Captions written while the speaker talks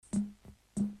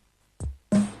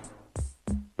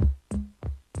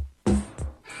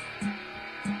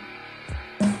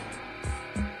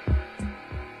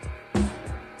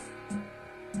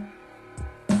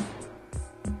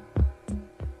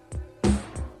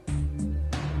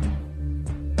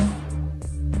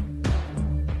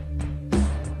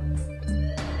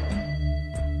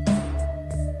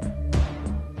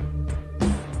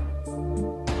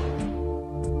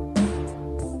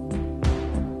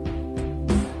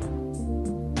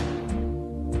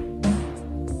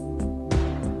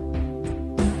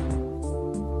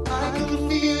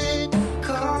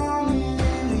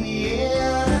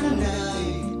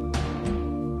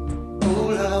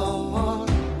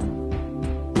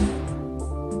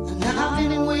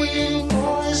waiting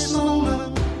for this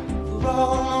moment for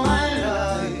all my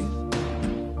life.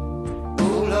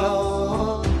 Oh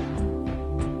Lord,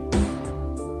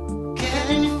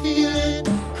 can you feel it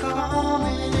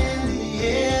coming in the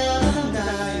air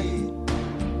tonight?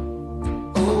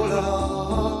 Oh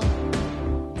Lord,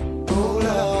 oh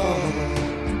Lord.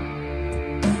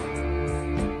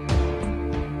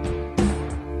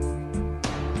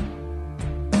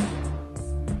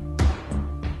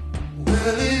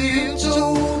 Well, if you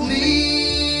told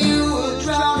me you were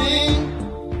drowning,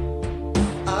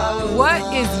 I would.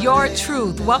 What is your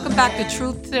truth? Welcome back to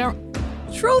Truth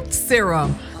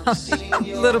Serum. I'm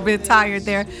a little bit tired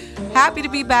there. Happy to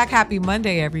be back. Happy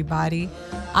Monday, everybody.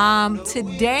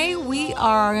 Today we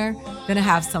are going to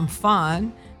have some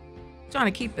fun. Trying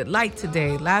to keep it light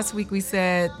today. Last week we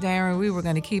said, Darren, we were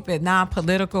going to keep it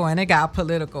non-political, and it got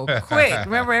political quick.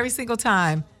 Remember, every single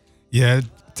time. Yeah, it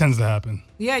tends to happen.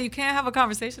 Yeah, you can't have a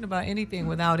conversation about anything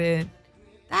without it.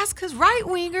 That's because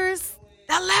right-wingers,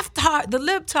 the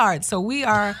libtards. So we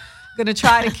are going to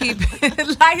try to keep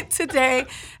it light today,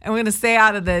 and we're going to stay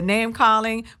out of the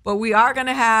name-calling, but we are going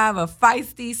to have a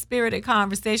feisty, spirited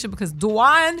conversation because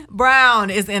Dwan Brown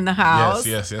is in the house.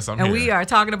 Yes, I'm and here. we are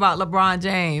talking about LeBron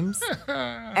James.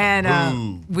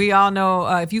 And we all know,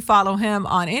 if you follow him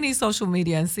on any social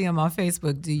media and see him on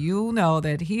Facebook, do you know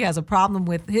that he has a problem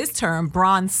with his term,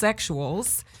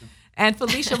 bronzesexuals? And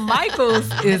Felicia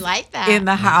Michaels is in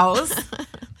the house.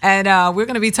 And we're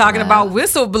going to be talking about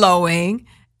whistleblowing.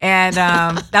 And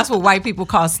that's what white people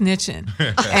call snitching.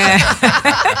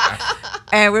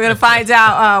 And we're going to find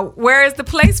out where is the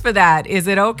place for that. Is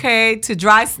it okay to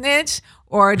dry snitch?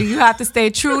 Or do you have to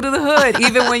stay true to the hood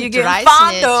even when you get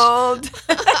fondled?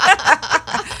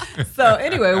 So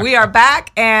anyway, we are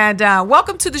back. And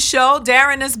welcome to the show.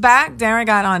 Darren is back. Darren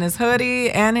got on his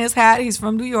hoodie and his hat. He's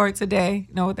from New York today.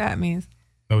 You know what that means?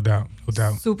 No doubt.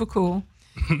 Super cool.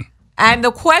 And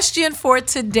the question for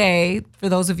today, for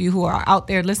those of you who are out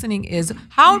there listening, is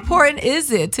how important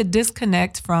is it to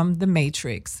disconnect from the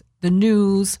matrix, the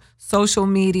news, social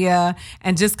media,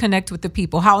 and just connect with the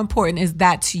people? How important is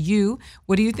that to you?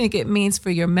 What do you think it means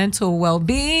for your mental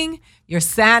well-being, your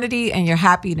sanity, and your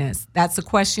happiness? That's the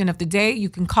question of the day. You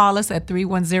can call us at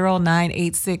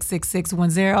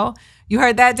 310-986-6610. You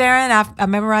heard that, Darren? I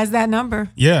memorized that number.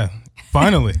 Yeah,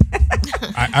 finally.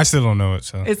 I still don't know it.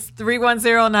 So it's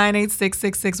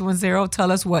 310-986-6610.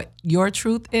 Tell us what your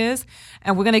truth is.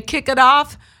 And we're going to kick it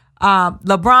off.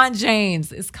 LeBron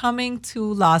James is coming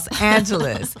to Los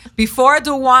Angeles. Before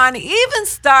DeJuan even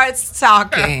starts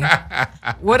talking,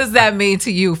 what does that mean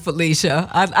to you, Felicia?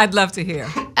 I'd love to hear.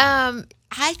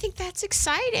 I think that's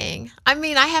exciting. I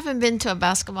mean, I haven't been to a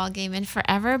basketball game in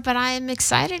forever, but I am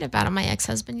excited about it. My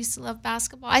ex-husband used to love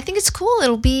basketball. I think it's cool.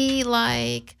 It'll be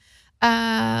like...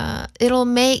 it'll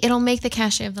make the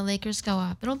cachet of the Lakers go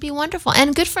up. It'll be wonderful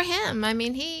and good for him. I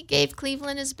mean, he gave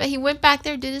Cleveland he went back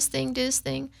there, did his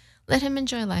thing. Let him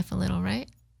enjoy life a little, right?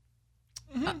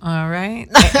 Mm-hmm. All right.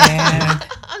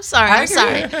 I'm sorry. I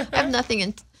have nothing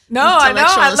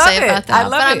intellectual to say about that.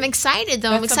 But I'm excited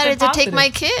though. I'm excited to take my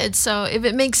kids. So if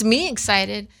it makes me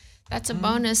excited, that's a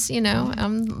bonus, you know.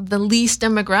 I'm the least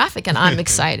demographic, and I'm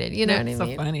excited. You know what I mean?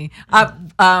 So funny.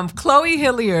 Chloe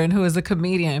Hilliard, who is a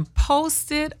comedian,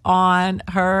 posted on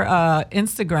her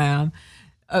Instagram.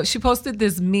 She posted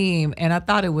this meme, and I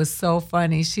thought it was so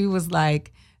funny. She was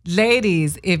like,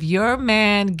 "Ladies, if your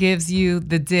man gives you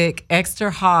the dick extra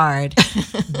hard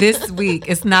this week,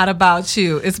 it's not about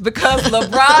you. It's because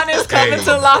LeBron is coming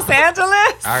to Los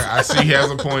Angeles." I see he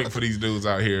has a point for these dudes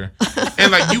out here.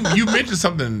 And like you mentioned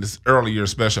something in this earlier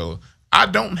special. I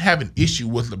don't have an issue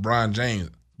with LeBron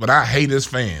James, but I hate his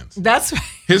fans. That's right.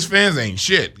 His fans ain't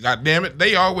shit. God damn it.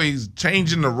 They always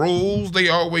changing the rules. They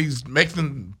always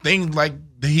making things like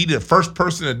he the first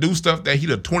person to do stuff that he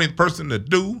the 20th person to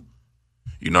do.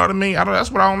 You know what I mean? That's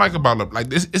what I don't like about him.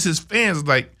 Like this, it's his fans.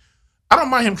 Like I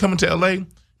don't mind him coming to LA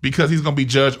because he's gonna be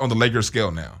judged on the Lakers scale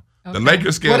now. Okay. The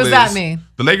Lakers scale. What does that mean?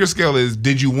 The Lakers scale is: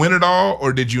 did you win it all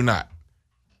or did you not?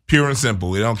 Pure and simple.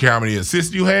 We don't care how many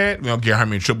assists you had. We don't care how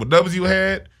many triple doubles you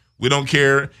had. We don't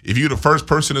care if you're the first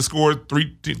person to score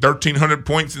 1,300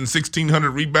 points and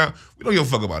 1,600 rebounds. We don't give a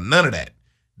fuck about none of that.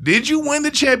 Did you win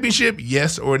the championship?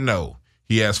 Yes or no?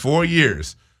 He has 4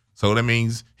 years. So that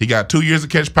means he got 2 years to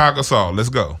catch Pau Gasol. Let's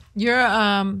go. You're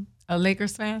a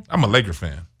Lakers fan? I'm a Laker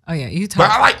fan. Oh yeah, you talk.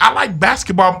 But I like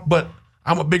basketball, but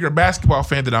I'm a bigger basketball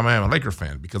fan than I am a Laker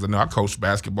fan because I know I coach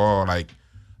basketball. Like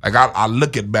I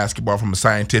look at basketball from a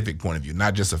scientific point of view,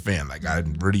 not just a fan. Like I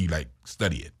really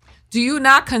study it. Do you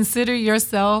not consider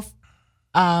yourself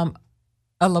a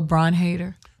LeBron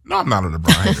hater? No, I'm not a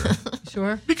LeBron hater.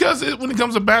 Sure. Because when it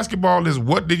comes to basketball, is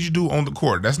what did you do on the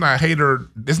court? That's not hater.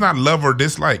 It's not love or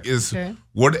dislike. It's Okay.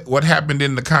 what happened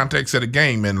in the context of the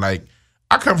game. And like,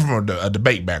 I come from a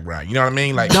debate background. You know what I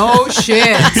mean? Like, No shit.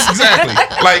 exactly.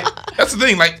 Like, that's the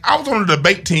thing. Like, I was on a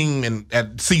debate team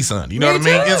at CSUN. You know Me what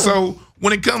I mean? too. And so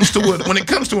when it comes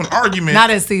to an argument, Not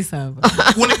at CSUN.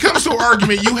 but- when it comes to an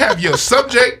argument, you have your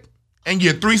subject and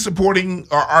your three supporting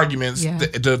arguments Yeah.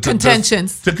 to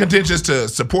Contentions. contentions to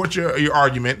support your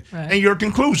argument Right. and your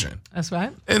conclusion. That's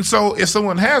right. And so if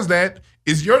someone has that,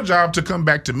 it's your job to come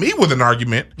back to me with an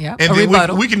argument. Yeah, And a then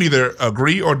rebuttal. we can either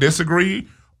agree or disagree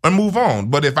or move on.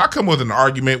 But if I come with an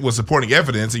argument with supporting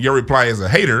evidence and your reply is a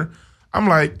hater, I'm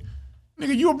like,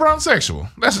 nigga, you a bronsexual.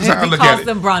 That's just And how I he look calls at it.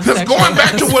 them Because bronsexual. going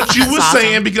back to what you were That's awesome.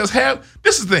 saying, because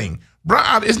this is the thing.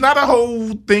 It's not a whole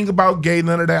thing about gay,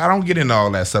 none of that. I don't get into all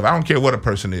that stuff. I don't care what a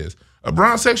person is. A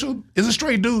bronsexual is a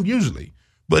straight dude usually.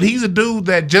 But he's a dude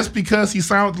that just because he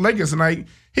signed with the Lakers tonight,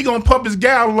 he gonna pump his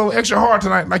gal a little extra hard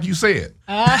tonight, like you said.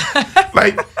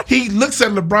 Like, he looks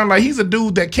at LeBron like he's a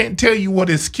dude that can't tell you what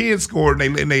his kids scored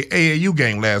in their AAU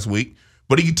game last week,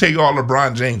 but he can tell you all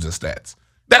LeBron James' stats.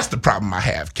 That's the problem I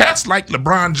have. Cats like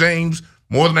LeBron James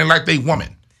more than they like they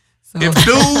woman. So,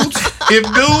 If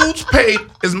dudes pay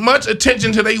as much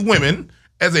attention to their women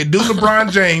as they do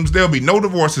LeBron James, there'll be no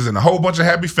divorces and a whole bunch of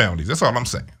happy families. That's all I'm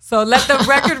saying. so let the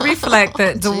record reflect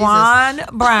that Dewan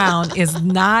Brown is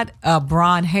not a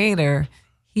Bron hater.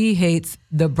 He hates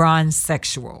the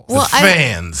bronsexuals. Well,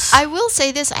 Fans. I will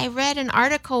say this. I read an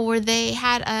article where they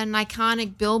had an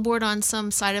iconic billboard on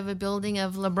some side of a building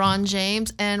of LeBron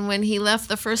James, and when he left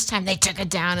the first time, they took it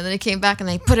down, and then it came back, and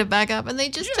they put it back up, and they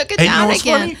just took it And you know down what's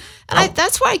again. funny? And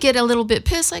that's why I get a little bit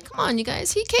pissed. Like, come on, you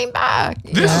guys, he came back.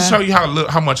 This will show you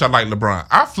how much I like LeBron.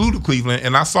 I flew to Cleveland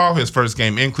and I saw his first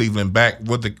game in Cleveland back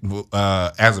with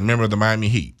the as a member of the Miami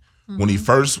Heat. When he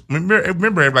first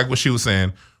remember like what she was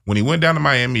saying, when he went down to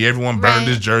Miami, everyone burned Right.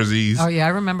 his jerseys. Oh yeah, I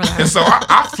remember that. And so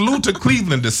I flew to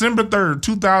Cleveland December 3rd,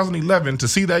 2011 to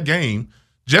see that game,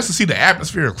 just to see the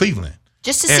atmosphere of Cleveland.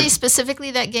 Just to And- see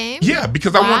specifically that game? Yeah,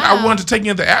 because I wanted to take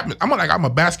in the atmosphere. I'm a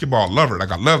basketball lover.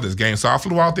 Like, I love this game. So I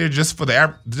flew out there just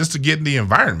to get in the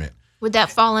environment. Would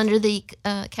that fall under the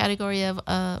category of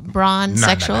Bron Nah,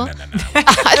 sexual? nah.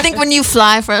 I think when you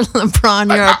fly for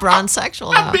LeBron, you're a Bron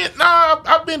sexual.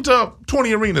 I've been to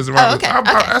 20 arenas around. Oh, okay, the,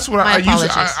 okay. That's what My I used.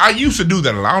 apologies. I used to do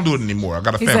that a lot. I don't do it anymore. I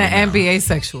got a He's family. an now. NBA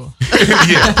sexual.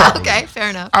 Yeah, probably. Okay, fair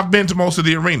enough. I've been to most of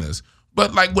the arenas,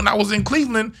 but like when I was in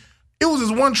Cleveland, it was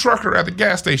this one trucker at the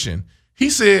gas station. He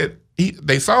said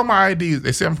they saw my IDs.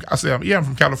 They said, I said, yeah, I'm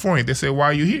from California. They said, why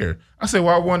are you here? I said,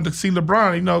 well, I wanted to see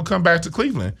LeBron, come back to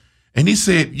Cleveland. And he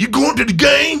said, you going to the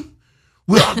game?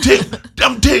 Well,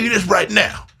 I'm telling you this right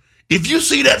now. If you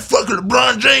see that fucker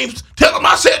LeBron James, tell him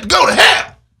I said to go to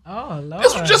hell. Oh Lord.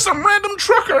 This was just some random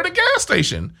trucker at a gas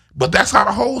station. But that's how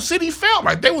the whole city felt.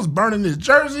 Like, they was burning his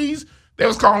jerseys. They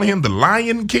was calling him the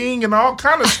Lion King and all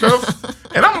kind of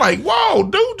stuff. And I'm like, whoa,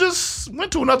 dude just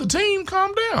went to another team.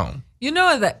 Calm down. You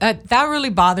know that really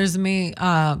bothers me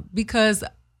because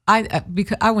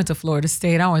I went to Florida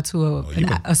State. I went to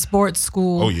a sports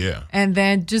school. Oh, yeah. And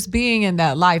then just being in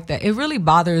that life, that it really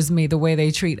bothers me the way they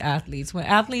treat athletes. When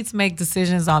athletes make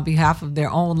decisions on behalf of their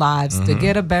own lives to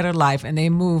get a better life and they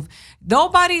move,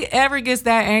 nobody ever gets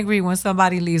that angry when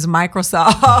somebody leaves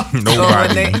Microsoft. Nobody. Or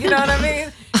when they, you know what I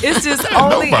mean? It's just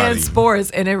only in Nobody. sports,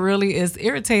 and it really is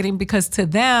irritating because to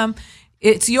them,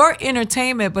 it's your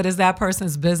entertainment, but it's that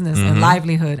person's business and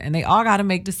livelihood, and they all got to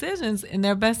make decisions in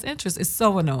their best interest. It's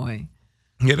so annoying.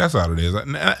 Yeah, that's all it is.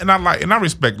 And I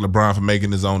respect LeBron for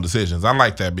making his own decisions. I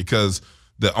like that because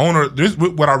the owner,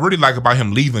 what I really like about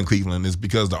him leaving Cleveland is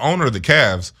because the owner of the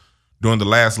Cavs during the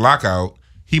last lockout,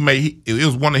 it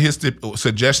was one of his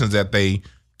suggestions that they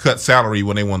cut salary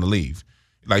when they want to leave.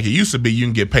 Like, it used to be you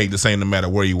can get paid the same no matter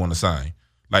where you want to sign.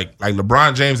 Like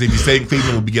LeBron James, if he stayed in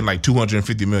Cleveland, would be getting like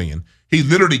 $250 million. He's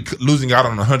literally losing out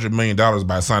on $100 million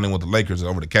by signing with the Lakers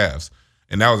over the Cavs.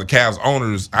 And that was the Cavs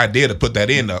owner's idea to put that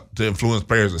in to influence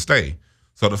players to stay.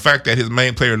 So the fact that his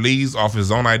main player leaves off his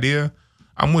own idea,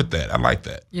 I'm with that. I like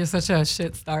that. You're such a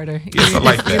shit starter. Yes, I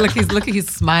like that. He's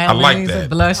smiling. I like he's that.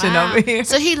 blushing Wow. over here.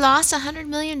 So he lost $100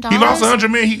 million? He lost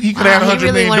 $100 million. He could have had $100 He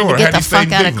really million wanted to get had the he stayed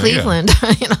fuck out in of Cleveland. Yeah.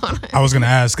 Cleveland. You know what I mean? I was going to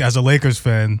ask, as a Lakers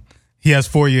fan, he has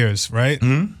 4 years, right?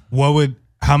 Mm-hmm.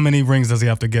 How many rings does he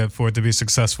have to get for it to be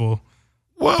successful?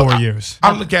 Well, 4 years.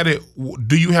 I look at it.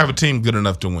 Do you have a team good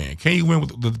enough to win? Can you win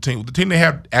with the team? With the team they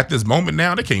have at this moment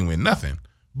now, they can't win nothing.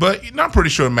 But I'm pretty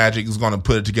sure Magic is going to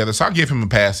put it together. So I'll give him a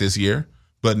pass this year.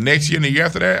 But next year and the year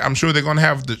after that, I'm sure they're going to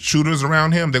have the shooters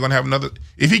around him. They're going to have another.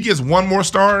 If he gets one more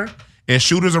star and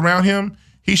shooters around him,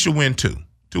 he should win 2.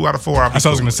 2 out of 4. That's what I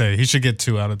was gonna say. He should get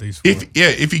 2 out of these 4.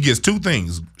 If he gets 2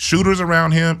 things, shooters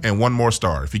around him and 1 more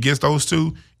star. If he gets those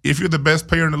 2, if you're the best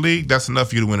player in the league, that's enough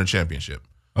for you to win a championship.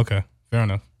 Okay, fair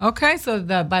enough. Okay, so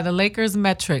by the Lakers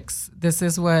metrics, this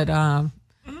is what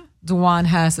Dewan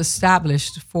has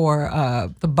established for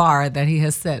the bar that he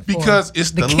has set for Because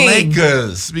it's the king.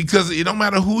 Lakers. Because it don't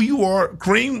matter who you are.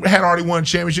 Kareem had already won a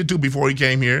championship too before he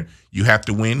came here. You have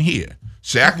to win here.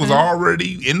 Shaq was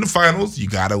already in the finals. You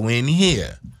got to win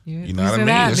here. You know what I mean?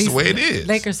 That's the way it is.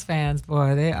 Lakers fans,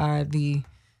 boy, they are the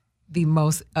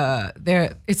most.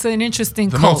 It's an interesting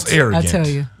The cult. most arrogant. I tell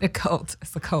you, a cult.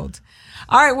 It's a cult.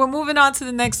 All right, we're moving on to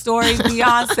the next story.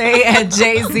 Beyonce and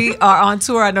Jay-Z are on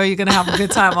tour. I know you're going to have a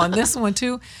good time on this one,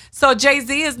 too. So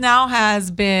Jay-Z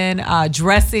has been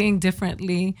dressing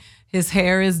differently. His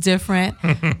hair is different.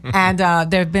 And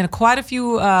there have been quite a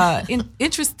few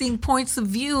interesting points of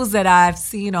views that I've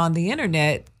seen on the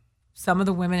internet. Some of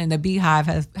the women in the Beehive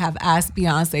have asked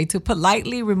Beyonce to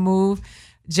politely remove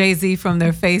Jay-Z from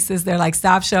their faces. They're like,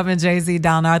 stop shoving Jay-Z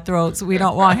down our throats. We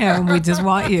don't want him. We just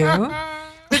want you.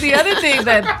 But the other thing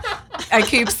that I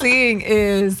keep seeing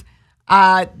is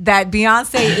that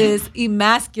Beyonce is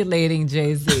emasculating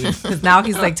Jay-Z. Because now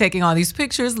he's like taking all these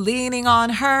pictures, leaning on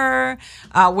her,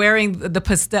 wearing the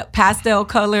pastel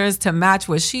colors to match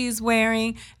what she's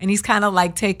wearing. And he's kind of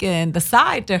like taking the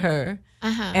side to her.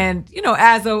 And, you know,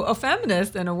 as a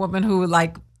feminist and a woman who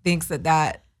like thinks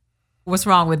that what's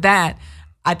wrong with that,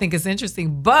 I think it's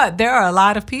interesting. But there are a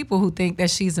lot of people who think that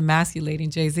she's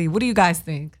emasculating Jay-Z. What do you guys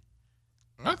think?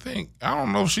 I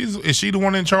don't know if is she the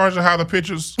one in charge of how the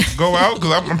pictures go out?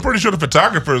 Because I'm pretty sure the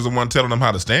photographer is the one telling them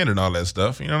how to stand and all that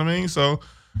stuff. You know what I mean? So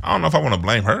I don't know if I want to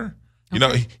blame her. You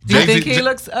know, Do you think he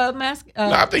looks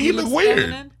masculine? No, I think he looks weird.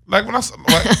 feminine? Like when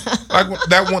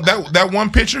that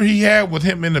one picture he had with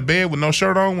him in the bed with no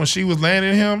shirt on when she was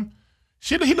landing him,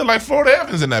 he looked like Florida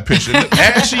Evans in that picture.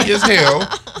 Ashy as hell.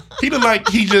 He looked like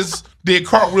he just did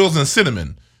cartwheels and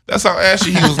cinnamon. That's how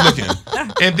ashy he was looking.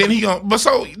 And then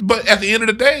but at the end of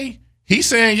the day, he's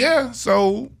saying yeah.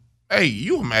 So hey,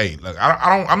 look,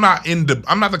 I'm not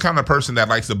the kind of person that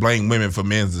likes to blame women for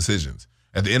men's decisions.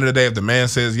 At the end of the day, if the man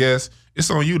says yes, it's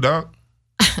on you, dog.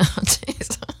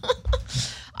 Jeez.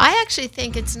 I actually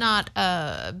think it's not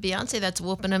Beyonce that's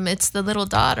whooping him. It's the little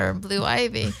daughter, Blue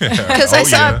Ivy. Because I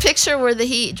saw a picture where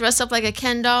he dressed up like a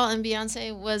Ken doll and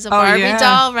Beyonce was a Barbie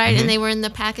doll, right? And they were in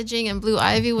the packaging and Blue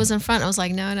Ivy was in front. I was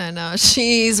like, no,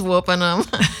 she's whooping him.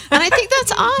 And I think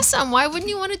that's awesome. Why wouldn't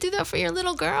you want to do that for your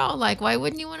little girl? Like, why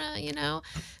wouldn't you want to,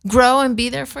 grow and be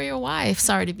there for your wife?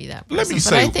 Sorry to be that person. Let me but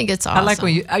say, I think it's awesome. I like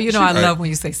when I love when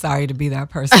you say sorry to be that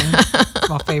person. It's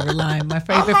my favorite line. My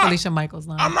favorite Felicia Michaels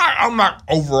line. I'm not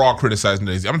overall criticizing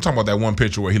Jay-Z. I'm talking about that one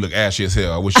picture where he looked ashy as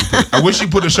hell. I wish he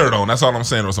put a shirt on. That's all I'm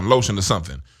saying, or some lotion or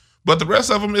something. But the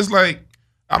rest of him is like,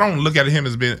 I don't look at him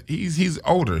as being. He's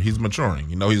older. He's maturing.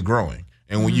 He's growing.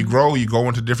 And when you grow, you go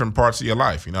into different parts of your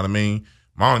life. You know what I mean?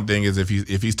 My only thing is if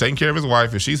he's taking care of his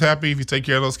wife, if she's happy, if he's taking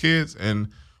care of those kids, and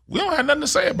we don't have nothing to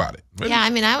say about it. Really. Yeah, I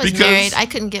mean, I was married. I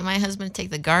couldn't get my husband to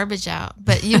take the garbage out,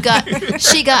 but she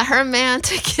got her man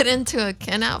to get into a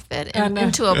Ken outfit and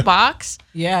into a box.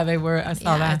 Yeah, they were. I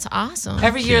saw that. It's awesome.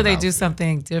 Every year they do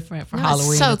something different for Halloween.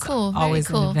 It's so It's cool. Very always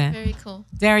cool. an event. Very cool.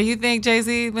 Darren, you think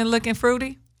Jay-Z been looking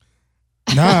fruity?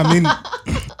 Nah, I mean,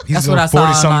 he's That's what I a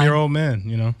saw 40-something-year-old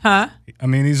man, Huh? I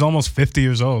mean, he's almost 50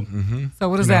 years old. So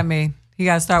what does that mean? He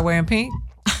got to start wearing pink?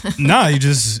 Nah, he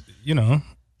just, He's got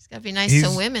to be nice to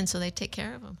women so they take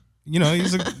care of him.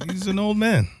 he's an old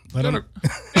man. Let him,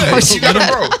 You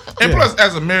gotta grow. And plus,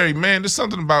 as a married man, there's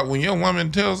something about when your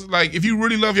woman tells, like, if you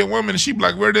really love your woman and she be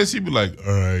like, wear this, she be like,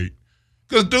 all right.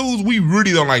 Because dudes, we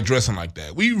really don't like dressing like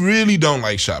that. We really don't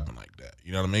like shopping like that.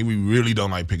 You know what I mean? We really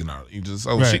don't like picking out.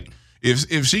 Right.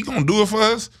 If she gonna do it for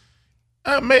us,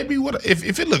 maybe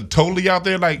if it look totally out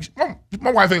there, like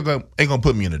my wife ain't gonna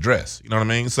put me in a dress. You know what I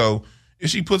mean? So if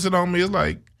she puts it on me, it's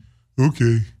like,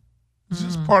 okay. It's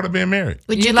just part of being married.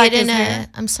 Would you like get in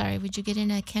his hair? would you get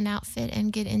in a Ken outfit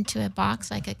and get into a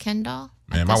box like a Ken doll?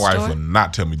 Man, my wife would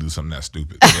not tell me to do something that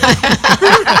stupid.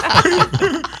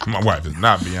 My wife is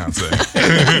not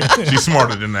Beyonce. She's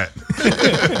smarter than that.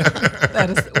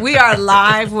 We are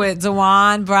live with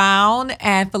Dewan Brown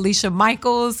and Felicia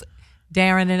Michaels.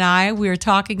 Darren and I, we are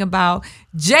talking about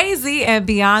Jay-Z and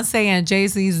Beyonce and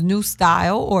Jay-Z's new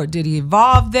style, or did he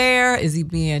evolve there? Is he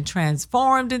being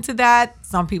transformed into that?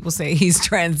 Some people say he's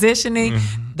transitioning.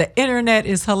 The internet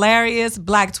is hilarious.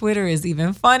 Black Twitter is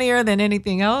even funnier than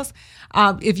anything else.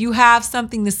 If you have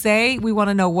something to say, we want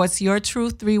to know what's your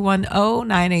truth,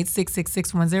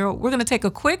 310-986-6610. We're going to take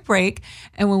a quick break,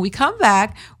 and when we come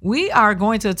back, we are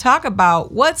going to talk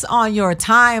about what's on your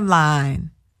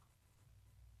timeline.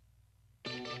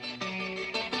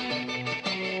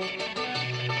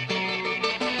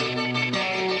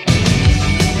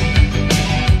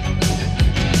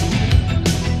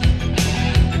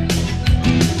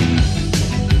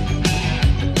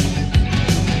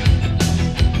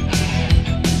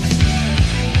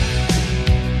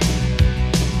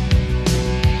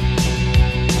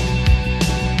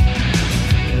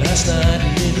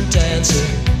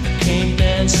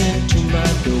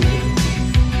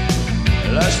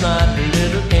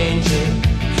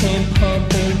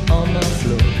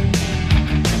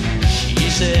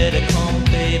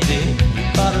 baby, you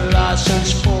got a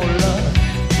license for love.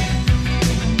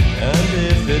 And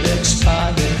if it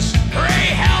expires, pray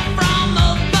help from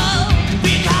above.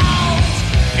 Because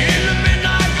in the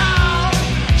midnight hour,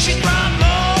 she cried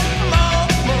more, more,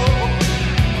 more.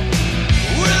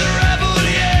 With a rebel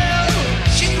yell,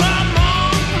 she cried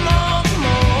more, more,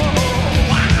 more.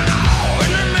 Wow!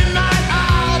 In the midnight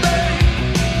hour, babe,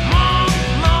 more,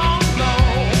 more,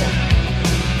 more.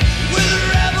 With a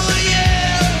rebel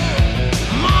yell,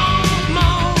 more,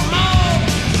 more, more,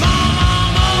 more, more,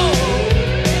 more.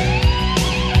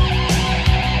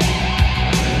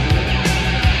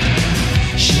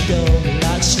 She don't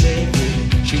like slavery,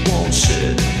 she won't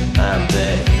sit and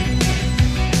beg.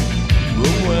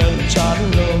 But when I'm tired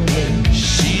and lonely, she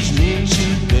sees me to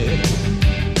bed.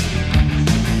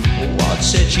 What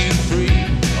set you free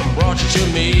and brought you to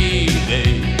me,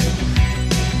 babe?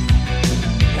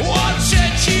 What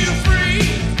set you free?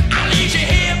 I leave you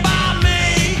here by me.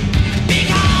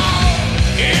 Because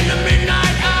in the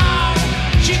midnight hour,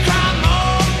 she cried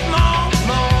more, more,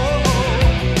 more.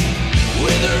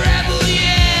 With a rebel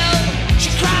yell, she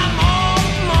cried more,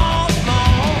 more,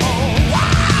 more.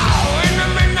 Wow! In the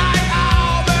midnight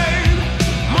hour, babe,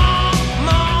 more,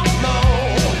 more,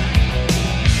 more.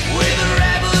 With a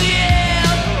rebel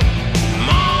yell,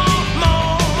 more,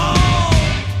 more, more.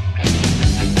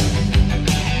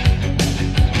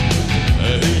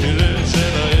 He lives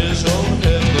in his own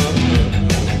heaven.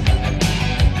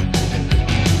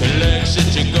 He likes it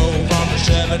to go from the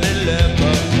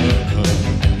 7-Eleven.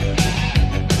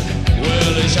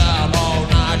 Well, he's out all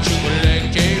night to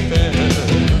collect a fare.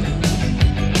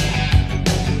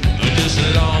 Just a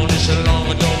long,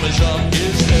 don't mess up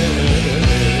his head.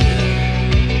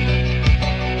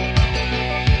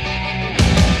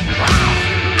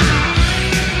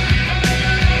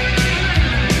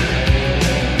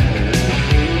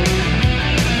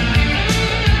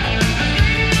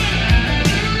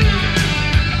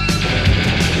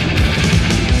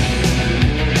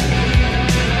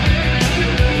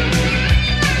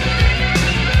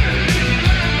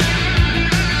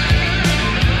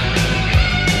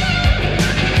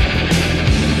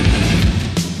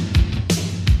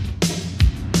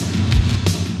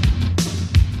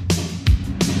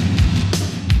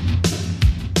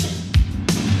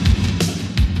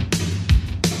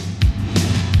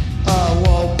 I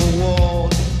walk the wall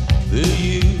for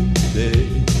you,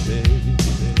 baby.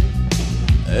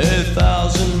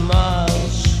 1,000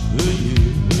 miles for you.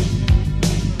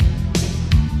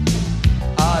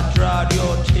 I dried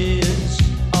your tears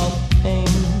of pain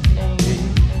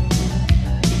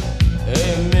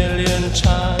 1,000,000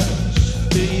 times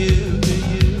for you.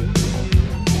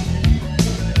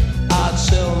 I'd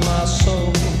sell my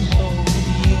soul for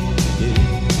you.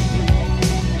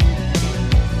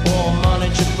 For money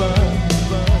to burn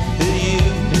for you.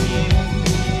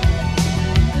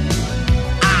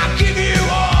 I'll give you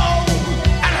all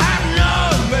and have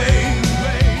none, babe.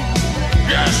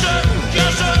 Yes, sir,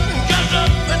 yes, sir, yes, sir,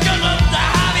 yes, sir, to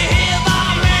have you here by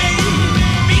me.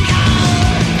 Because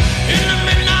in the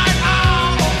midnight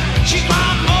hour, she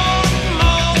cried more,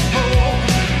 more, more.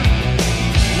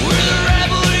 With a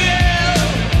rebel yell,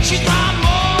 she cried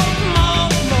more, more,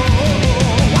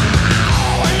 more.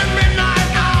 Wow! In the midnight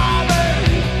hour,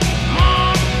 babe,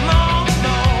 more, more,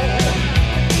 more.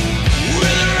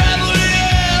 With a rebel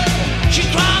yell, she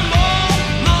cried more,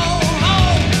 more,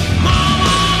 more, more,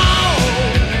 more.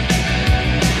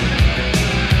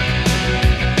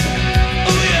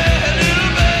 Oh yeah,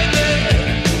 little baby,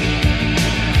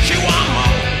 she want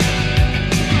more,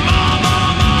 more,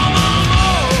 more, more, more,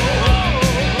 more.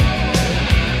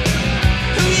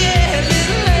 Oh yeah,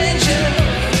 little angel,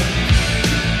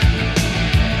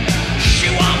 she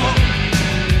want more,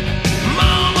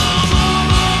 more, more, more,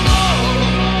 more, more.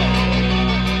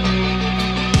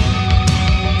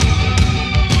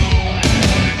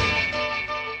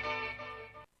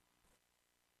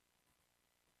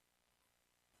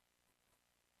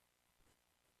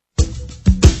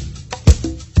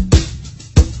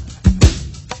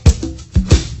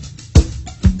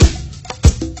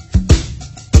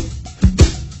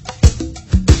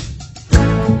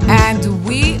 And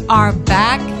we are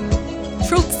back.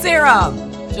 Truth Serum,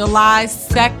 July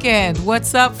 2nd.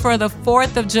 What's up for the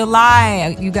 4th of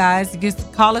July? You guys,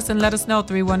 just call us and let us know.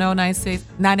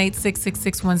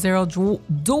 310-986-6610.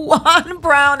 Duan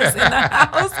Brown is in the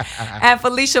house. And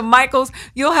Felicia Michaels,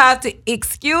 you'll have to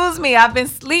excuse me. I've been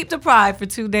sleep deprived for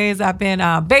 2 days. I've been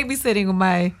babysitting with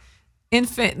my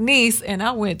infant niece, and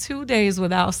I went 2 days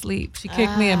without sleep. She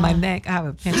kicked me in my neck. I have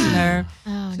a pinched nerve.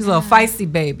 Oh, She's a little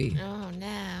feisty baby. Oh, no.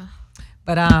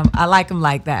 But I like them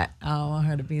like that. I don't want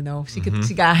her to be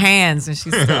she got hands and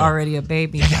she's still already a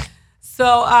baby.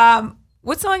 So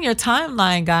what's on your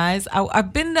timeline, guys?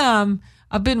 I've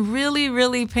been really,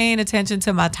 really paying attention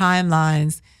to my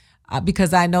timelines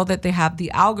because I know that they have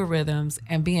the algorithms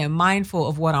and being mindful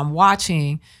of what I'm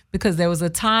watching, because there was a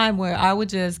time where I would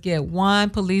just get one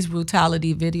police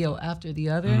brutality video after the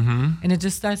other, and it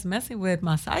just starts messing with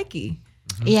my psyche.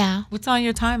 Yeah. What's on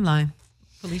your timeline,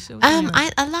 Felicia? What's on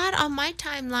yours? A lot on my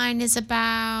timeline is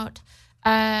about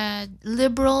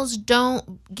liberals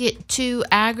don't get too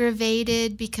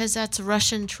aggravated because that's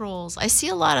Russian trolls. I see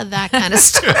a lot of that kind of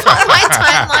stuff on my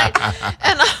timeline,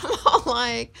 and I'm all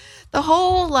like, the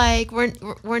whole like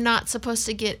we're not supposed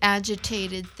to get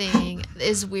agitated thing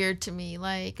is weird to me.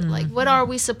 Like what are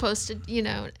we supposed to,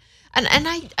 And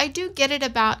I do get it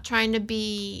about trying to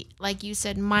be, like you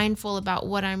said, mindful about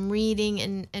what I'm reading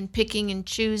and picking and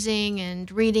choosing and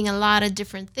reading a lot of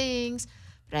different things.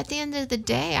 But at the end of the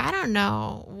day, I don't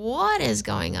know what is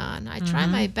going on. I try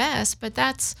my best, but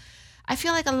I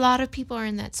feel like a lot of people are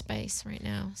in that space right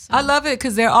now. So. I love it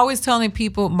because they're always telling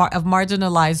people of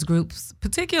marginalized groups,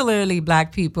 particularly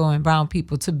Black people and brown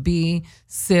people, to be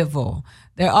civil.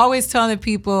 They're always telling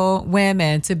people,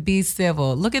 women, to be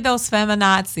civil. Look at those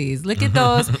feminazis. Look at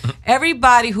those,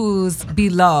 everybody who's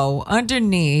below,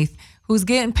 underneath, who's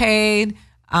getting paid,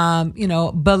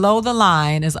 below the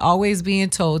line is always being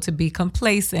told to be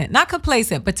complacent. Not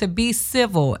complacent, but to be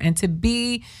civil and to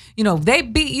be, they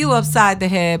beat you upside the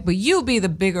head, but you be the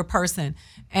bigger person.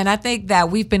 And I think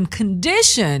that we've been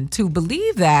conditioned to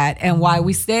believe that, and why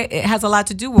we stay, it has a lot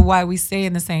to do with why we stay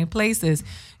in the same places.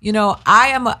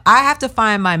 I have to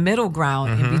find my middle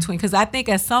ground in between, because I think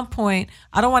at some point,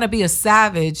 I don't want to be a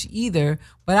savage either,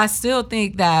 but I still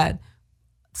think that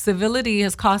civility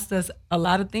has cost us a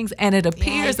lot of things, and it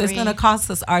appears it's going to cost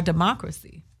us our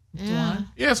democracy. Yeah.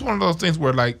 Yeah, it's one of those things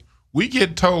where like we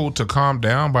get told to calm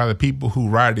down by the people who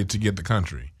rioted to get the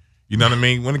country. You know what I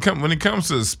mean? When it comes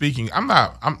to speaking, I'm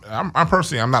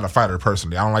personally, I'm not a fighter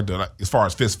personally. I don't like to, as far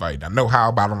as fist fighting. I know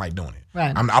how, but I don't like doing it.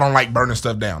 Right. I don't like burning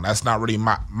stuff down. That's not really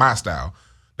my style.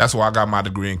 That's why I got my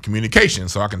degree in communication,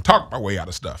 so I can talk my way out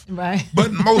of stuff. Right.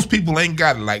 But most people ain't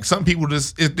got it. Like some people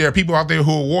there are people out there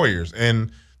who are warriors,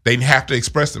 and they have to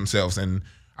express themselves. And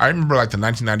I remember like the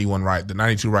 1991 riot, the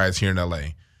 92 riots here in LA.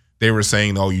 They were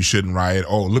saying, oh, you shouldn't riot.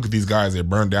 Oh, look at these guys that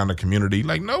burned down the community.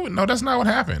 Like, no, that's not what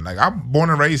happened. Like, I'm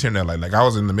born and raised here in LA. Like, I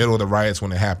was in the middle of the riots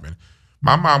when it happened.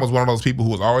 My mom was one of those people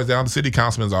who was always down at the city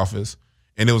councilman's office,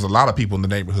 and there was a lot of people in the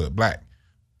neighborhood, Black.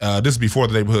 This is before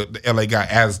the neighborhood, the LA got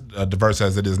as diverse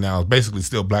as it is now. It's basically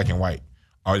still Black and white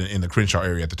in the Crenshaw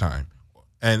area at the time.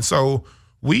 And so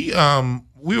we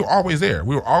were always there.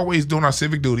 We were always doing our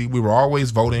civic duty. We were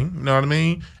always voting, you know what I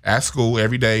mean? At school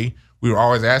every day. We were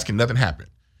always asking, nothing happened.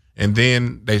 And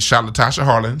then they shot Latasha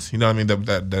Harlins, you know what I mean,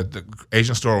 the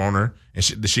Asian store owner, and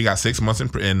she got 6 months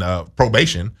in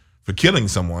probation for killing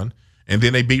someone. And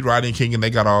then they beat Rodney King and they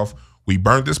got off. We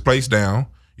burned this place down,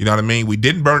 you know what I mean? We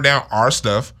didn't burn down our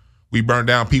stuff. We burned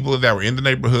down people that were in the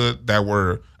neighborhood, that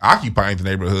were occupying the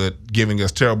neighborhood, giving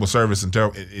us terrible service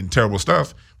and terrible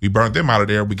stuff. We burned them out of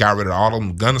there. We got rid of all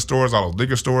them gun stores, all those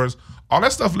liquor stores. All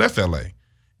that stuff left L.A.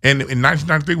 And in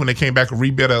 1993, when they came back and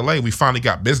rebuilt L.A., we finally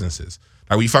got businesses.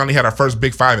 Like, we finally had our first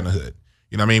Big Five in the hood.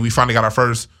 You know what I mean? We finally got our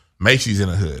first Macy's in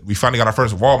the hood. We finally got our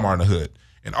first Walmart in the hood.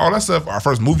 And all that stuff, our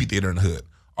first movie theater in the hood.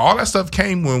 All that stuff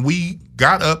came when we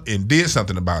got up and did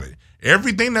something about it.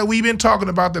 Everything that we've been talking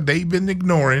about that they've been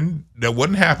ignoring, that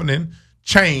wasn't happening,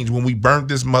 changed when we burned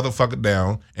this motherfucker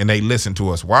down and they listened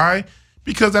to us. Why?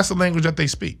 Because that's the language that they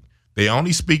speak. They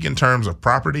only speak in terms of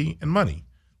property and money.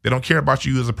 They don't care about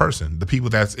you as a person, the people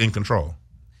that's in control.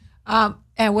 And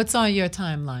what's on your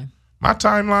timeline? My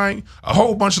timeline, a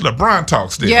whole bunch of LeBron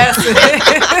talk still. Yes, it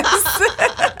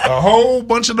is. A whole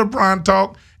bunch of LeBron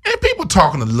talk. And people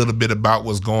talking a little bit about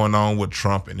what's going on with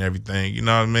Trump and everything. You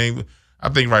know what I mean? I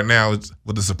think right now it's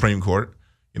with the Supreme Court.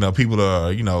 You know, people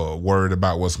are, worried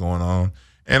about what's going on.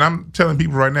 And I'm telling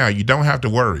people right now, you don't have to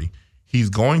worry. He's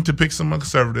going to pick someone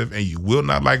conservative, and you will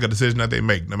not like a decision that they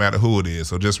make, no matter who it is.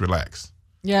 So just relax.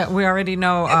 Yeah, we already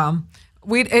know.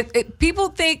 People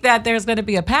think that there's going to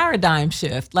be a paradigm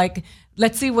shift. Like,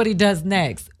 let's see what he does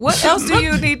next. What else do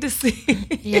you need to see?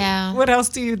 Yeah. What else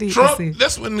do you need Trump, to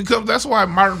see? that's why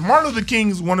Martin Luther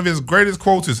King's one of his greatest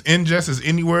quotes is "Injustice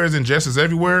anywhere is injustice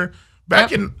everywhere."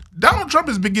 Donald Trump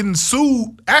has been getting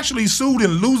sued and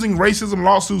losing racism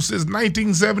lawsuits since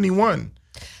 1971.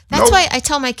 That's why I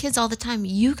tell my kids all the time,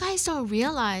 you guys don't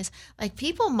realize, like,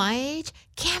 people my age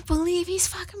can't believe he's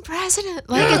fucking president.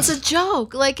 Like, Yes. It's a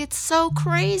joke. Like, it's so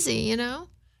crazy, Yeah,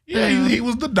 Yeah, he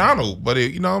was the Donald, but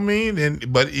you know what I mean.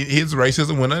 His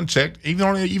racism went unchecked, even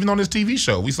on his TV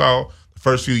show. We saw the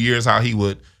first few years how he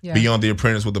would be on The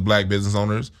Apprentice with the black business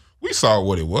owners. We saw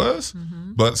what it was,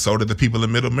 but so did the people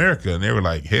in Middle America, and they were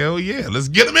like, "Hell yeah, let's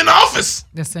get him in office."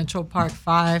 The Central Park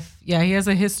Five. Yeah, he has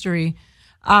a history.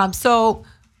 So,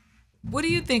 what do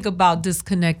you think about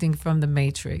disconnecting from the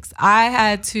Matrix? I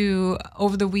had to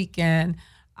over the weekend.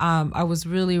 I was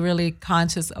really, really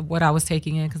conscious of what I was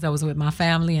taking in because I was with my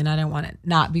family and I didn't want to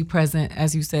not be present,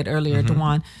 as you said earlier,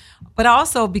 Dewan. But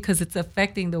also because it's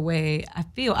affecting the way I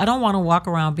feel. I don't want to walk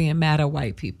around being mad at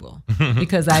white people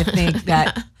because I think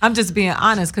that I'm just being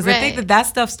honest because I think that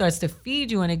stuff starts to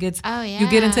feed you and it gets you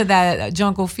get into that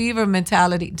jungle fever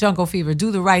mentality,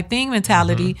 do the right thing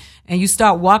mentality, and you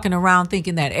start walking around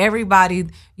thinking that everybody,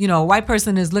 a white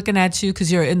person is looking at you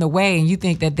because you're in the way and you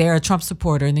think that they're a Trump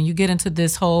supporter, and then you get into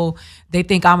this whole they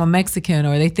think I'm a Mexican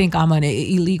or they think I'm an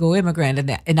illegal immigrant,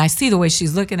 and I see the way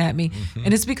she's looking at me,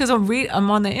 and it's because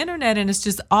I'm on the internet and it's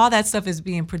just all that stuff is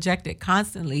being projected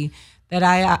constantly that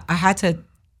I had to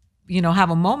have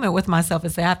a moment with myself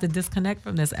and say I have to disconnect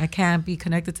from this. I can't be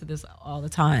connected to this all the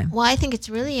time. Well, I think it's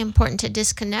really important to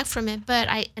disconnect from it, but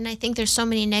I think there's so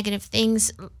many negative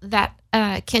things that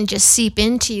can just seep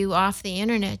into you off the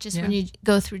internet just when you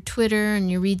go through Twitter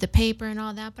and you read the paper and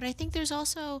all that. But I think there's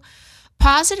also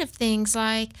positive things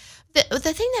like the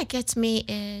thing that gets me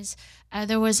is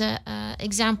there was a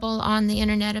example on the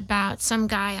internet about some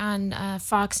guy on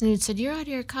Fox News said, "You're out of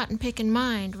your cotton picking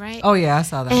mind," right? Oh yeah, I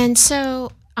saw that. And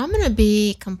so I'm going to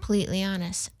be completely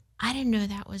honest. I didn't know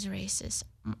that was racist.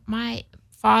 My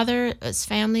father's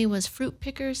family was fruit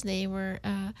pickers. They were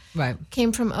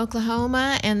came from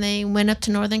Oklahoma, and they went up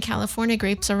to Northern California,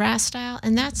 grapes of wrath style.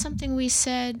 And that's something was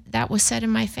said in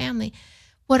my family.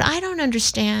 What I don't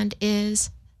understand is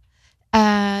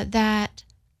that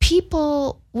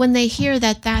people, when they hear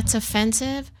that that's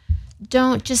offensive,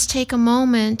 don't just take a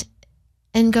moment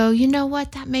and go, you know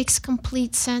what, that makes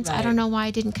complete sense. I don't know why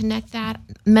I didn't connect that.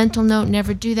 Mental note,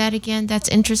 never do that again. That's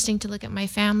interesting to look at my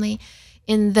family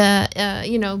in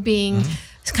the, being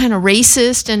kind of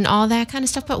racist and all that kind of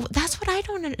stuff. But that's what I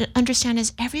don't understand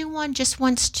is everyone just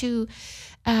wants to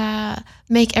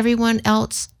make everyone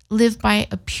else live by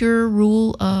a pure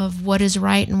rule of what is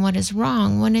right and what is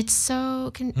wrong when it's so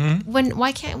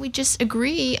why can't we just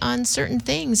agree on certain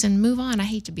things and move on? I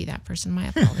hate to be that person. My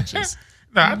apologies.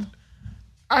 No,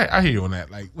 I hear you on that.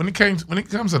 Like when it comes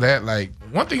to that, like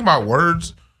one thing about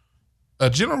words, a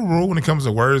general rule when it comes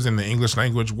to words in the English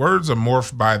language, words are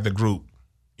morphed by the group,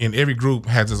 and every group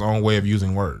has its own way of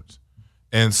using words.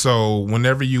 And so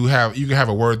whenever you can have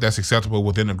a word that's acceptable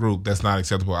within a group that's not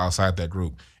acceptable outside that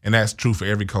group. And that's true for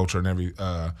every culture and every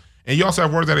and you also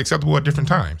have words that are acceptable at different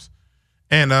times.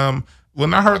 And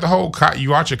when I heard the whole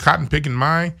you out your cotton picking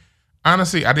mind,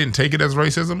 honestly, I didn't take it as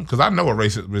racism because I know what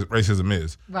racism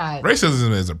is. Right.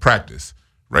 Racism is a practice.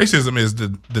 Racism is the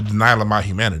denial of my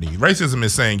humanity. Racism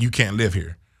is saying you can't live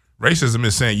here. Racism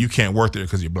is saying you can't work there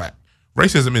because you're black.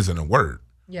 Racism isn't a word.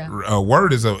 Yeah. A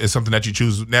word is something that you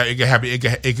choose. Now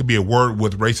it could be a word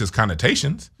with racist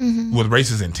connotations, with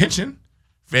racist intention.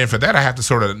 And for that, I have to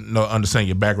sort of understand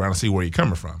your background and see where you're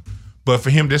coming from. But for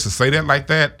him just to say that like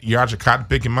that, you're out your cotton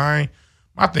picking mind.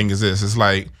 My thing is this: it's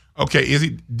like, okay,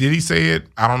 did he say it?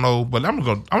 I don't know, but I'm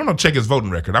gonna check his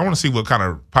voting record. I want to see what kind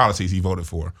of policies he voted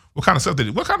for. What kind of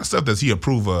stuff does he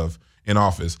approve of in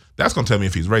office? That's gonna tell me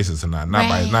if he's racist or not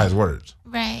by his words.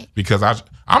 Right. Because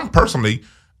I'm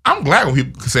glad when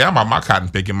people say I'm out my cotton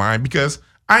picking mind because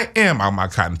I am out my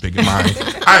cotton picking mind.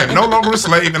 I am no longer a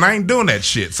slave and I ain't doing that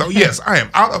shit. So yes, I am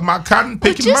out of my cotton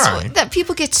picking mind. That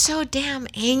people get so damn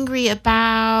angry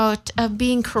about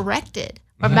being corrected,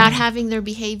 about having their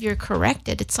behavior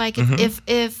corrected. It's like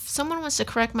if someone wants to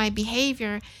correct my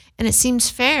behavior and it seems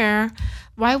fair,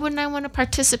 why wouldn't I want to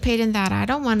participate in that? I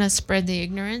don't want to spread the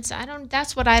ignorance.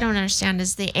 That's what I don't understand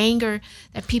is the anger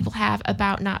that people have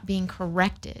about not being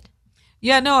corrected.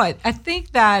 Yeah, no, I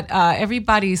think that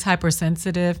everybody's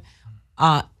hypersensitive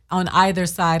on either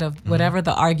side of whatever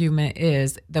the argument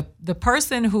is. The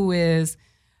person who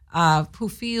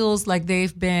feels like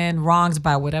they've been wronged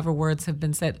by whatever words have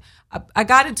been said. I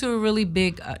got into a really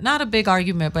big, not a big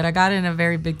argument, but I got in a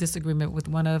very big disagreement with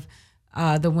one of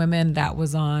the women that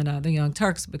was on the Young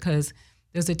Turks because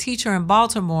there's a teacher in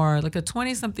Baltimore, like a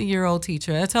 20-something-year-old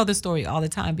teacher. I tell this story all the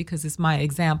time because it's my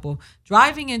example.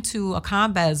 Driving into a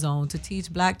combat zone to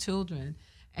teach black children.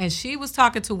 And she was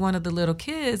talking to one of the little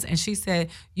kids, and she said,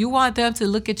 you want them to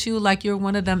look at you like you're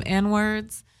one of them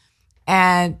N-words?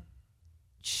 And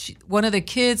one of the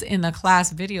kids in the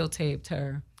class videotaped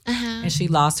her, and she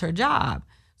lost her job.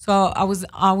 So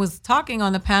I was talking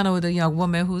on the panel with a young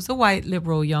woman who's a white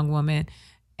liberal young woman,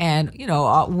 and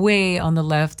way on the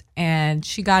left, and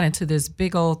she got into this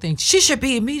big old thing. She should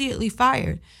be immediately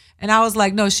fired. And I was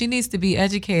like, no, she needs to be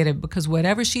educated, because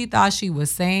whatever she thought she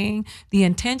was saying, the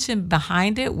intention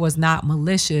behind it was not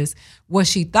malicious. What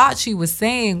she thought she was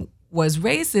saying was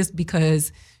racist,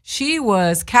 because she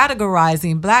was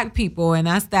categorizing black people, and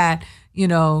that's that,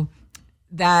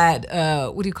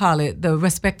 what do you call it? The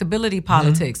respectability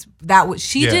politics.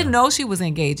 She didn't know she was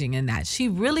engaging in that.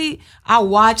 I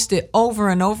watched it over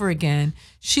and over again.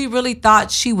 She really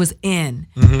thought she was in,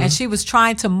 and she was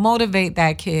trying to motivate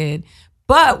that kid.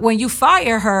 But when you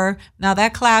fire her, now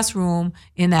that classroom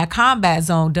in that combat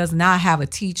zone does not have a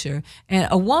teacher. And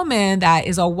a woman that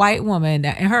is a white woman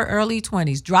that in her early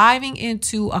 20s driving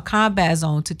into a combat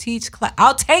zone to teach class,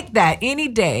 I'll take that any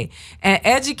day and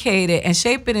educate it and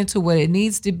shape it into what it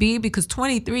needs to be, because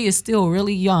 23 is still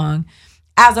really young,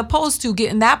 as opposed to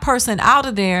getting that person out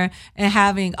of there and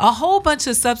having a whole bunch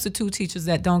of substitute teachers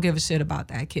that don't give a shit about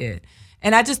that kid.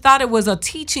 And I just thought it was a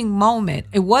teaching moment.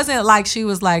 It wasn't like she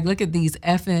was like, look at these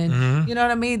effing, you know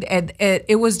what I mean? And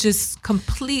it was just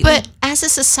completely. But as a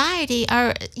society,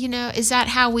 is that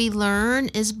how we learn?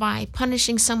 Is by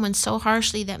punishing someone so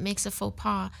harshly that makes a faux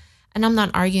pas? And I'm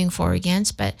not arguing for or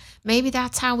against, but maybe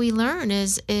that's how we learn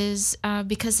is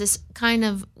because this kind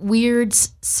of weird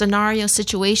scenario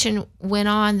situation went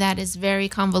on that is very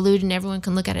convoluted and everyone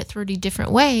can look at it 30 different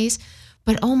ways.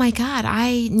 But oh my God,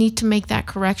 I need to make that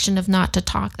correction of not to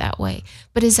talk that way.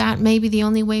 But is that maybe the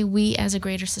only way we as a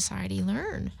greater society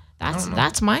learn?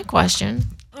 That's my question.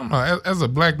 I don't know. As a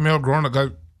black male growing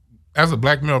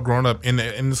up in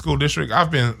the school district, I've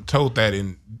been told that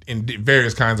in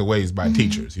various kinds of ways by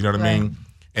teachers. You know what I mean?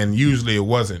 And usually it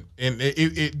wasn't. And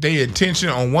their intention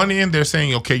on one end, they're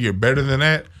saying, okay, you're better than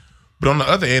that. But on the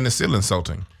other end, it's still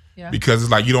insulting. Yeah. Because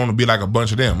it's like you don't want to be like a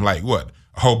bunch of them. Like what?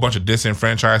 A whole bunch of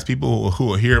disenfranchised people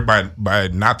who are here by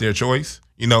not their choice,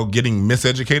 getting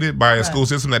miseducated by a school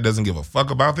system that doesn't give a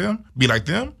fuck about them, be like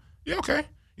them. Yeah, okay.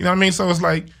 You know what I mean? So it's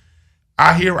like,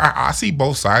 I see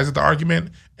both sides of the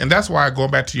argument. And that's why,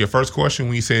 going back to your first question,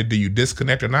 when you said, do you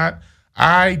disconnect or not?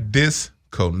 I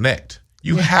disconnect.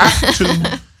 You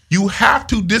have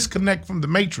to disconnect from the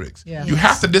matrix. Yeah. You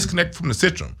have to disconnect from the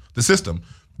system,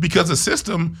 because the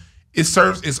system, it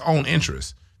serves its own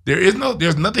interests.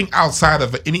 There's nothing outside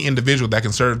of any individual that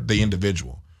can serve the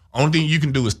individual. Only thing you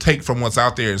can do is take from what's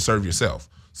out there and serve yourself.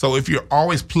 So if you're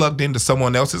always plugged into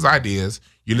someone else's ideas,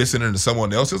 you're listening to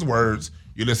someone else's words,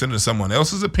 you're listening to someone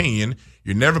else's opinion,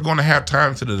 you're never going to have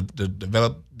time to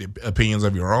develop the opinions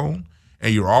of your own.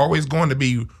 And you're always going to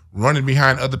be running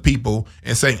behind other people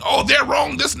and saying, oh, they're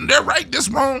wrong, they're right, this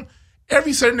wrong.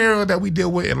 Every scenario that we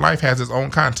deal with in life has its own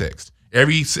context.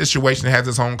 Every situation has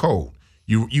its own code.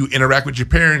 You interact with your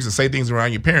parents and say things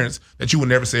around your parents that you would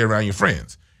never say around your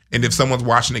friends. And if someone's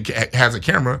watching it, has a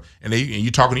camera, and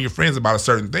you're talking to your friends about a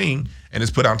certain thing, and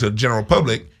it's put out to the general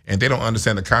public, and they don't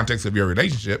understand the context of your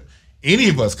relationship, any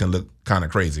of us can look kind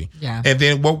of crazy. Yeah. And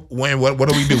then what do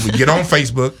we do? We get on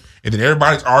Facebook, and then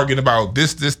everybody's arguing about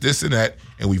this, and that,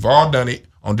 and we've all done it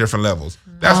on different levels.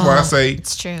 That's why I say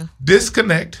it's true.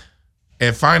 Disconnect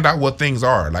and find out what things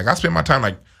are. Like I spend my time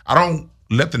I don't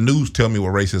let the news tell me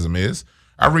what racism is.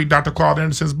 I read Dr. Claude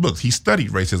Anderson's books. He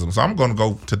studied racism, so I'm going to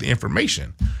go to the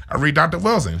information. I read Dr.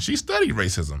 Welzin. She studied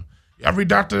racism. I read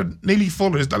Dr. Neely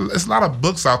Fuller. There's a lot of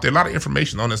books out there, a lot of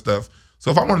information on this stuff. So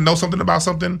if I want to know something about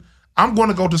something, I'm going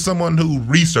to go to someone who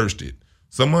researched it,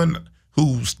 someone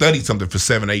who studied something for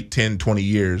 7, 8, 10, 20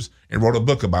 years and wrote a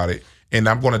book about it, and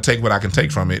I'm going to take what I can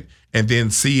take from it and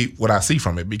then see what I see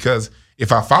from it. Because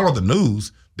if I follow the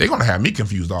news, they're going to have me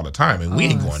confused all the time, and we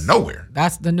ain't going nowhere.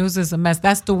 The news is a mess.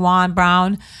 That's DeJuan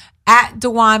Brown at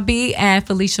DeJuan B and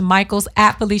Felicia Michaels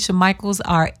at Felicia Michaels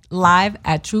are live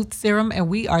at Truth Serum, and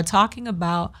we are talking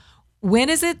about when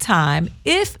is it time,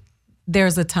 if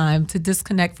there's a time, to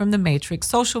disconnect from the matrix,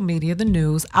 social media, the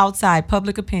news, outside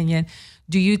public opinion.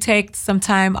 Do you take some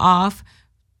time off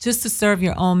just to serve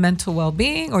your own mental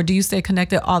well-being, or do you stay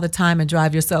connected all the time and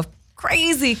drive yourself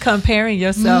crazy comparing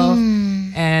yourself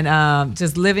and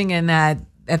just living in that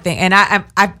thing? And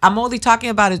I'm only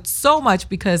talking about it so much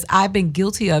because I've been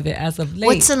guilty of it as of late.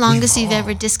 What's the longest you've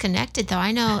ever disconnected, though?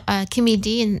 I know Kimmy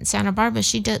D in Santa Barbara,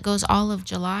 she goes all of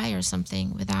July or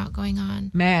something without going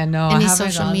on any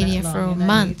social media for a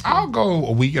month. I'll go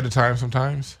a week at a time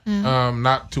sometimes.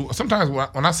 Not too. Sometimes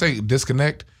when I say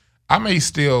disconnect, I may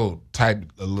still type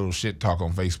a little shit talk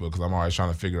on Facebook because I'm always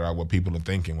trying to figure out what people are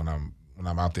thinking when I'm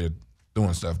out there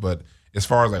doing stuff. But as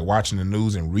far as watching the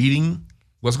news and reading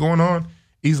what's going on,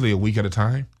 easily a week at a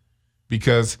time,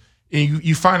 because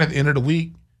you find at the end of the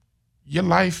week, your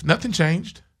life, nothing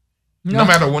changed. No Right.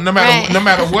 matter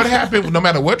what happened, no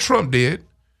matter what Trump did,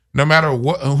 no matter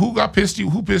who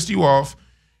pissed you off,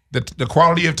 the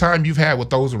quality of time you've had with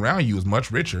those around you is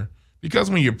much richer. Because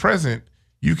when you're present,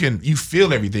 you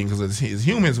feel everything. Because as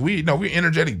humans, we're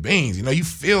energetic beings. You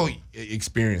feel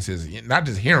experiences, not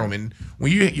just hear them. And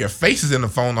when your face is in the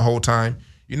phone the whole time,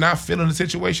 you're not feeling the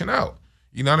situation out.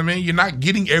 You know what I mean? You're not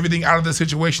getting everything out of the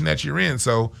situation that you're in.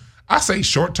 So I say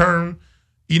short term,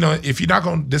 if you're not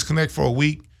going to disconnect for a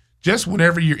week, just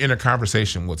whenever you're in a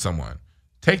conversation with someone,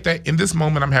 take that. In this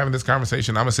moment, I'm having this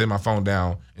conversation. I'm going to set my phone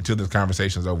down until this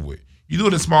conversation is over with. You do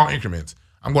it in small increments.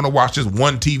 I'm going to watch this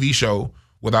one TV show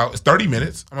it's 30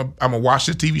 minutes. I'm going to watch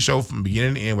this TV show from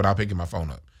beginning to end without picking my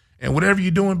phone up. And whatever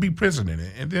you're doing, be present in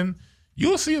it. And then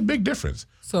you'll see a big difference.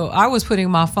 So I was putting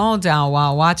my phone down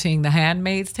while watching The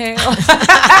Handmaid's Tale.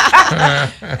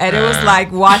 And it was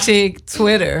like watching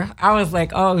Twitter. I was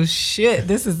like, oh shit,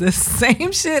 this is the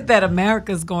same shit that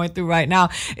America's going through right now.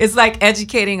 It's like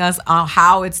educating us on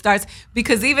how it starts.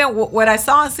 Because even what I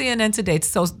saw on CNN today,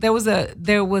 so there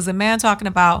was a man talking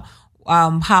about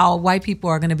how white people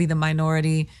are going to be the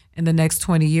minority in the next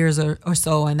 20 years or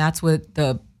so. And that's what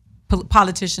the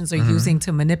politicians are using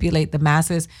to manipulate the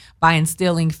masses by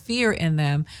instilling fear in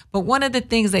them. But one of the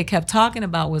things they kept talking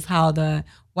about was how the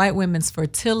white women's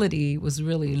fertility was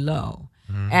really low.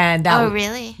 And that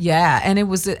really? Yeah, and it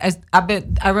was.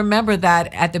 I remember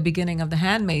that at the beginning of The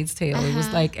Handmaid's Tale. It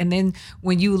was like, and then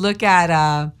when you look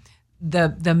at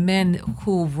the men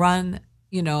who run,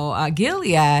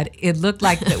 Gilead, it looked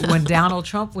like that when Donald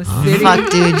Trump was sitting. Fuck,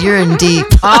 dude, you're in deep.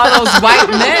 All those white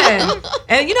men.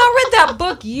 And I read that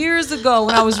book years ago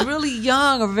when I was really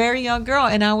young, a very young girl,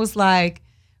 and I was like,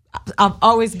 I've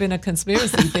always been a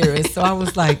conspiracy theorist, so I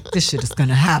was like, this shit is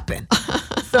gonna happen.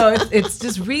 So it's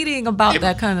just reading about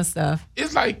that kind of stuff.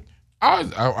 It's like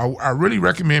I really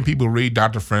recommend people read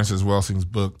Dr. Frances Welsing's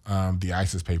book, The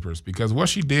ISIS Papers, because what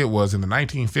she did was in the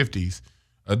 1950s,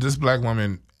 this black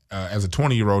woman, as a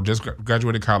 20-year-old, just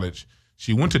graduated college,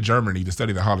 she went to Germany to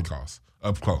study the Holocaust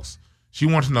up close. She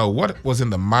wanted to know what was in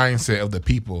the mindset of the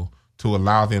people to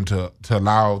allow them to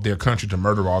allow their country to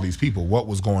murder all these people. What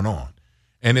was going on?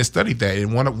 And it studied that.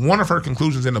 And one of her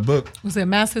conclusions in the book was it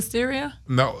mass hysteria?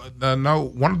 No.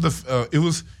 One of the it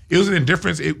was an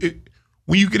indifference.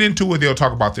 When you get into it, they'll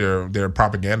talk about their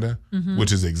propaganda,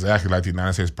 which is exactly like the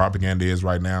United States propaganda is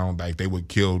right now. Like they would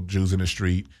kill Jews in the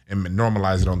street and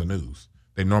normalize it on the news.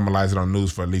 They normalized it on the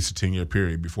news for at least a 10-year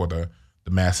period before the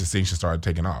mass extinction started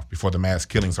taking off, before the mass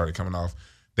killing started coming off.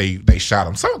 They shot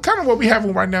them. So kind of what we have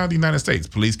right now in the United States,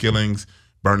 police killings,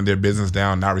 burning their business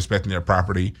down, not respecting their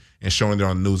property, and showing it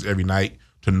on the news every night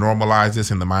to normalize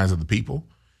this in the minds of the people.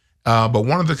 But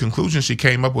one of the conclusions she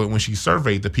came up with when she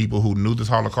surveyed the people who knew this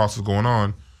Holocaust was going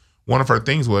on, one of her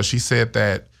things was she said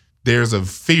that there's a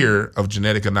fear of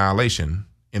genetic annihilation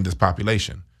in this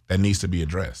population that needs to be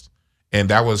addressed. And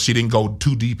she didn't go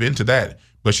too deep into that,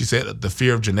 but she said the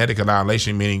fear of genetic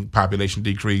annihilation, meaning population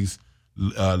decrease,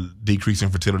 decrease in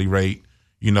fertility rate,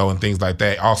 and things like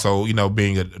that. Also,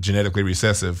 being a genetically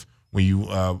recessive, when you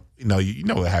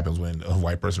know what happens when a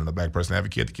white person and a black person have a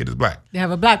kid, the kid is black. They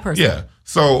have a black person. Yeah.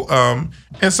 So,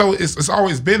 and so it's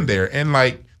always been there. And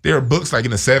like, there are books like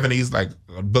in the 70s, like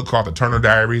a book called The Turner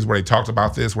Diaries, where they talked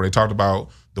about this, where they talked about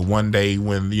the one day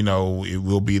when, it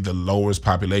will be the lowest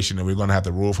population and we're going to have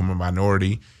to rule from a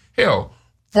minority. Hell,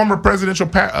 former presidential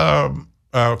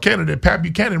candidate Pat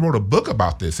Buchanan wrote a book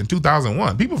about this in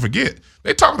 2001. People forget.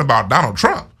 They're talking about Donald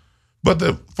Trump. But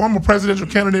the former presidential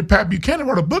candidate Pat Buchanan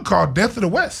wrote a book called Death of the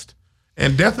West.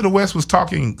 And Death of the West was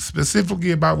talking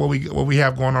specifically about what we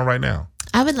have going on right now.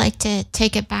 I would like to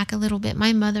take it back a little bit.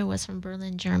 My mother was from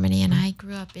Berlin, Germany, and I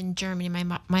grew up in Germany.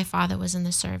 My father was in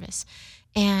the service.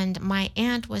 And my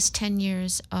aunt was 10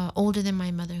 years older than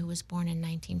my mother, who was born in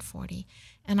 1940.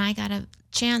 And I got a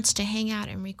chance to hang out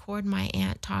and record my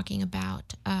aunt talking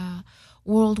about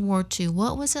World War II.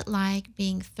 What was it like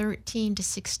being 13 to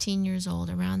 16 years old,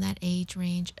 around that age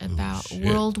range, about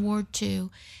World War II?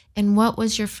 And what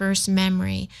was your first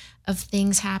memory of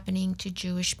things happening to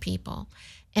Jewish people?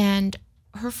 And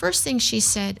her first thing she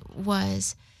said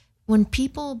was, when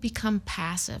people become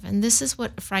passive, and this is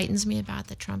what frightens me about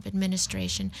the Trump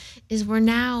administration, is we're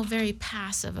now very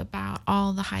passive about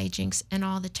all the hijinks and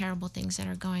all the terrible things that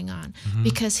are going on,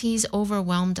 because he's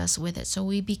overwhelmed us with it. So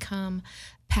we become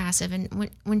passive. And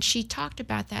when she talked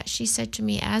about that, she said to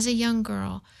me, as a young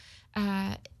girl,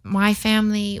 my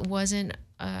family wasn't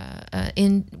a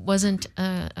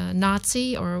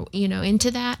Nazi or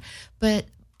into that, but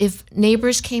if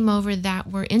neighbors came over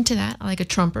that were into that, like a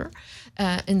Trumper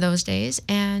in those days,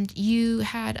 and you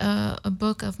had a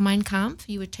book of Mein Kampf,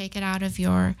 you would take it out of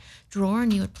your drawer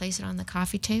and you would place it on the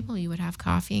coffee table. You would have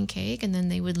coffee and cake, and then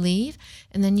they would leave,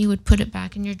 and then you would put it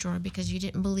back in your drawer because you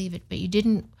didn't believe it, but you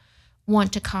didn't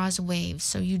want to cause waves.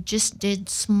 So you just did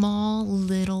small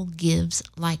little gives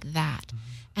like that.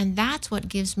 And that's what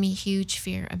gives me huge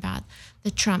fear about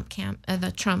the Trump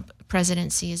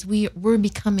presidency is we're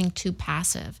becoming too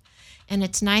passive. And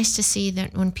it's nice to see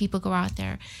that when people go out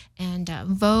there and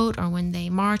vote or when they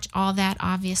march, all that,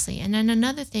 obviously. And then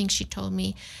another thing she told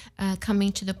me,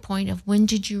 coming to the point of when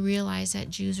did you realize that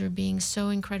Jews were being so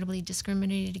incredibly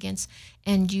discriminated against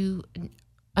and you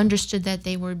understood that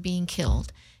they were being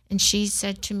killed? And she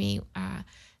said to me,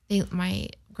 my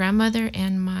grandmother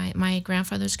and my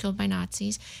grandfather was killed by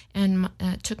Nazis, and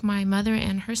took my mother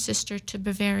and her sister to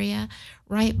Bavaria,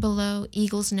 right below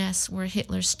Eagle's Nest where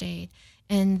Hitler stayed.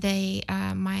 And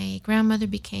my grandmother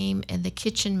became the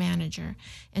kitchen manager.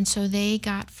 And so they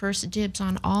got first dibs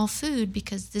on all food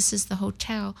because this is the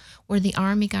hotel where the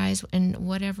army guys and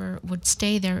whatever would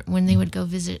stay there when they would go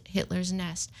visit Hitler's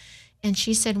nest. And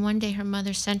she said one day her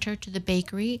mother sent her to the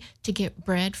bakery to get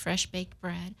bread, fresh baked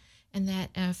bread, and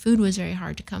that food was very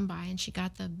hard to come by. And she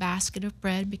got the basket of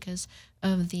bread because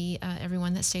of the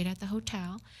everyone that stayed at the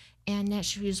hotel. And that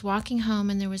she was walking home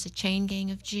and there was a chain gang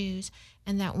of Jews,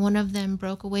 and that one of them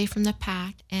broke away from the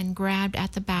pack and grabbed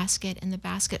at the basket, and the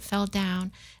basket fell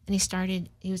down, and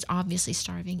he was obviously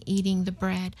starving, eating the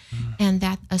bread, and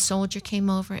that a soldier came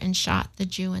over and shot the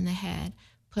Jew in the head,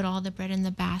 put all the bread in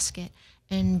the basket,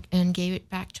 and gave it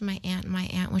back to my aunt. My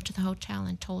aunt went to the hotel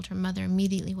and told her mother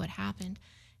immediately what happened.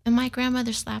 And my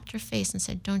grandmother slapped her face and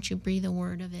said, "Don't you breathe a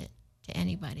word of it to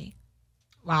anybody."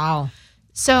 Wow.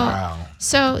 So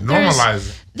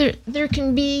Normalize it. there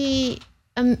can be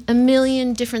a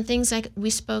million different things like we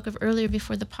spoke of earlier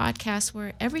before the podcast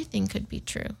where everything could be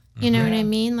true. You know what I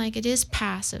mean? Like it is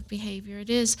passive behavior. It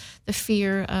is the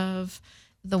fear of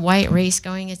the white race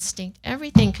going extinct.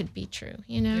 Everything could be true.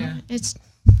 You know, Yeah. it's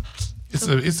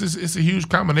It's a huge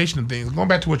combination of things. Going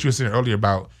back to what you were saying earlier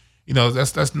about,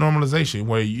 that's normalization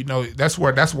where, that's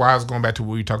why I was going back to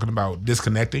what you were talking about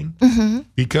disconnecting.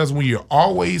 Because when you're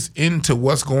always into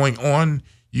what's going on,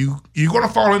 you're going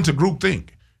to fall into groupthink.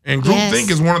 And groupthink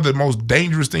Yes. is one of the most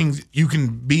dangerous things you can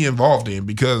be involved in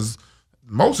because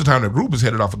most of the time the group is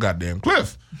headed off a goddamn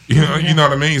cliff. You know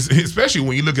what I mean? Especially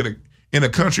when you look at in a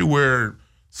country where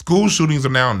school shootings are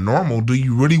now normal, do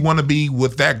you really want to be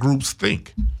with that group's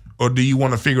think? Or do you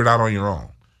want to figure it out on your own?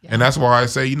 And that's why I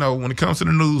say, when it comes to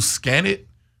the news, scan it,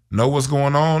 know what's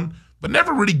going on, but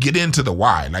never really get into the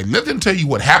why. Like, let them tell you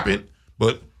what happened,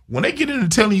 but when they get into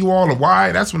telling you all the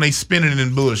why, that's when they spin it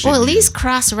in bullshit. well, at least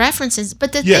cross references.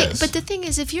 But the Yes. thing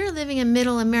is, if you're living in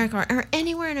Middle America or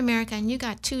anywhere in America, and you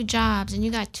got 2 jobs and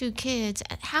you got 2 kids,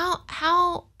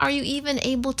 how are you even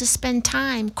able to spend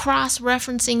time cross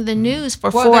referencing the news for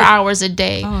Well, 4 there's- hours a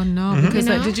day? Oh no! Because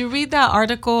You know? did you read that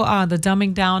article, "The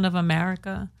Dumbing Down of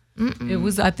America"? It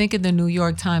was, I think, in the New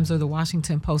York Times or the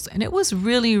Washington Post, and it was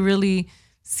really, really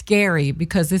scary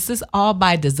because this is all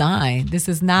by design. This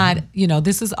is not,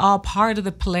 this is all part of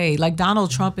the play. Like Donald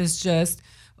Trump is just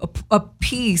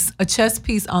a chess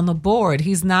piece on the board.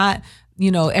 He's not.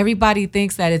 Everybody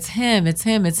thinks that it's him. It's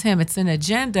an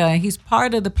agenda, and he's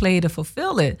part of the play to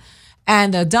fulfill it.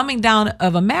 And the Dumbing Down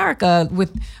of America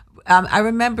with, I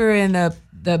remember in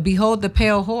the Behold the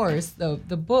Pale Horse, the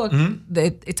book,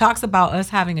 it talks about us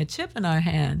having a chip in our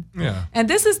hand. Yeah. And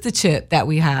this is the chip that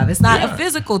we have. It's not Yeah. a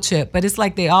physical chip, but it's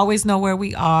like they always know where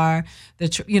we are.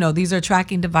 These are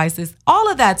tracking devices. All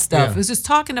of that stuff. Yeah. It's just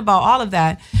talking about all of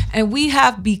that. And we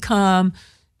have become,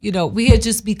 we had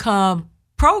just become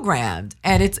programmed.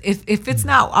 And it's if it's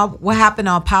not what happened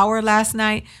on Power last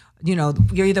night,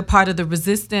 you're either part of the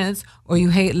resistance or you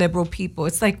hate liberal people.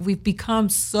 It's like we've become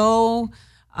so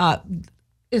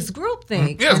it's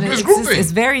groupthink. Yeah, And it's groupthink.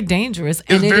 It's very dangerous. It's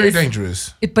and very it is,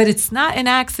 dangerous. but it's not an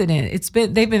accident.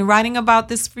 They've been writing about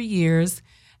this for years,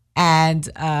 and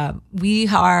we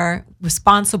are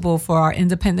responsible for our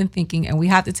independent thinking, and we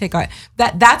have to take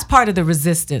that's part of the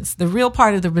resistance. The real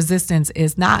part of the resistance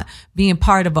is not being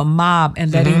part of a mob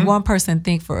and letting one person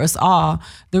think for us all.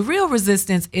 The real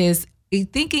resistance is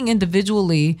thinking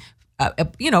individually,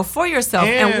 for yourself,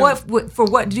 and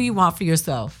what do you want for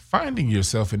yourself? Finding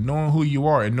yourself and knowing who you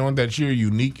are and knowing that you're a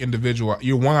unique individual.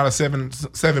 You're 1 out of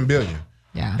 7 billion.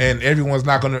 Yeah. And everyone's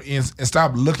not going to and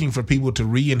stop looking for people to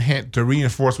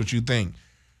reinforce what you think.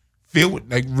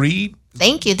 Read.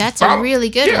 Thank you. That's Follow- a really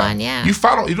good one. Yeah.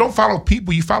 You don't follow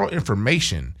people, you follow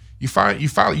information. You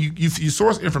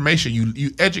source information,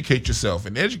 you educate yourself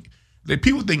and that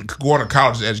people think going to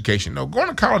college is education. No, going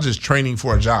to college is training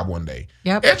for a job one day.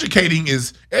 Yep. Educating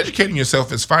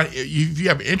yourself is if you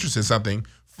have an interest in something,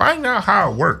 finding out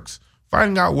how it works,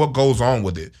 finding out what goes on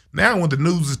with it. Now, when the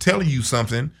news is telling you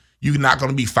something, you're not going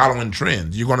to be following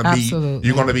trends. You're going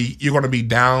to be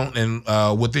down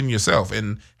and within yourself,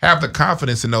 and have the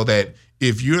confidence to know that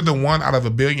if you're the one out of a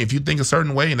billion, if you think a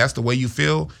certain way and that's the way you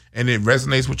feel, and it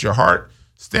resonates with your heart,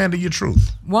 stand to your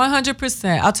truth.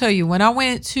 100%. I'll tell you, when I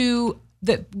went to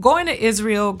going to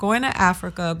Israel, going to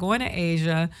Africa, going to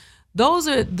Asia, those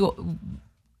are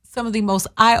some of the most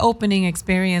eye-opening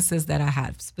experiences that I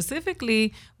had.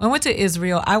 Specifically, when I went to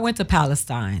Israel, I went to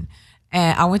Palestine,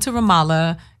 and I went to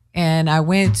Ramallah, and I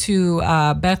went to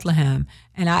Bethlehem,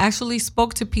 and I actually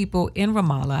spoke to people in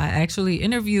Ramallah. I actually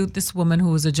interviewed this woman who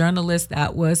was a journalist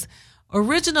that was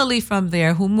originally from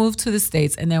there, who moved to the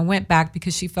States and then went back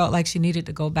because she felt like she needed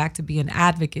to go back to be an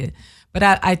advocate. But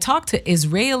I talked to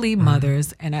Israeli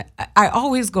mothers, and I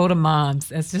always go to moms.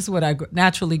 That's just what I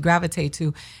naturally gravitate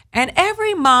to. And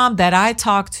every mom that I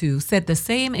talked to said the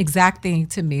same exact thing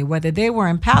to me, whether they were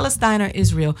in Palestine or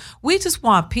Israel. We just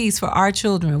want peace for our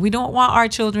children. We don't want our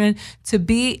children to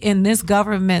be in this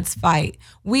government's fight.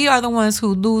 We are the ones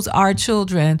who lose our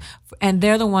children, and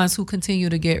they're the ones who continue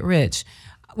to get rich.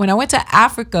 When I went to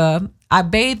Africa, I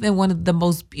bathed in one of the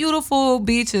most beautiful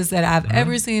beaches that I've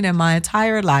ever seen in my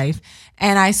entire life.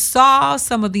 And I saw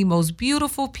some of the most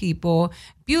beautiful people,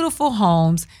 beautiful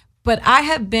homes. But I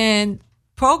have been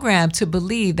programmed to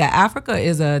believe that Africa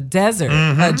is a desert,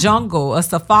 a jungle, a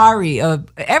safari, of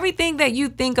everything that you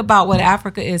think about what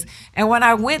Africa is. And when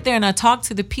I went there and I talked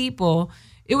to the people,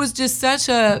 it was just such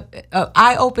a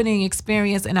eye-opening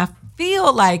experience. And I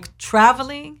feel like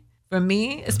traveling, for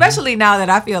me, especially now that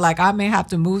I feel like I may have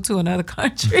to move to another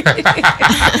country, because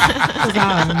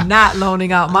I'm not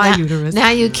loaning out my uterus.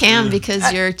 Now you can,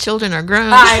 because your children are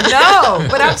grown. I know,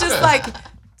 but I'm just like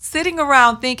sitting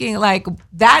around thinking like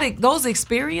those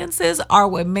experiences are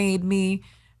what made me,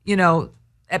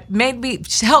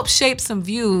 help shape some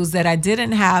views that I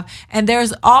didn't have. And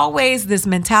there's always this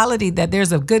mentality that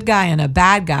there's a good guy and a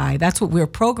bad guy. That's what we're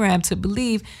programmed to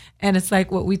believe. And it's like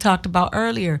what we talked about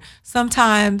earlier.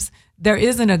 Sometimes there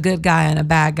isn't a good guy and a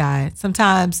bad guy.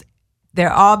 Sometimes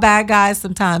they're all bad guys.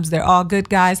 Sometimes they're all good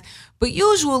guys. But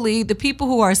usually the people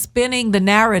who are spinning the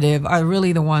narrative are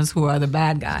really the ones who are the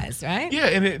bad guys, right? Yeah,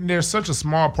 and there's such a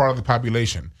small part of the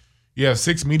population. You have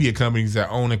 6 media companies that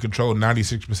own and control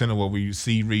 96% of what we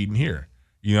see, read, and hear.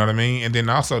 You know what I mean? And then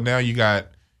also now you got,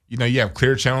 you have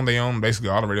Clear Channel. They own basically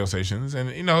all the radio stations. And,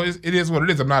 it is what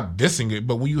it is. I'm not dissing it.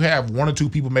 But when you have 1 or 2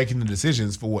 people making the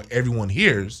decisions for what everyone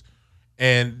hears,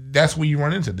 and that's when you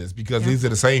run into this, because these are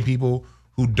the same people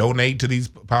who donate to these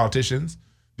politicians.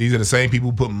 These are the same people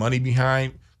who put money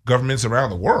behind governments around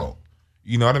the world.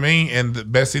 You know what I mean? And the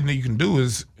best thing that you can do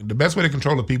is, the best way to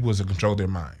control the people is to control their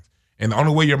minds. And the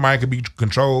only way your mind can be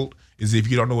controlled is if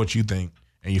you don't know what you think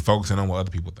and you're focusing on what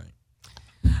other people think.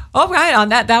 All right, on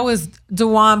that was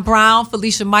DeJuan Brown.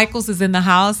 Felicia Michaels is in the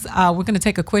house. We're going to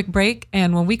take a quick break.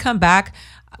 And when we come back,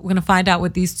 we're going to find out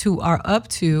what these two are up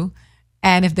to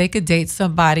and if they could date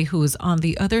somebody who is on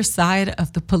the other side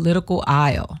of the political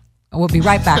aisle. And we'll be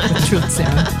right back with Truth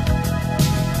Serum.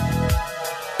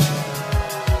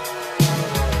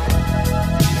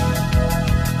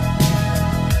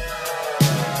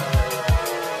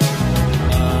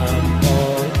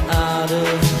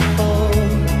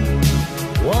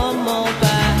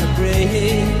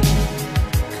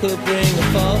 Could bring a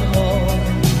fall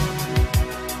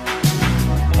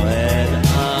when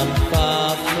I'm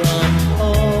far from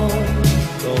home.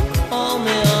 Don't call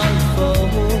me on the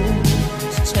phone.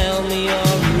 Just tell me you're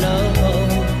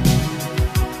alone.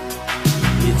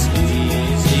 It's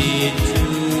easy to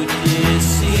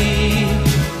deceive.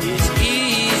 It's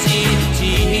easy to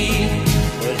cheat,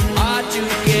 but hard to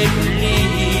get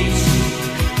released.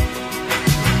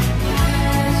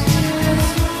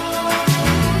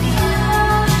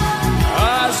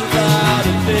 Without a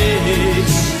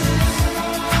face,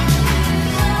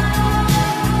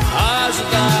 eyes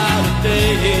without a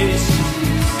face,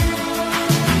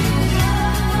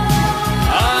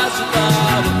 eyes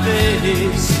without a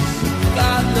face,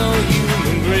 got no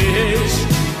human grace,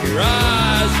 your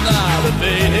eyes without a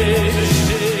face.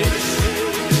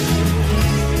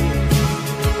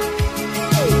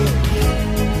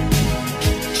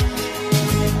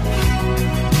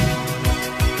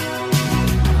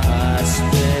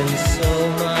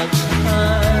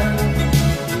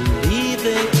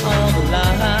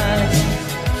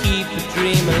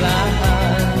 Dream alive.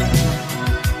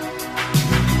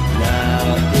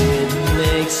 Now it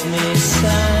makes me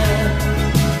sad.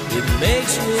 It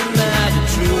makes me mad.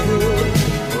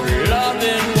 True.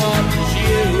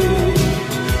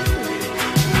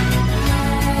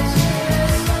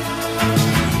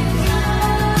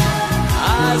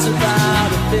 Eyes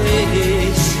without a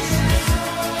face.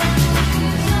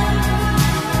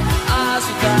 Eyes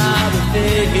without a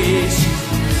face.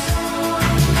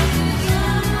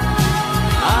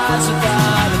 Eyes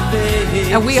without a face.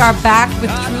 And we are back with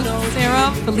Truth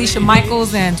Serum. Felicia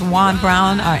Michaels and Juwan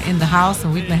Brown are in the house,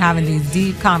 and we've been having these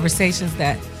deep conversations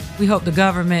that we hope the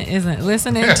government isn't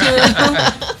listening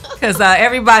to. Because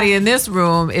everybody in this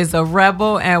room is a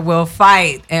rebel and will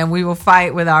fight. And we will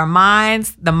fight with our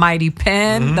minds, the mighty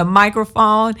pen, the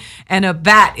microphone, and a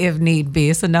bat if need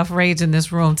be. It's enough rage in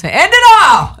this room to end it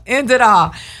all. End it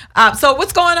all. So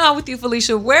what's going on with you,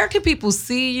 Felicia? Where can people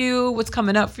see you? What's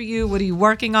coming up for you? What are you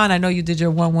working on? I know you did your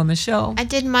one-woman show. I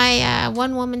did my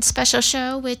one-woman special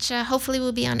show, which hopefully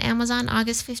will be on Amazon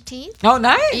August 15th. Oh,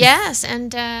 nice. Yes,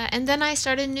 and then I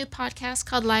started a new podcast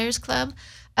called Liars Club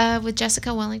with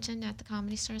Jessica Wellington at the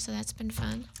Comedy Store, so that's been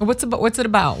fun. What's it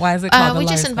about? Why is it called We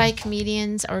The just Liars invite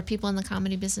comedians or people in the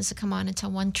comedy business to come on and tell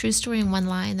one true story and one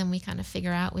lie, and then we kind of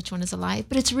figure out which one is a lie.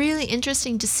 But it's really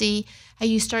interesting to see how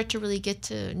you start to really get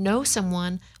to know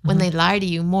someone when they lie to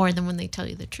you more than when they tell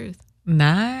you the truth.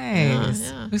 Nice.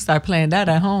 Yeah. We start playing that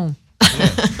at home.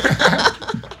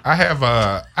 I have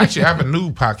actually I have a new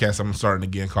podcast I'm starting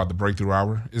again called The Breakthrough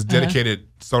Hour. It's dedicated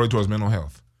solely towards mental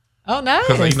health. Oh, nice.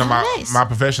 Because nice. my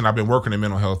profession, I've been working in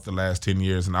mental health the last 10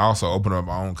 years, and I also opened up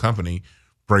my own company,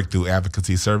 Breakthrough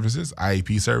Advocacy Services,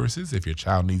 IEP Services. If your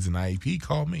child needs an IEP,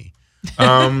 call me.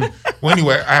 Well,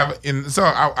 anyway, I've been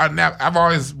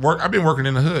working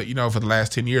in the hood, for the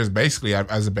last 10 years, basically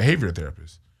as a behavior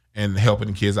therapist and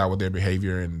helping kids out with their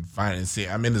behavior and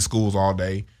I'm in the schools all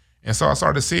day. And so I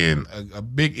started seeing a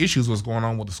big issues what's going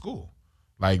on with the school.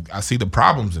 Like, I see the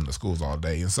problems in the schools all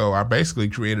day. And so I basically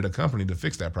created a company to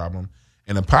fix that problem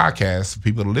and a podcast for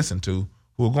people to listen to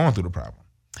who are going through the problem.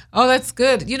 Oh, that's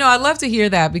good. I'd love to hear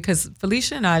that because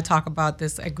Felicia and I talk about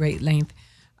this at great length.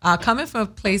 Coming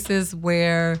from places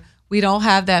where we don't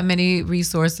have that many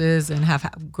resources and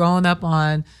have grown up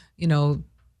on,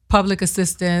 public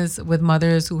assistance with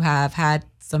mothers who have had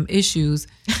some issues,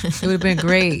 it would have been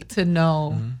great to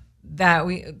know that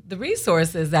the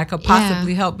resources that could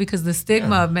possibly help, because the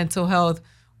stigma of mental health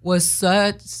was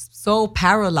so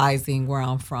paralyzing where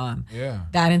I'm from. Yeah.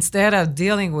 That instead of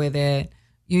dealing with it,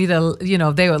 you either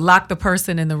they would lock the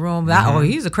person in the room. Oh,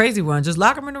 he's a crazy one. Just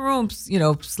lock him in the room.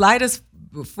 Slide his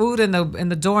food in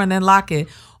the door and then lock it.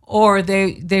 Or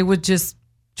they would just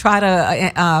try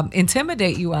to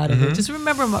intimidate you out of it. Just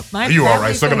remember, my You all family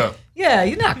right? Suck it said, up. Yeah,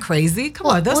 you're not crazy. Come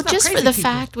on, that's Well, not just crazy for the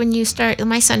people. fact when you start,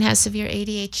 my son has severe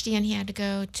ADHD and he had to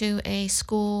go to a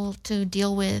school to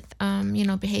deal with,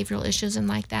 behavioral issues and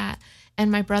like that.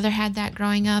 And my brother had that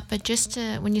growing up. But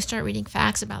when you start reading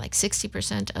facts about like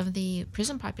 60% of the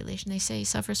prison population, they say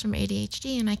suffers from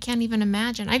ADHD. And I can't even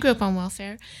imagine. I grew up on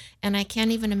welfare, and I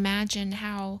can't even imagine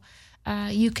how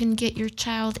you can get your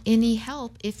child any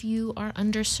help if you are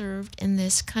underserved in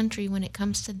this country when it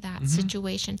comes to that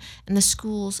situation. And the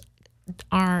schools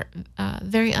are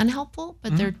very unhelpful,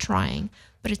 but they're trying.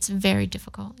 But it's very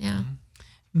difficult. Yeah.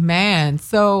 Man,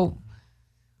 so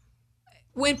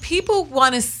when people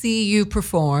want to see you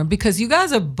perform, because you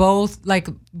guys are both like,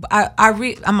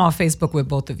 I'm on Facebook with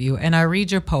both of you, and I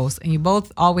read your posts, and you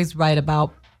both always write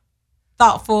about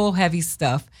thoughtful, heavy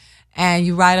stuff, and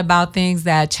you write about things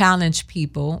that challenge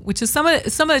people, which is some of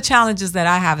the challenges that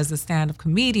I have as a stand-up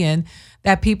comedian,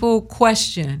 that people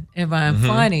question if I'm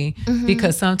funny,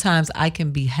 because sometimes I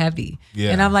can be heavy.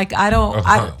 Yeah. And I'm like, I don't do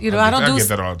I get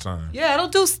that all the time. Yeah, I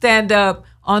don't do stand-up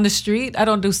on the street. I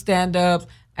don't do stand-up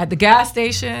at the gas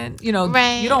station. You don't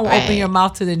open your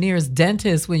mouth to the nearest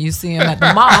dentist when you see him at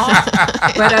the mall.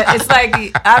 But it's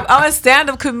like, I'm a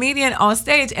stand-up comedian on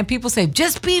stage, and people say,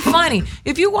 just be funny.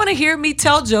 If you want to hear me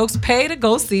tell jokes, pay to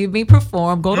go see me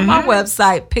perform. Go to my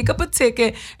website, pick up a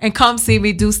ticket, and come see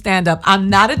me do stand-up. I'm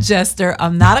not a jester.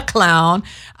 I'm not a clown.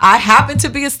 I happen to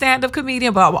be a stand-up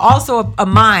comedian, but I'm also a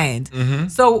mind.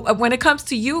 So when it comes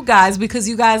to you guys, because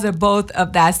you guys are both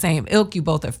of that same ilk, you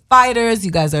both are fighters,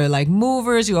 you guys are like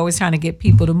movers, you're always trying to get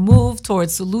people to move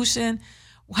towards solution.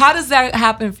 How does that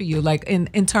happen for you, like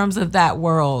in terms of that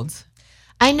world?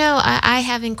 I know I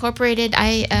have incorporated,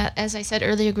 as I said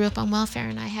earlier, grew up on welfare,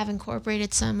 and I have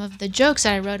incorporated some of the jokes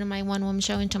that I wrote in my one-woman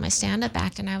show into my stand-up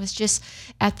act. And I was just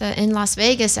in Las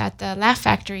Vegas at the Laugh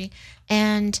Factory.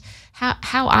 And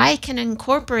how I can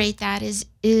incorporate that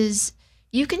is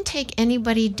you can take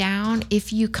anybody down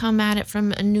if you come at it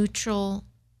from a neutral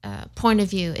point of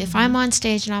view. If I'm on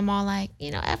stage and I'm all like,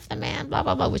 F the man, blah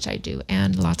blah blah, which I do,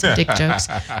 and lots of dick jokes,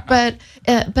 but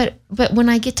when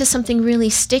I get to something really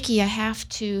sticky, I have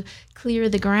to clear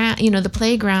the ground, the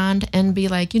playground, and be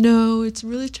like, it's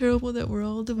really terrible that we're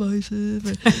all divisive,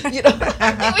 which is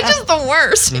the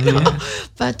worst.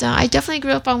 But I definitely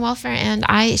grew up on welfare, and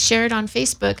I shared on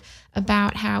Facebook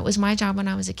about how it was my job when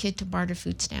I was a kid to barter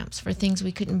food stamps for things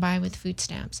we couldn't buy with food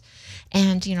stamps.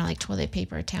 And, like toilet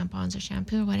paper or tampons or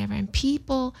shampoo or whatever. And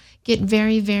people get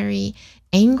very, very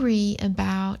angry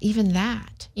about even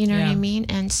that. You know what I mean?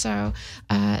 And so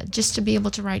just to be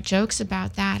able to write jokes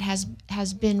about that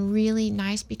has been really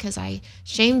nice, because I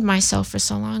shamed myself for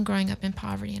so long growing up in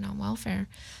poverty and on welfare.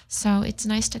 So it's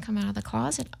nice to come out of the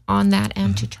closet on that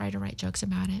and to try to write jokes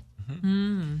about it.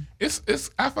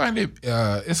 I find it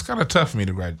it's kind of tough for me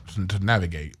to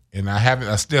navigate, and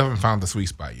I still haven't found the sweet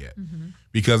spot yet,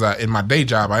 because in my day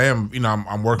job I am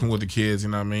I'm working with the kids,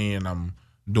 and I'm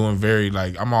doing very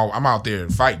I'm out there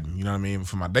fighting,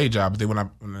 for my day job. But then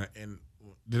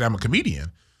then I'm a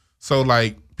comedian, so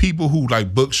people who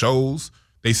book shows,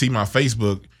 they see my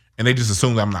Facebook and they just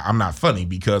assume that I'm not funny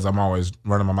because I'm always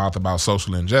running my mouth about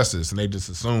social injustice, and they just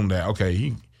assume that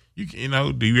okay,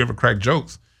 do you ever crack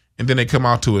jokes? And then they come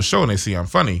out to a show and they see I'm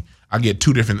funny. I get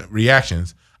two different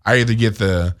reactions. I either get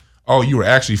the, oh, you were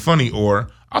actually funny, or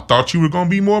I thought you were going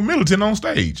to be more militant on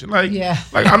stage.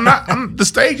 The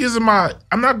stage isn't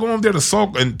I'm not going there to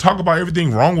sulk and talk about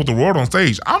everything wrong with the world on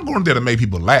stage. I'm going there to make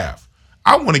people laugh.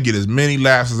 I want to get as many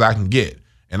laughs as I can get.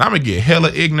 And I'm going to get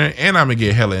hella ignorant and I'm going to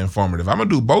get hella informative. I'm going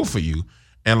to do both for you.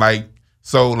 And I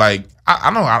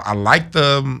know I like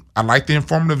the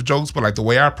informative jokes, but the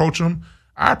way I approach them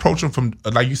from,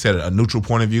 like you said, a neutral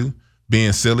point of view,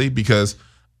 being silly, because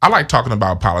I like talking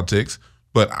about politics,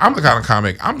 but I'm the kind of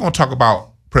comic, I'm going to talk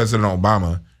about President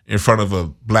Obama in front of a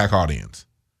black audience.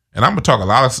 And I'm going to talk a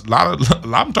lot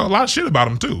of shit about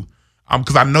him too.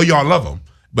 Because I know y'all love him,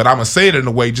 but I'm going to say it in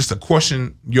a way just to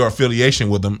question your affiliation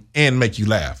with him and make you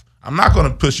laugh. I'm not going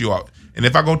to push you out. And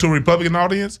if I go to a Republican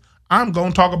audience, I'm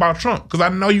going to talk about Trump because I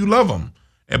know you love him.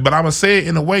 But I'm going to say it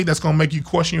in a way that's going to make you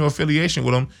question your affiliation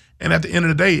with him. And at the end of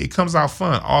the day, it comes out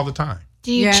fun all the time.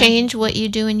 Do you change what you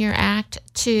do in your act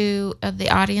to the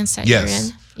audience that you're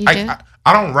in? You do?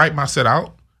 I don't write my set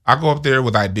out. I go up there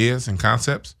with ideas and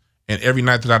concepts. And every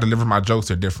night that I deliver my jokes,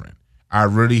 they're different. I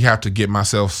really have to get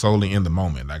myself solely in the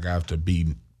moment. I have to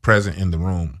be present in the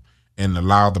room and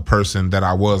allow the person that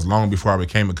I was long before I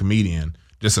became a comedian,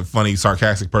 just a funny,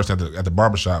 sarcastic person at the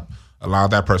barbershop, allow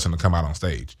that person to come out on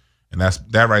stage. And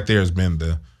that right there has been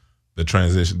the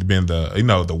transition, been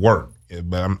the work.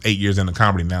 But I'm 8 years into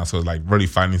comedy now, so it's really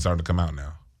finally starting to come out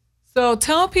now. So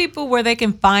tell people where they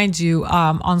can find you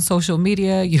on social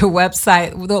media, your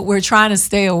website, that we're trying to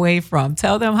stay away from.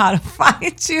 Tell them how to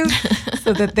find you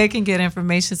so that they can get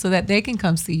information, so that they can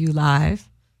come see you live.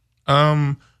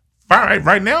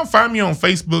 Right now, find me on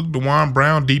Facebook, Dwann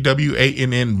Brown,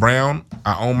 DWANN Brown.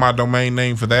 I own my domain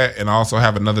name for that, and I also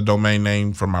have another domain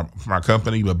name for my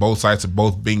company, but both sites are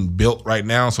both being built right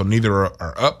now, so neither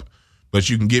are up. But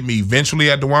you can get me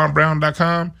eventually at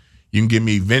DwannBrown.com. You can get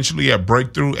me eventually at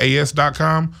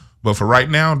BreakthroughAS.com. But for right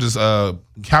now, just have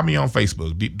me on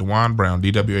Facebook, Dwann Brown,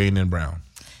 DWANN Brown.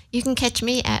 You can catch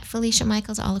me at Felicia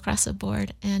Michaels all across the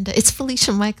board. And it's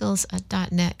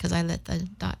FeliciaMichaels.net, because I let the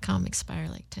 .com expire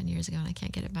 10 years ago and I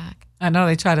can't get it back. I know,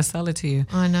 they try to sell it to you.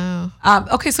 I know.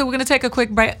 Okay, so we're going to take a quick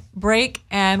break.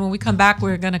 And when we come back,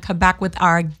 we're going to come back with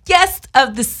our guest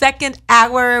of the second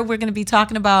hour. We're going to be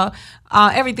talking about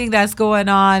everything that's going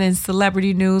on in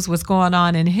celebrity news, what's going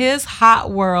on in his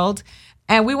hot world.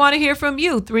 And we want to hear from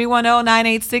you,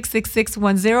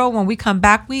 310-986-6610. When we come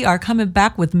back, we are coming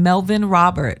back with Melvin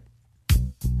Robert.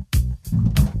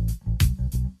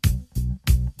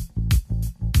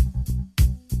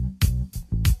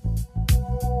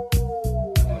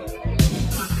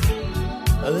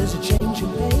 There's a change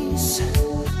of pace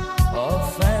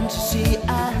of fantasy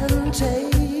and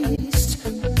taste.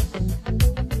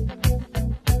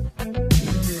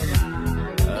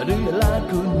 Do you like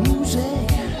good music?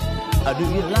 Do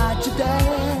you like to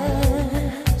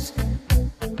dance?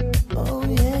 Oh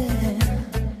yeah.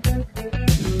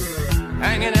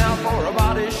 Hanging out for a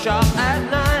body shop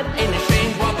at night. Ain't it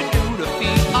strange what we do to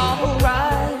feel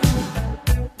alright?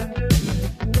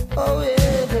 Oh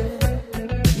yeah.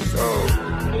 So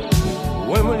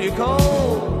when will you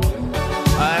come?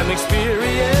 I'm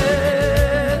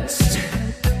experienced.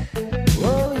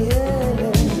 Oh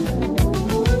yeah.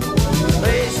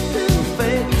 Face to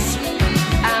face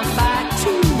and back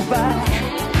to back.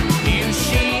 You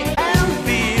see and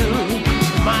feel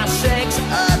my sex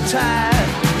attack.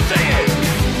 Say it.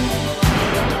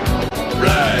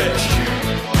 Blood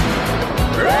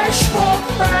Fresh for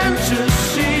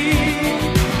fantasy.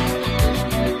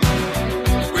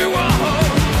 We want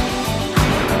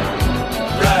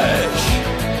fresh,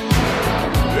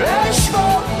 fresh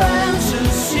for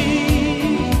fantasy.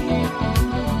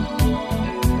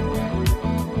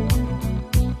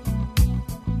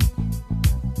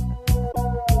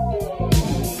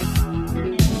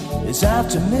 It's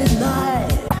after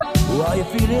midnight. Are you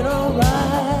feeling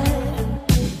alright?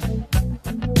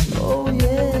 Oh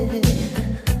yeah.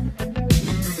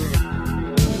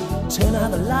 Turn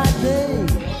out the light, babe.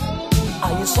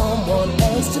 Are you someone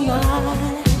else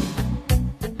tonight?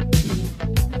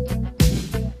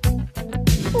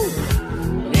 Ooh.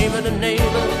 Neighbor to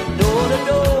neighbor, door to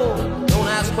door. Don't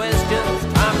ask questions,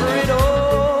 time for it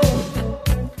all.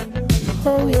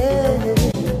 Oh yeah.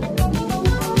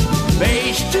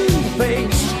 Face to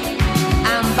face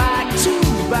and back to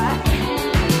back.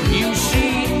 You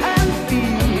see and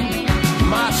feel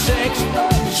my sex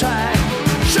attack.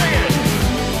 Sing it.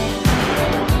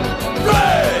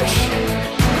 Flesh,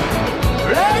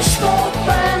 flesh for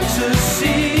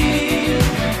fantasy.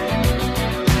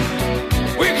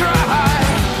 We cry.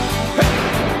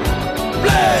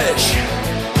 Flesh,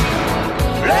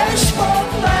 flesh for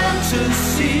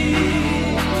fantasy.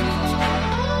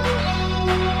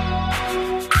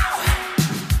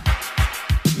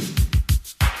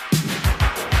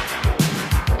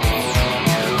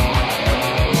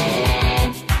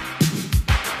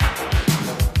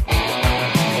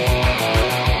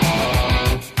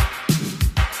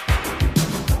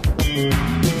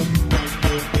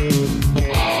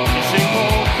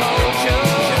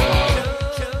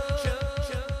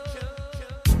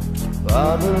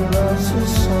 Father loves his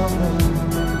son,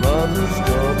 mother's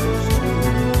daughters too.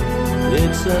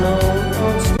 It's an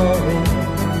old story,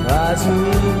 prize a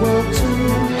new one too.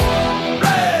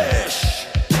 Flesh,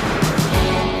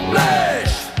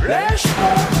 flesh, flesh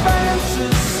for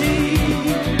fantasy.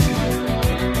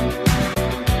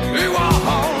 We want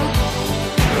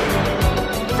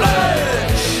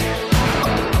flesh,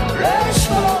 flesh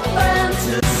for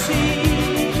fantasy.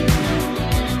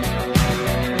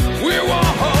 We want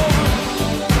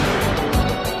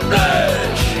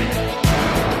flesh,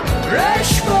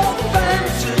 flesh for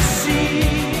fantasy.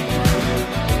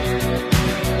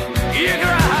 You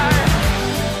cry.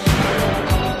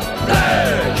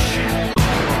 Flesh,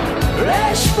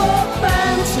 flesh for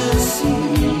fantasy.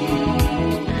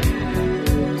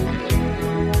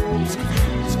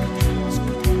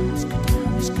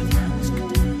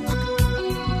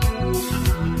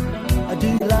 Do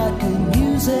you like good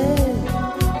music?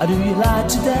 Or do you like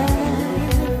to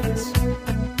dance?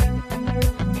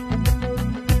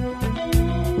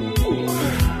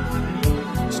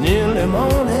 It's nearly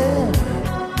morning.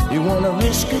 You wanna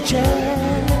risk a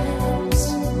chance?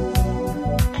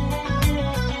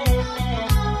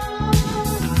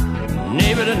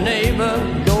 Neighbor to neighbor,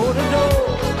 door to door.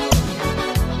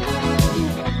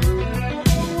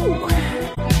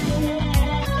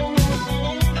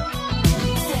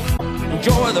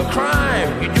 Enjoy the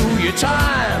crime, you do your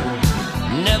time.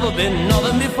 Never been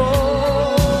nothing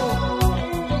before.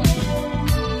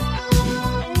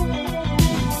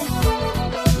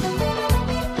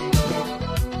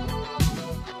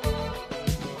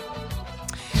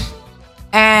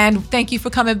 And thank you for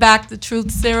coming back to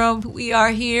Truth Serum. We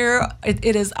are here.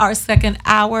 It is our second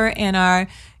hour, and our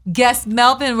guest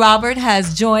Melvin Robert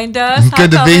has joined us. Hi,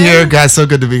 Good to be Melvin. here, guys. So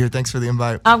good to be here. Thanks for the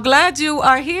invite. I'm glad you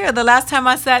are here. The last time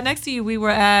I sat next to you, we were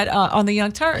at on the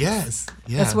Young Turks. Yes.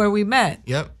 Yeah. That's where we met.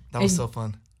 Yep. That was And- so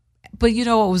fun. But you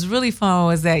know what was really fun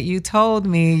was that you told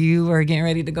me you were getting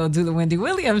ready to go do the Wendy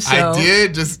Williams show. I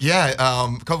did.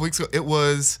 A couple weeks ago. It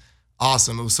was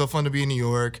awesome. It was so fun to be in New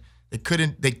York. They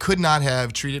could not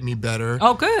have treated me better.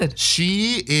 Oh, good.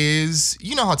 She is,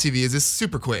 you know how TV is. It's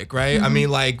super quick, right? Mm-hmm. I mean,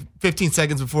 like 15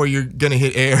 seconds before you're going to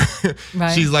hit air.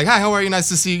 Right. She's like, hi, how are you? Nice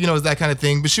to see you. You know, that kind of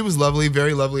thing. But she was lovely,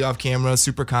 very lovely off camera,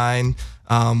 super kind.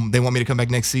 They want me to come back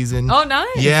next season. Oh,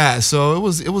 nice. Yeah, so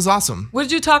it was awesome. What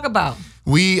did you talk about?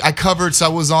 I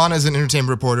was on as an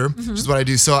entertainment reporter, which is what I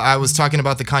do. So I was talking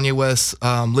about the Kanye West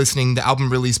the album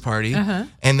release party.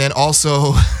 And then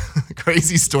also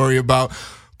crazy story about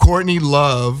Courtney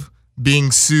Love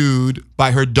being sued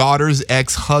by her daughter's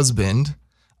ex-husband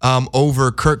over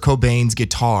Kurt Cobain's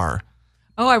guitar.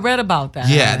 Oh, I read about that.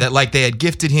 Yeah, that like they had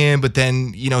gifted him, but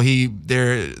then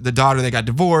the daughter, they got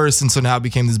divorced, and so now it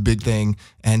became this big thing.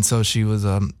 And so she was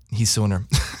he's suing her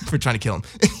for trying to kill him.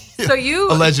 So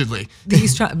you Allegedly.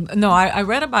 He's trying. No, I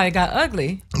read about it. Got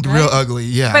ugly. Real right? ugly,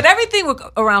 yeah. But everything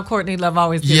around Courtney Love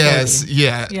always gets yes, ugly.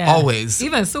 yeah, always.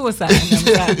 Even suicide.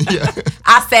 Yeah. Yeah.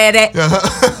 I said it.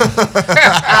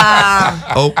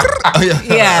 Oh, yeah.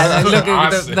 Yeah, look I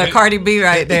at said the it. Cardi B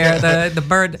right there, the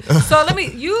bird. So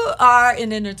you are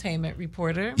an entertainment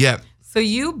reporter. Yeah. So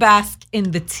you bask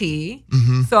in the tea.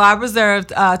 Mm-hmm. So I reserved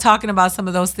talking about some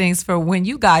of those things for when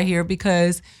you got here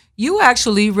because you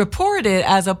actually reported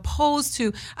as opposed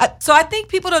to. So I think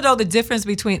people don't know the difference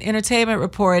between entertainment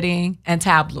reporting and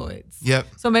tabloids. Yep.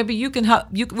 So maybe you can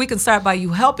help. We can start by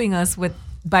you helping us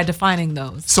by defining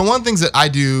those. So one of the things that I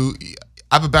do,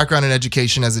 I have a background in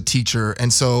education as a teacher,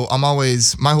 and so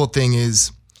my whole thing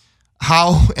is,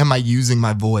 how am I using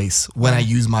my voice when I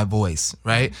use my voice,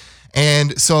 right?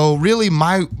 And so really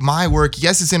my work,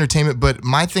 yes, it's entertainment, but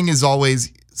my thing is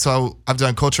always, so I've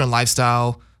done culture and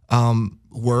lifestyle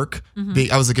work.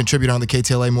 I was a contributor on the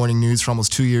KTLA Morning News for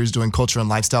almost 2 years doing culture and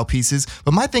lifestyle pieces.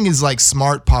 But my thing is like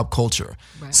smart pop culture.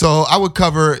 Right. So I would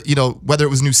cover, whether it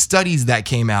was new studies that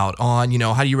came out on,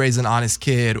 how do you raise an honest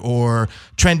kid or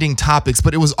trending topics.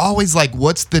 But it was always like,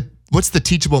 what's the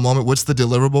teachable moment? What's the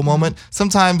deliverable moment?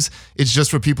 Sometimes it's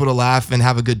just for people to laugh and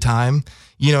have a good time.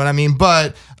 You know what I mean?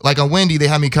 But like on Wendy, they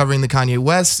had me covering the Kanye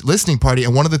West listening party.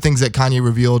 And one of the things that Kanye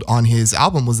revealed on his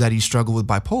album was that he struggled with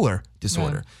bipolar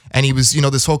disorder. Right. And he was,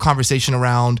 this whole conversation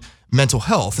around mental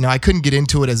health. Now, I couldn't get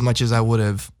into it as much as I would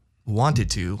have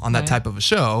wanted to on that type of a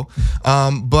show.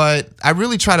 But I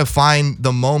really try to find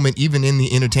the moment, even in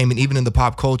the entertainment, even in the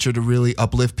pop culture, to really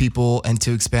uplift people and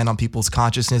to expand on people's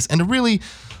consciousness and to really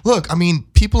look,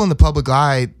 people in the public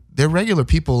eye, they're regular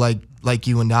people like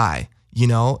you and I,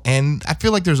 and I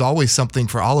feel like there's always something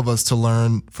for all of us to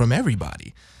learn from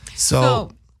everybody.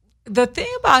 So the thing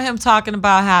about him talking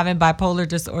about having bipolar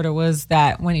disorder was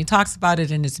that when he talks about it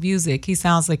in his music, he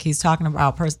sounds like he's talking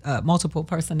about multiple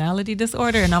personality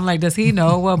disorder. And I'm like, does he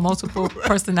know what multiple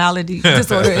personality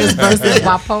disorder is versus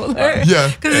bipolar?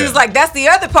 Yeah. Because he was like, that's the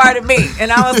other part of me.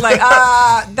 And I was like,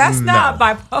 that's not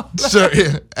bipolar. Sure,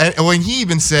 yeah. And when he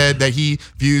even said that he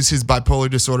views his bipolar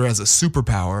disorder as a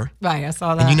superpower. Right, I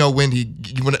saw that. And Wendy,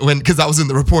 because I was in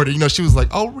the reporter, she was like,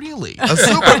 oh, really? A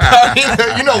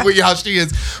superpower? How she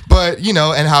is. But,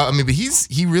 and how, but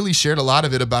he really shared a lot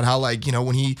of it about how,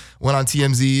 when he went on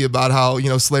TMZ about how,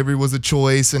 slavery was a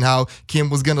choice and how Kim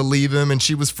was going to leave him and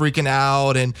she was freaking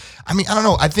out. And I don't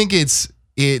know. I think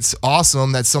it's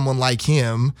awesome that someone like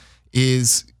him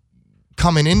is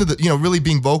coming into the, really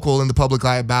being vocal in the public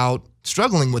eye about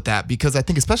struggling with that, because I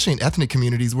think especially in ethnic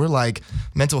communities, we're like,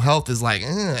 mental health is like,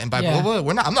 and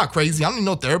bipolar, I'm not crazy. I don't need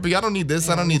no therapy. I don't need this.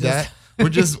 I don't need that. We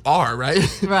just are,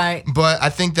 right? Right. But I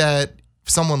think that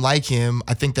someone like him,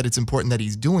 I think that it's important that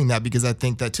he's doing that, because I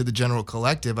think that to the general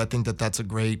collective, I think that that's a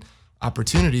great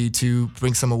opportunity to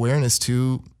bring some awareness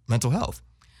to mental health.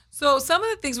 So some of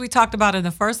the things we talked about in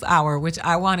the first hour, which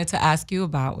I wanted to ask you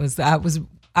about, was I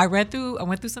went through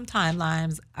some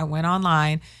timelines. I went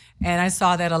online and I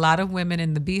saw that a lot of women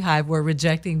in the Beehive were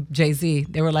rejecting Jay-Z.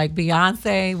 They were like,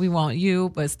 Beyonce, we want you,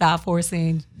 but stop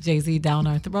forcing Jay-Z down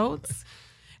our throats.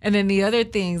 And then the other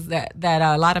things that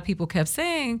a lot of people kept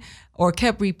saying or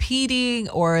kept repeating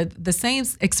or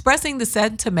expressing the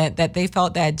sentiment that they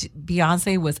felt that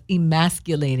Beyonce was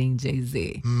emasculating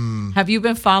Jay-Z. Have you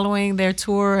been following their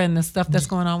tour and the stuff that's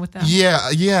going on with them? Yeah.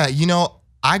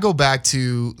 I go back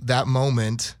to that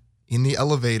moment in the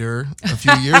elevator a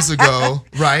few years ago,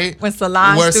 right? When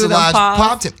Solange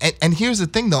popped him. And here's the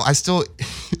thing, though.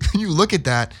 You look at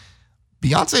that,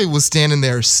 Beyonce was standing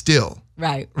there still.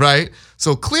 Right.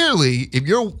 So clearly, if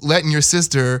you're letting your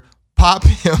sister pop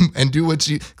him and do what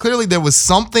clearly there was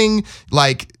something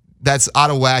like that's out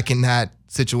of whack in that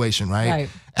situation, right?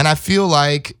 And I feel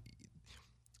like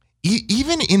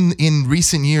even in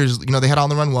recent years, they had On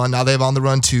the Run 1, now they have On the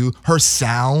Run 2, her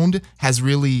sound has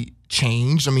really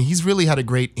changed. He's really had a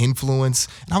great influence.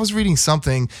 And I was reading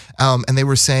something, and they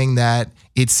were saying that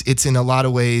it's in a lot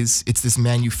of ways, it's this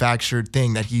manufactured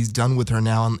thing that he's done with her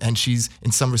now. And she's,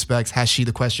 in some respects, has she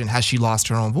lost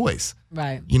her own voice?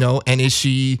 Right. And is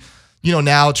she,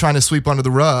 now trying to sweep under the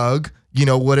rug,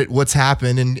 what's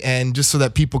happened and just so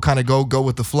that people kind of go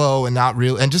with the flow and not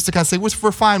real, and just to kind of say,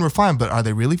 we're fine, but are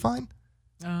they really fine?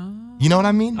 Oh. You know what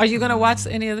I mean? Are you going to watch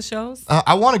any of the shows?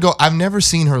 I want to go. I've never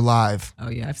seen her live. Oh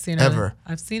yeah, I've seen her ever.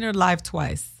 I've seen her live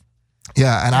twice.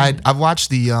 Yeah, and I've watched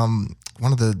the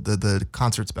one of the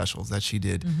concert specials that she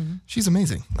did. Mm-hmm. She's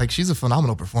amazing. She's a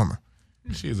phenomenal performer.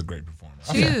 She is a great performer.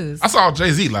 She is. I saw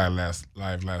Jay-Z live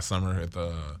last summer at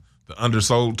the The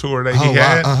undersold tour that Oh, he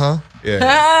had. wow. Yeah.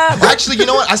 Well, actually, you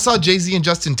know what? I saw Jay-Z and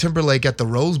Justin Timberlake at the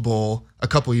Rose Bowl a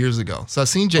couple years ago. So I've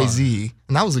seen Jay-Z,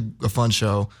 and that was a fun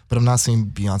show, but I'm not seeing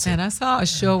Beyonce. And I saw a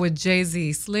show with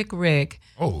Jay-Z, Slick Rick.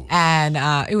 Oh. And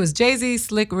it was Jay-Z,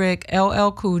 Slick Rick,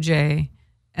 LL Cool J,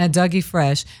 and Dougie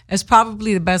Fresh. It's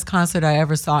probably the best concert I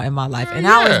ever saw in my life. And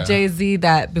I yeah. was Jay-Z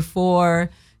that before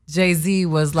Jay-Z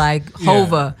was like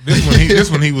Hova. This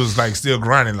one he was like still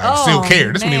grinding, like still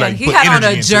cared. This one he man. like he put had on energy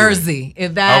a into jersey.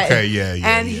 If that Okay, yeah.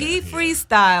 And he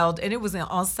freestyled, and it was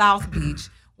on South Beach.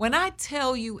 When I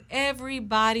tell you,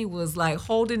 everybody was like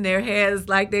holding their heads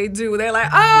like they do. They're like,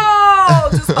 oh,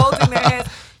 just holding their heads.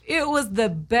 It was the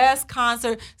best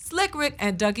concert. Slick Rick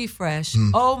and Dougie Fresh.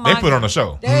 Oh my! They put on a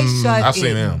show. They shut I've seen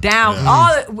it them. down.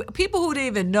 Yeah. All people who didn't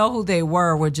even know who they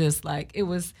were just like, it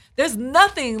was. There's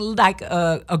nothing like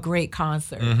a great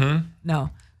concert. No.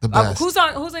 The best.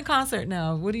 Who's in concert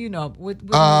now? What do you know? What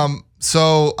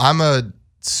So I'm a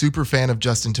super fan of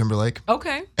Justin Timberlake.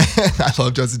 okay. I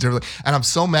love Justin Timberlake. And I'm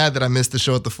so mad that I missed the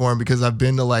show at the Forum because I've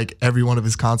been to like every one of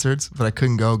his concerts, but I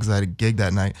couldn't go because I had a gig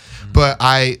that night. But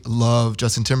I love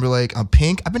Justin Timberlake.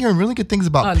 Pink. I've been hearing really good things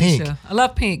about Pink. Alicia. I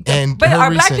love Pink. And but her are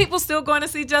black recent- people still going to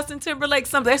see Justin Timberlake?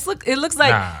 It looks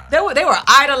like Nah. they were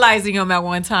idolizing him at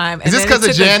one time. Is this because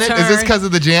of Janet? Is this because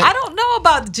of the Janet? I don't know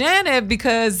about Janet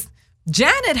because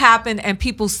Janet happened and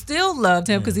people still loved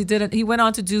him because he went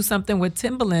on to do something with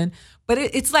Timbaland. But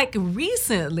it's like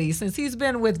recently, since he's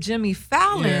been with Jimmy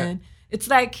Fallon, it's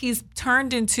like he's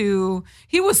turned into,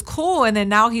 he was cool and then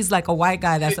now he's like a white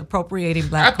guy that's appropriating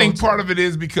black I think culture. part of it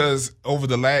is because over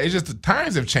the last, it's just the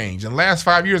times have changed. In the last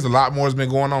 5 years, a lot more has been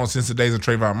going on since the days of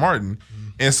Trayvon Martin.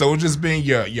 And so it's just been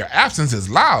your absence is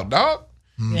loud, dog.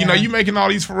 You know, you making all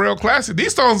these Pharrell classics.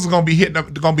 These songs are gonna be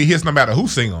hits no matter who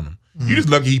sing on them. You just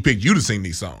lucky he picked you to sing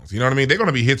these songs. You know what I mean? They're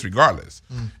gonna be hits regardless.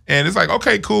 And it's like,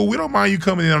 okay, cool. We don't mind you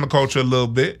coming in on the culture a little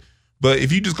bit, but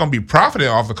if you just gonna be profiting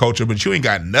off the culture, but you ain't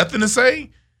got nothing to say,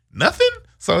 nothing.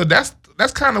 So that's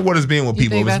kind of what it's been with You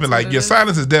people. think It's that's been what like it your is?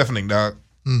 silence is deafening, dog.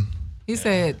 He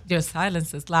said your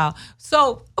silence is loud.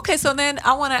 So, okay, so then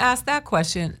I want to ask that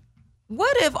question.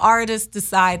 What if artists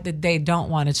decide that they don't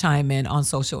want to chime in on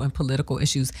social and political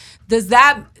issues? Is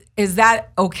that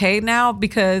okay now?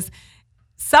 Because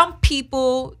some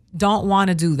people don't want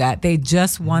to do that. They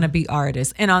just want to be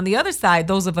artists. And on the other side,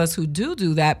 those of us who do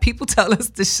that, people tell us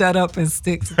to shut up and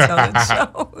stick to telling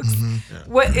jokes.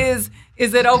 What is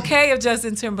it okay if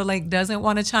Justin Timberlake doesn't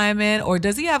want to chime in, or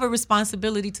does he have a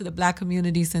responsibility to the black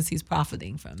community since he's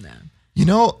profiting from them? You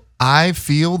know, I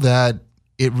feel that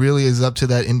it really is up to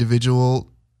that individual,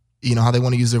 you know, how they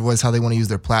want to use their voice, how they want to use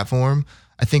their platform.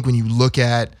 I think when you look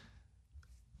at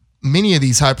many of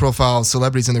these high-profile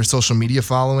celebrities and their social media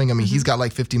following, I mean, he's got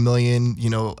like 50 million. You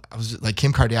know, I was just, like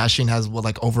Kim Kardashian has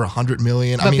like over 100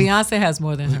 million. But I mean, Beyonce has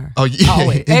more than her. Oh, yeah.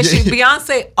 Always. Actually,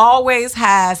 Beyonce always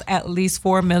has at least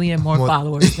 4 million more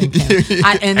followers than Kim.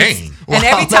 And Dang. every Wow,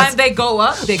 time that's- they go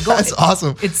up, they go. that's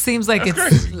awesome. It seems like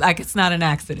crazy. it's not an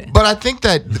accident. But I think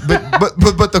that,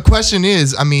 but the question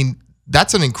is, I mean,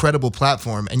 that's an incredible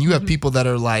platform, and you have people that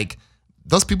are like,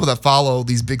 those people that follow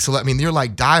these big I mean, they're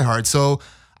like diehard. So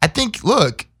I think,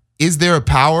 look, is there a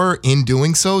power in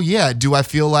doing so? Yeah. Do I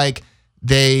feel like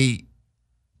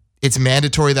it's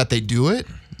mandatory that they do it?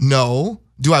 No.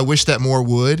 Do I wish that more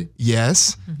would?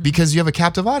 Yes. Because you have a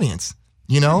captive audience,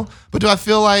 you know? But do I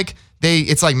feel like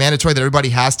it's like mandatory that everybody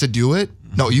has to do it?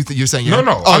 No, you're saying yeah.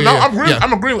 No. Oh, no, yeah, I'm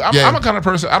yeah. agreeing. I'm a kind of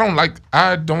person.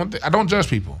 I don't judge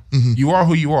people. You are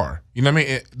who you are. You know what I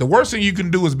mean? The worst thing you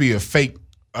can do is be a fake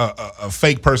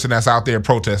person that's out there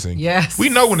protesting. Yes. We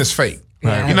know when it's fake.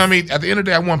 Right. You know what I mean? At the end of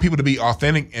the day, I want people to be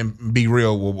authentic and be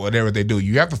real with whatever they do.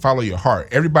 You have to follow your heart.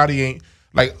 Everybody ain't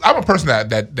like, I'm a person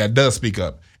that does speak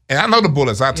up. And I know the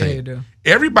bullets I take. you do.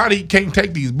 Everybody can't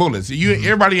take these bullets.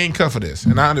 Everybody ain't cut for this.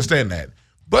 And I understand that.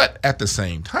 But at the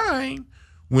same time,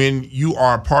 when you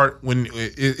are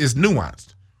it's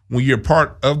nuanced. When you're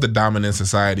part of the dominant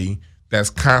society that's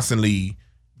constantly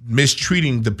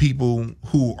mistreating the people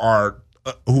who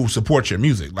support your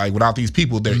music. Like, without these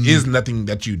people, there is nothing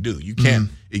that you do. You can't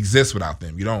exist without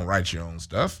them. You don't write your own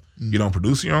stuff. You don't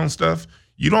produce your own stuff.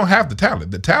 You don't have the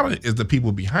talent. The talent is the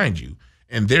people behind you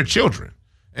and their children.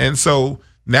 And so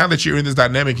now that you're in this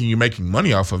dynamic and you're making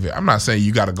money off of it, I'm not saying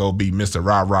you got to go be Mr.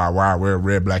 Rah, rah, rah, wear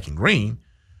red, black, and green.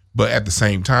 But at the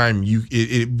same time,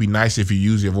 it'd be nice if you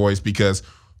use your voice, because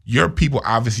your people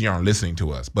obviously aren't listening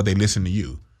to us, but they listen to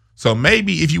you. So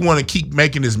maybe if you want to keep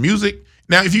making this music,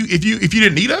 now if you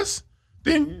didn't need us,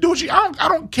 then do what you. I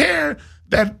don't care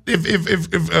that if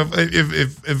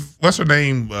what's her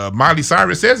name, Miley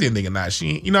Cyrus says anything or not.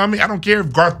 You know what I mean? I don't care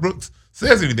if Garth Brooks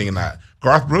says anything or not.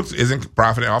 Garth Brooks isn't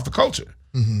profiting off the culture.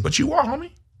 but you are,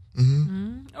 homie.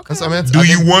 That's- I mean,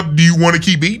 Do you want to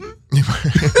keep eating?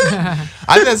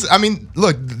 I mean,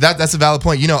 look, that's a valid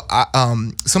point. You know,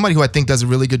 somebody who I think does a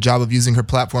really good job of using her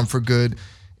platform for good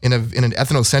in an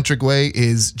ethnocentric way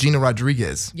is Gina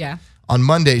Rodriguez. Yeah. On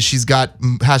Mondays, she's got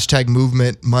hashtag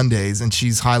Movement Mondays, and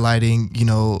she's highlighting,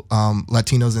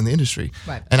 Latinos in the industry.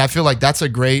 Right. And I feel like that's a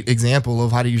great example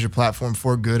of how to use your platform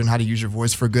for good and how to use your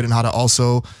voice for good and how to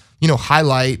also,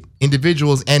 highlight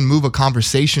individuals and move a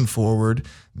conversation forward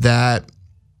that,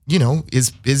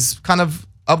 is kind of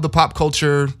the pop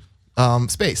culture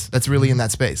space that's really in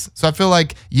that space. So I feel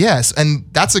like, yes, and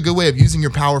that's a good way of using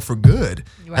your power for good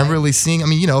and really seeing,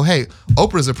 hey,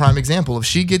 Oprah's a prime example. If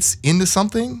she gets into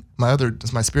something,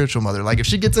 my spiritual mother, like if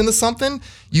she gets into something,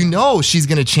 she's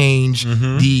going to change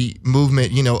the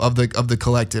movement, of the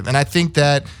collective. And I think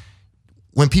that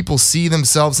when people see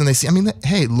themselves and they see,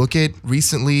 hey, look at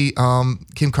recently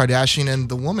Kim Kardashian and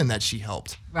the woman that she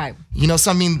helped. Right.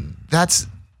 So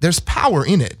there's power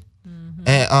in it.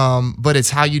 And, but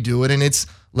it's how you do it and it's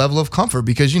level of comfort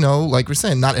because, like we're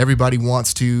saying, not everybody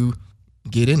wants to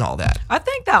get in all that. I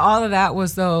think that all of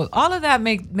that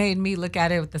made me look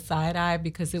at it with the side eye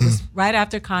because it was right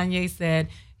after Kanye said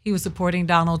he was supporting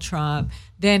Donald Trump.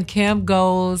 Then Kim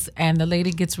goes and the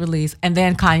lady gets released and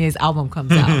then Kanye's album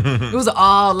comes out. It was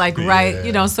all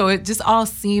right, so it just all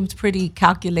seemed pretty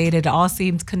calculated. It all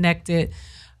seemed connected.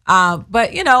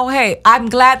 But hey, I'm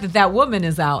glad that woman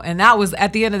is out, and that was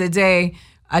at the end of the day.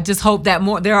 I just hope that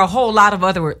there are a whole lot of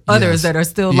others that are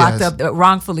still locked up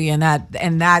wrongfully, and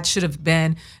that should have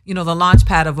been the launch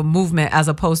pad of a movement as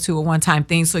opposed to a one-time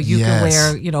thing. So you can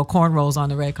wear cornrows on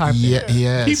the red carpet.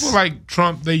 Yes. People like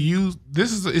Trump, they use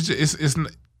this is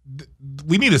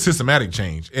we need a systematic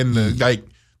change, and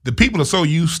the people are so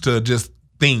used to just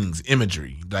things,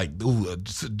 imagery, like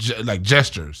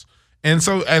gestures. And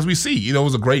so, as we see, it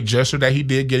was a great gesture that he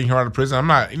did getting her out of prison. I'm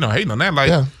not, hating on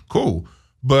that. Cool.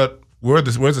 But where's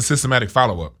the systematic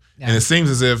follow-up? Yeah. And it seems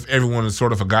as if everyone has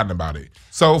sort of forgotten about it.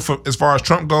 So, as far as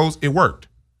Trump goes, it worked.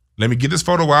 Let me get this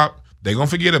photo out. They're going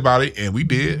to forget about it. And we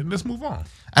did. And let's move on.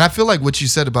 And I feel like what you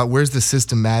said about where's the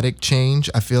systematic change,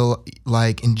 I feel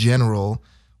like in general,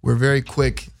 we're very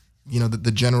quick,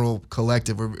 the general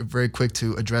collective, we're very quick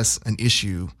to address an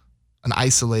issue, an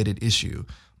isolated issue.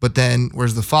 But then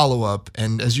where's the follow-up?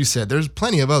 And as you said, there's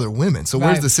plenty of other women. So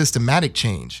where's the systematic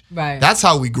change? Right. That's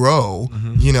how we grow,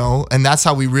 and that's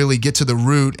how we really get to the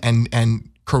root and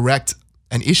correct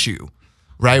an issue,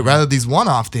 right? Rather these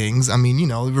one-off things.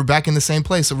 We're back in the same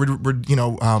place. So we're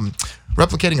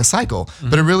replicating a cycle.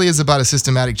 But it really is about a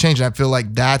systematic change. And I feel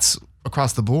like that's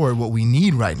across the board what we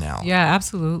need right now. Yeah,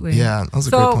 absolutely. Yeah, that was a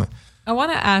great point. I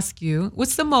want to ask you,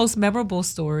 what's the most memorable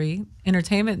story,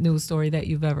 entertainment news story that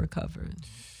you've ever covered?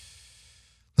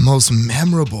 The most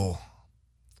memorable.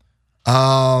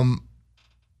 I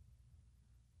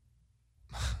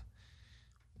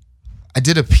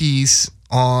did a piece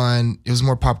on, it was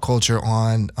more pop culture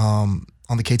on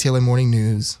the KTLA Morning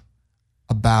News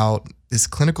about this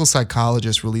clinical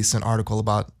psychologist released an article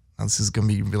about, this is going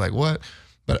to be like, what?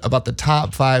 But about the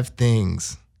top 5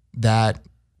 things that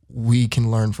we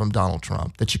can learn from Donald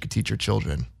Trump that you could teach your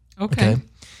children. Okay.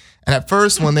 And at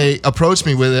first, when they approached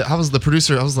me with it, I was the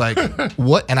producer. I was like,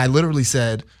 what? And I literally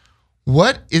said,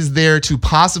 what is there to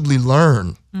possibly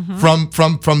learn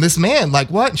from this man?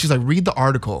 Like, what? And she's like, read the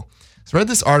article. So I read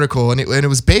this article, and it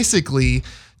was basically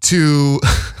to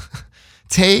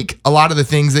take a lot of the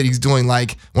things that he's doing.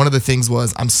 Like, one of the things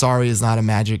was, I'm sorry is not a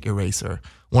magic eraser.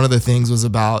 One of the things was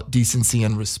about decency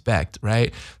and respect,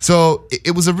 right? So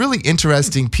it was a really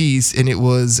interesting piece, and it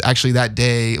was actually that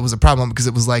day, it was a problem because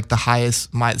it was like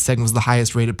my segment was the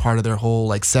highest rated part of their whole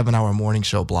 7-hour morning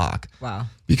show block. Wow.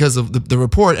 Because of the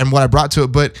report and what I brought to it.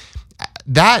 But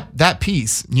that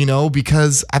piece,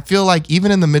 because I feel like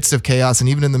even in the midst of chaos and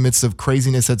even in the midst of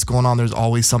craziness that's going on, there's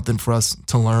always something for us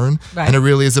to learn. Right. And it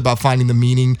really is about finding the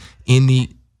meaning in the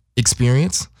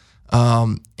experience.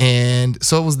 And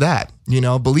so it was that,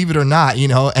 believe it or not,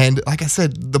 and like I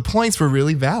said, the points were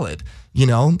really valid, you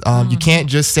can't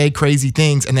just say crazy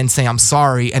things and then say, I'm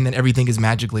sorry. And then everything is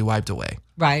magically wiped away.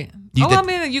 Right. You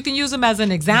can use them as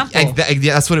an example. Yeah,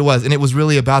 that's what it was. And it was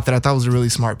really about that. I thought it was a really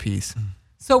smart piece.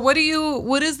 So what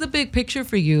is the big picture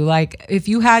for you? Like, if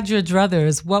you had your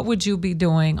druthers, what would you be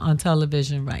doing on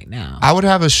television right now? I would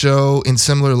have a show in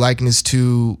similar likeness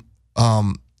to,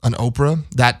 an Oprah,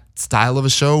 that style of a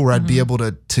show where I'd be able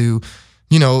to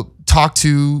talk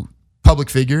to public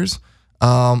figures,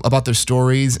 about their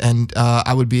stories, and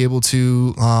I would be able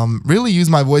to really use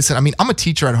my voice. And I mean, I'm a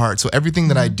teacher at heart, so everything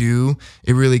that I do,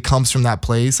 it really comes from that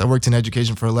place. I worked in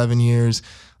education for 11 years.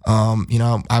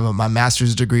 My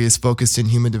master's degree is focused in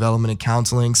human development and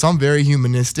counseling, so I'm very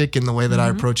humanistic in the way that I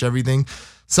approach everything.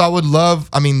 So I would love,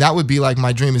 that would be like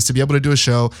my dream, is to be able to do a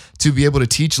show, to be able to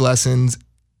teach lessons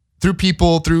through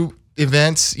people, through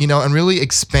events, and really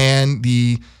expand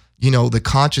the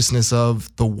consciousness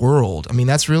of the world. I mean,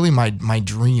 that's really my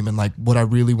dream and like what I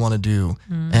really want to do.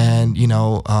 And,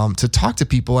 to talk to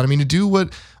people. And I mean, to do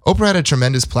what Oprah had a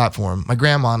tremendous platform. My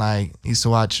grandma and I used to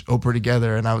watch Oprah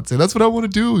together, and I would say, that's what I want to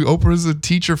do. Oprah is a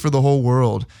teacher for the whole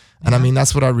world. And I mean,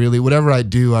 that's what whatever I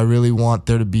do, I really want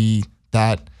there to be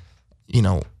that,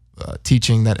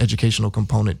 teaching, that educational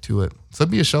component to it. So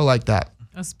it'd be a show like that.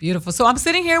 That's beautiful. So I'm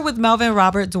sitting here with Melvin.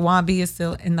 Robert Dwanby is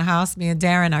still in the house. Me and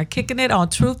Darren are kicking it on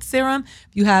Truth Serum.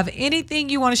 If you have anything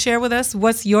you want to share with us,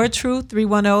 what's your truth?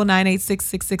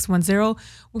 310-986-6610.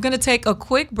 We're going to take a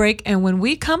quick break. And when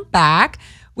we come back,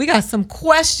 we got some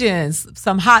questions,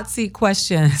 some hot seat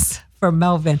questions for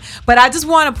Melvin. But I just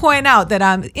want to point out that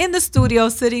I'm in the studio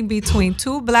sitting between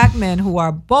two black men who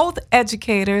are both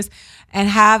educators and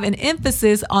have an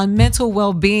emphasis on mental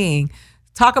well-being.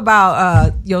 Talk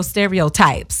about your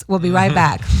stereotypes. We'll be right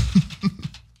back.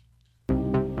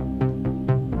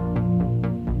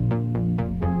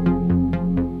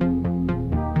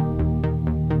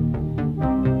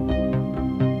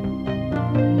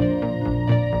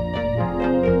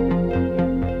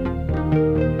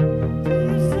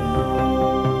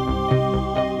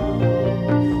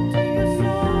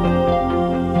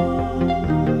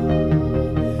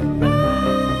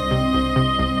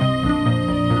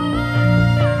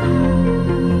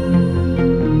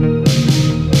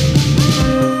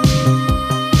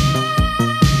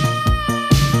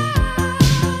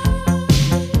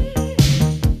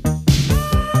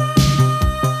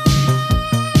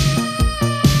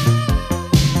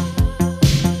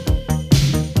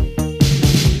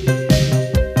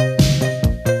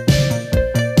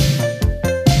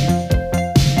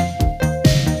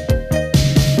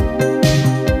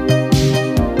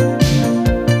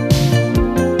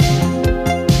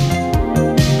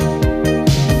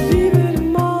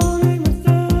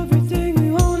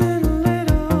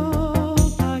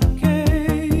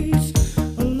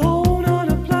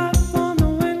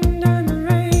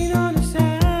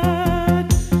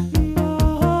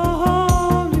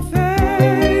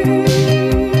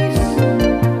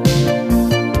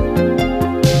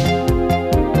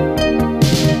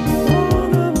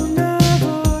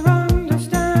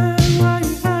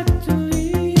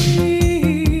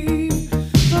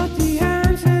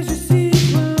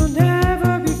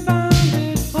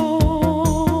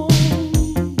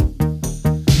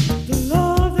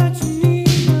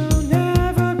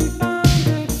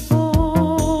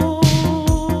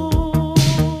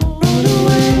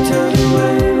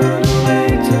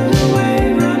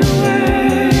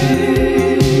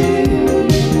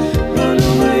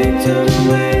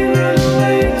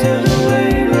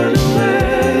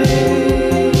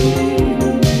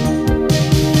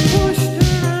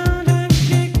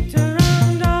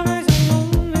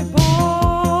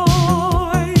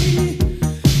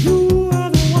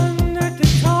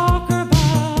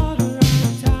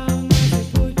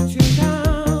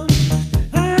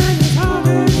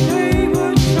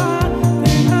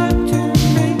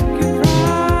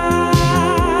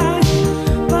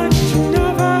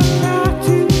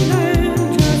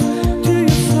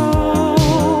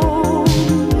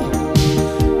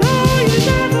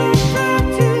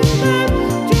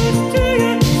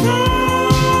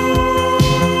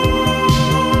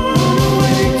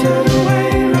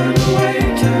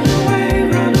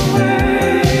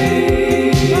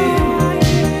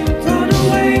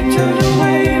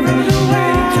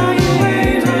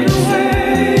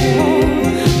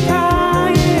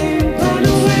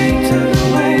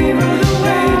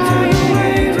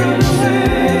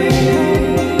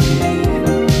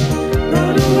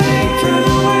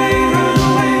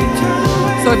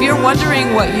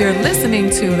 wondering what you're listening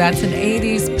to, that's an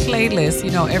 80s playlist.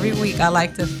 You know, every week I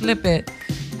like to flip it.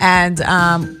 And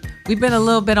we've been a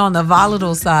little bit on the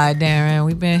volatile side, Darren.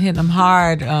 We've been hitting them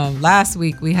hard. Last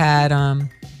week we had,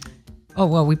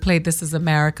 we played This Is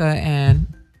America, and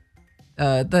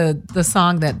the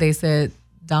song that they said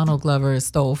Donald Glover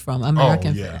stole from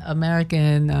American.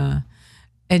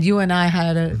 And you and I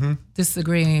had a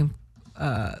disagreeing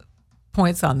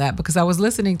points on that, because I was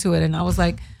listening to it and I was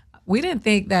like, we didn't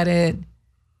think that it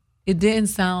didn't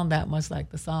sound that much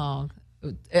like the song.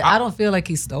 I don't feel like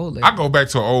he stole it. I go back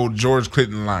to an old George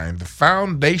Clinton line: the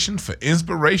foundation for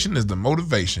inspiration is the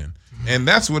motivation. And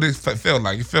that's what it felt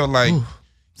like. It felt like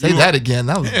Say that again.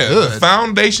 That was the good.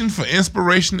 foundation for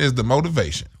inspiration is the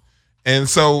motivation. And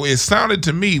so it sounded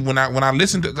to me when I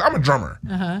listened to, I'm a drummer,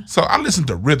 so I listened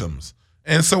to rhythms.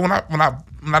 And so when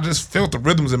I just felt the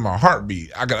rhythms in my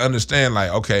heartbeat, I could understand, like,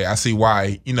 okay, I see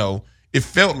why, it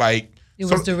felt like It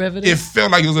was derivative? It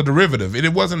felt like it was a derivative.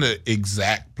 It wasn't an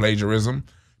exact plagiarism,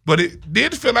 but it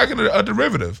did feel like a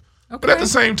derivative. But at the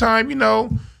same time,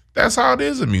 that's how it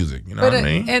is in music. You know what I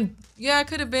mean? And it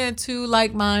could have been two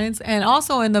like minds, and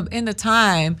also in the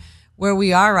time where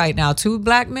we are right now, two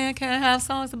black men can have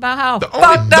songs about how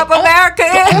fucked up America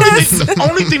is. The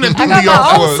only thing that threw I me got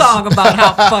off my own was song about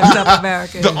how fucked up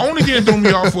America is. the only thing that threw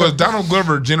me off was Donald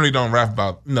Glover generally don't rap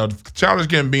about, Childish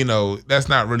Gambino, that's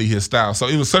not really his style. So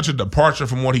it was such a departure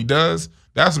from what he does.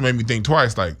 That's what made me think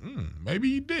twice, like, maybe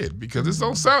he did, because this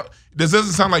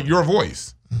doesn't sound like your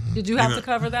voice. Did you have to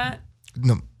cover that?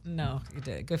 No. You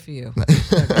did. Good for you.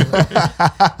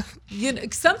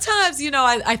 Sometimes,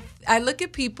 I look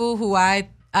at people who I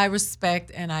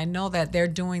respect, and I know that they're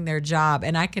doing their job,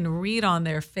 and I can read on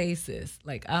their faces,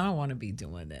 like, I don't want to be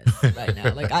doing this right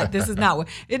now. Like, this is not what,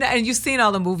 and you've seen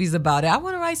all the movies about it. I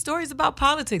want to write stories about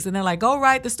politics, and they're like, go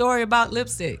write the story about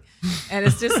lipstick. And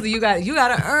it's just, you got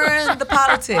to earn the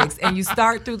politics, and you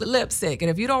start through the lipstick.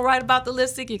 And if you don't write about the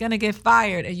lipstick, you're going to get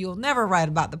fired, and you'll never write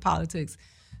about the politics.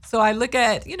 So I look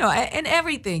at, in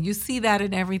everything, you see that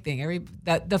in everything,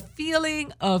 the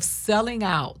feeling of selling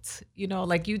out,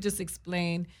 like you just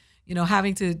explained,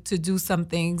 having to do some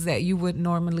things that you wouldn't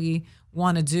normally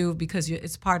want to do because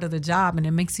it's part of the job, and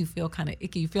it makes you feel kind of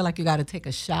icky. You feel like you got to take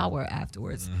a shower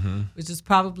afterwards, which is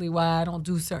probably why I don't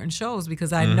do certain shows,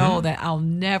 because I know that I'll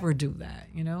never do that,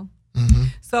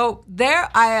 So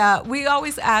we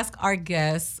always ask our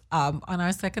guests on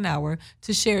our second hour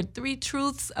to share 3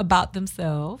 truths about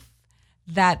themselves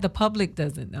that the public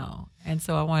doesn't know. And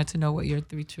so I wanted to know what your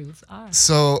 3 truths are.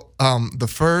 So the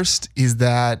first is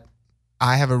that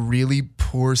I have a really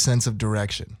poor sense of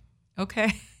direction.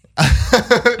 Okay.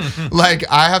 Like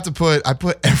I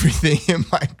put everything in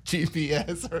my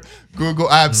GPS or Google.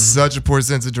 I have such a poor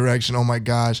sense of direction. Oh my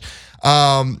gosh.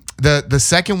 The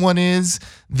second one is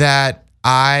that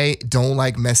I don't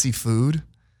like messy food.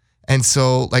 And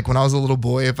so, like, when I was a little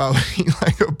boy, if I would eat,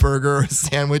 like, a burger or a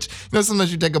sandwich,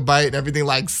 sometimes you take a bite and everything,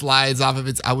 like, slides off of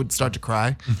it. I would start to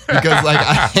cry because, like,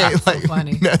 I hate,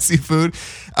 like, messy food.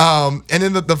 And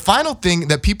then the final thing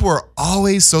that people are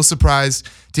always so surprised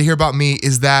to hear about me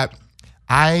is that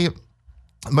as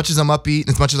much as I'm upbeat and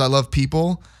as much as I love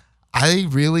people, I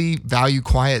really value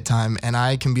quiet time, and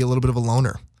I can be a little bit of a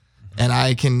loner. And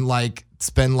I can, like,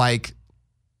 spend, like,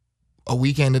 a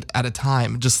weekend at a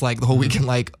time, just like the whole weekend,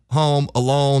 like home,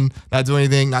 alone, not doing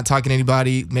anything, not talking to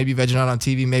anybody, maybe vegging out on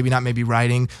TV, maybe not, maybe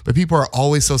writing. But people are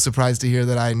always so surprised to hear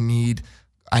that I need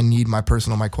my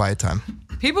quiet time.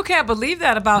 People can't believe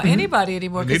that about anybody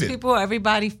anymore, because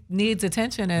everybody needs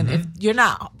attention. And if you're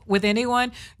not with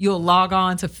anyone, you'll log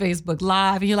on to Facebook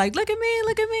Live and you're like, look at me,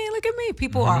 look at me, look at me.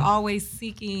 People are always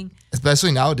seeking.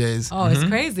 Especially nowadays. Oh, it's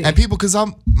crazy. And people, because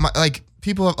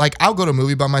people, like, I'll go to a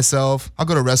movie by myself. I'll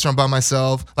go to a restaurant by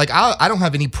myself. Like, I don't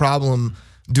have any problem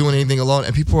doing anything alone.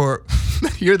 And people are,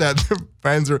 hear that, their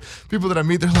friends or people that I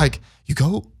meet, they're like, you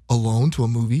go alone to a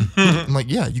movie? I'm like,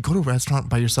 yeah. You go to a restaurant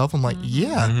by yourself? I'm like,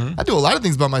 yeah. I do a lot of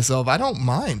things by myself. I don't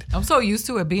mind. I'm so used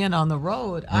to it being on the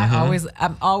road.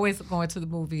 I'm always going to the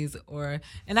movies,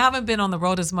 and I haven't been on the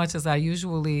road as much as I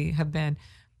usually have been.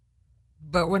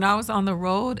 But when I was on the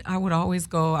road, I would always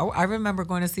go. I remember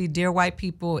going to see Dear White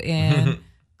People in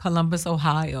Columbus,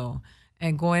 Ohio,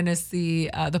 and going to see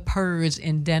The Purge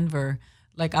in Denver.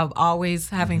 Like, I'm always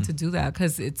having to do that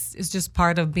because it's just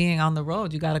part of being on the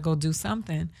road. You got to go do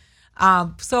something.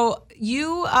 So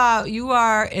you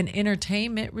are an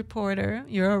entertainment reporter.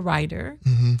 You're a writer.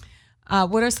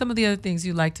 What are some of the other things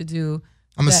you like to do?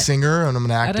 I'm a singer and I'm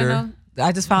an actor. I don't know.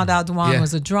 I just found out Dwan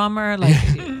was a drummer. Like,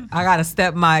 I gotta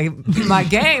step my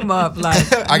game up.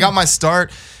 Like, I got my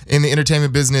start in the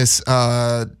entertainment business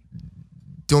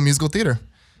doing musical theater.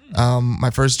 My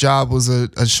first job was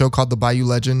a show called The Bayou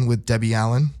Legend with Debbie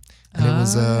Allen. And it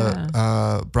was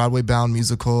a Broadway-bound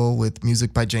musical with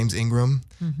music by James Ingram.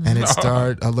 And it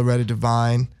starred Loretta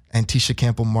Devine and Tisha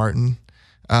Campbell Martin.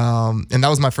 And that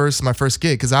was my first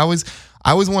gig, because I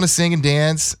always want to sing and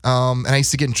dance. And I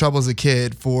used to get in trouble as a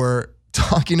kid for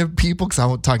talking to people, because I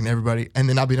was talking to everybody and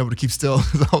then not being able to keep still.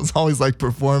 I was always like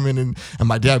performing, and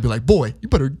my dad would be like, boy, you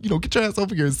better, get your ass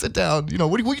over here and sit down.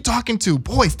 What are you talking to?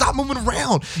 Boy, stop moving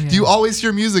around. Yeah. Do you always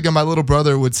hear music? And my little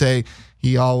brother would say,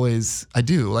 I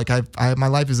do. Like, my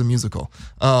life is a musical.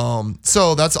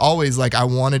 So that's always like, I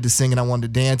wanted to sing and I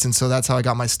wanted to dance. And so that's how I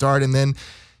got my start. And then,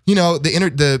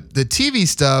 the TV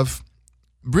stuff.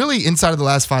 Really, inside of the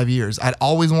last 5 years, I'd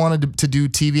always wanted to do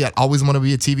TV. I'd always want to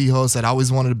be a TV host. I'd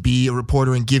always wanted to be a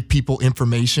reporter and give people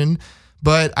information.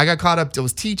 But I got caught up. I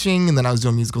was teaching, and then I was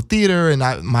doing musical theater, and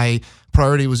my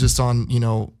priority was just on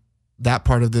that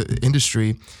part of the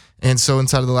industry. And so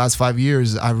inside of the last 5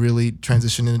 years, I really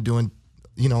transitioned into doing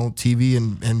TV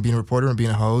and being a reporter and being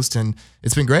a host, and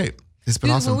it's been great. It's been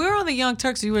awesome. When we were on the Young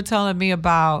Turks, you were telling me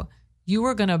about you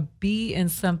were gonna be in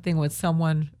something with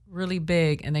someone really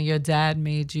big, and then your dad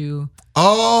made you.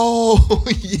 Oh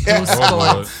yeah.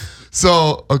 Oh,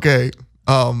 So okay,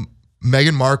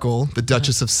 Meghan Markle, the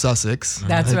Duchess of Sussex.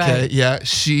 That's right. Yeah,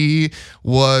 she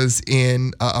was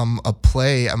in a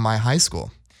play at my high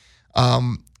school,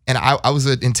 and I was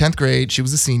in 10th grade. She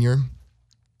was a senior.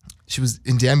 She was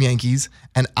in Damn Yankees,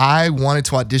 and I wanted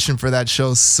to audition for that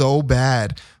show so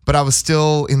bad, but I was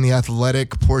still in the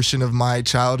athletic portion of my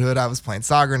childhood. I was playing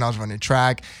soccer and I was running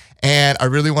track, and I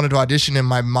really wanted to audition, and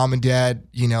my mom and dad,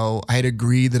 I had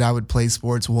agreed that I would play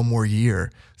sports one more year.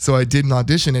 So I did an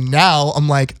audition, and now I'm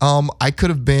like, I could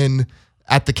have been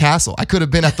at the castle. I could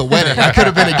have been at the wedding. I could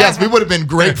have been a guest. We would have been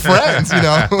great friends,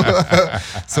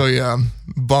 So yeah,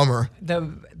 bummer.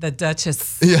 The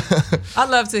Duchess. Yeah. I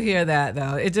love to hear that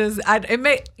though.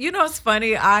 It's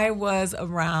funny. I was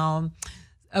around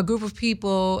a group of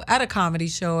people at a comedy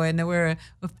show, and there were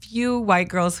a few white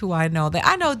girls who I know that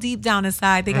I know deep down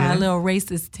inside they got a little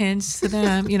racist tinge to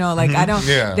them. I don't.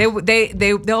 Yeah.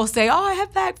 They'll say, "Oh, I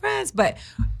have black friends," but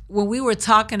when we were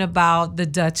talking about the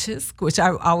Duchess, which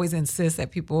I always insist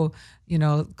that people,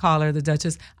 call her the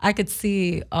Duchess, I could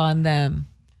see on them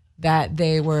that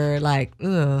they were like,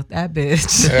 ugh, that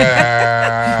bitch.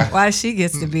 Why does she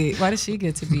get to be?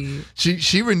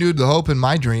 She renewed the hope in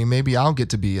my dream. Maybe I'll get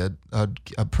to be a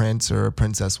prince or a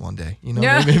princess one day.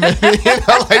 Yeah. Maybe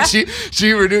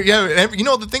she renewed. Yeah, and,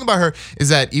 the thing about her is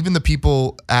that even the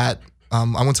people at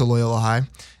I went to Loyola High,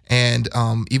 and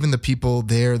even the people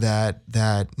there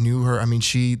that knew her. I mean,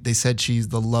 they said she's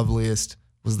the loveliest,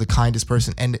 was the kindest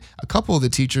person. And a couple of the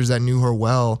teachers that knew her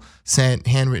well sent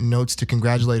handwritten notes to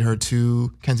congratulate her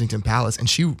to Kensington Palace, and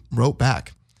she wrote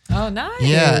back. Oh, nice.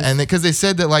 Yeah, and because they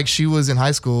said that she was in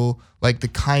high school the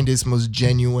kindest, most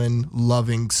genuine,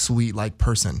 loving, sweet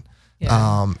person.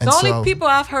 Yeah. And the only people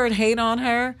I've heard hate on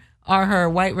her are her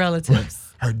white relatives.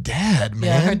 Her dad, man.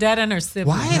 Yeah, her dad and her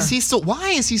sibling. Why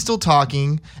is he still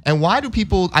talking? And why do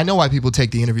people? I know why people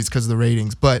take the interviews because of the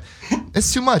ratings, but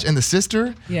it's too much. And the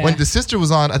sister, when the sister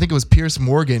was on, I think it was Piers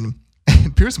Morgan.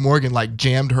 And Piers Morgan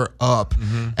jammed her up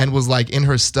and was in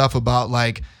her stuff about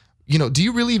do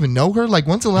you really even know her?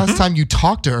 When's the last time you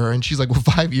talked to her? And she's like, well,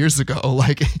 5 years ago.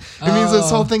 It means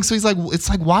this whole thing. So he's like, it's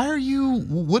why are you?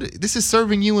 What? This is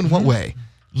serving you in what way?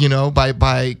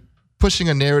 By pushing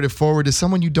a narrative forward to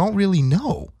someone you don't really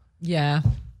know. Yeah.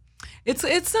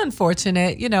 It's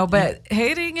unfortunate, but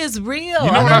hating is real.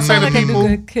 You know what I say to people? A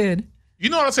good kid. You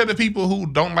know what I say to people who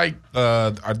don't like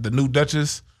the new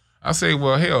Duchess? I say,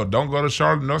 well, hell, don't go to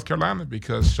Charlotte, North Carolina,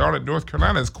 because Charlotte, North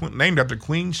Carolina is named after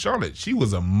Queen Charlotte. She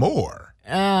was a Moor.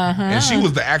 And she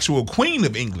was the actual queen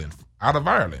of England out of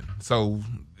Ireland. So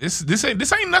this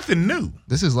ain't nothing new.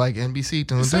 This is like NBC.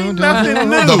 This ain't nothing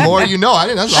new. The more you know.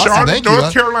 That's awesome. Charlotte, Thank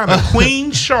North you. Carolina.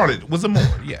 Queen Charlotte was a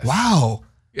Moor, yes. Wow.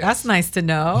 Yes. That's nice to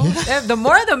know. The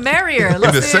more the merrier. In the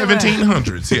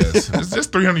 1700s, yes. It's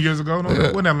just 300 years ago. No,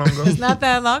 it wasn't that long ago. It's not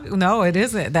that long. No, it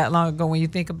isn't that long ago when you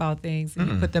think about things and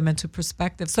you put them into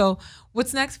perspective. So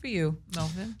what's next for you,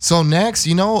 Melvin? So next,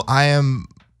 I am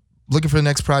looking for the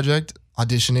next project,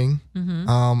 auditioning.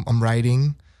 I'm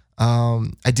writing.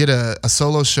 I did a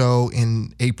solo show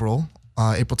in April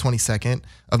 22nd,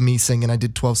 of me singing. I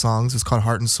did 12 songs. It's called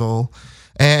Heart and Soul.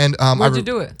 And Where'd you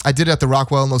do it? I did it at the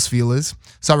Rockwell in Los Feliz.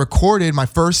 So I recorded my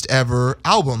first ever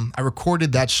album. I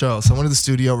recorded that show. So I went to the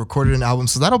studio, recorded an album.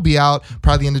 So that'll be out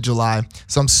probably the end of July.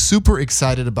 So I'm super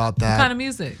excited about that. What kind of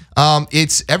music?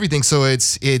 It's everything. So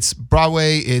it's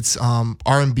Broadway, it's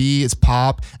R&B, it's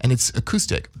pop, and it's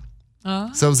acoustic.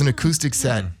 Oh. So it was an acoustic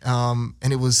set, and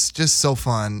it was just so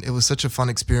fun. It was such a fun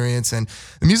experience. And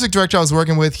the music director I was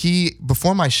working with,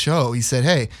 before my show, he said,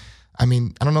 hey, I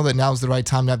don't know that now is the right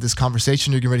time to have this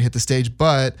conversation. You're getting ready to hit the stage,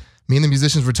 but me and the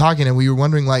musicians were talking, and we were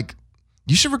wondering,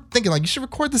 you should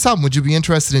record this album. Would you be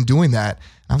interested in doing that?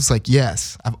 And I was like,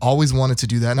 yes. I've always wanted to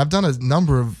do that, and I've done a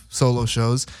number of solo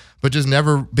shows, but just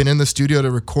never been in the studio to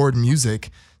record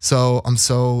music. So I'm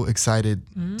so excited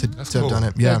to have done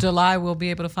it. Yeah. So July we'll be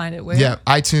able to find it where? Yeah,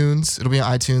 iTunes. It'll be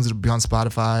on iTunes. It'll be on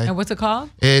Spotify. And what's it called?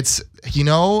 It's,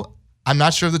 I'm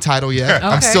not sure of the title yet. Okay.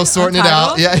 I'm still sorting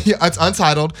Untitled? it out. Yeah, it's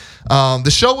untitled.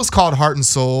 The show was called Heart and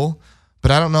Soul, but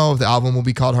I don't know if the album will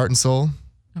be called Heart and Soul.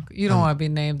 You don't want to be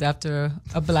named after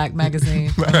a black magazine.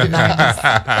 From the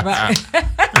 90s. Right.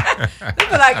 They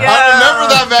be like, I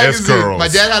remember that magazine. Girls. My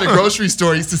dad had a grocery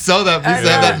store. He used to sell that. He used to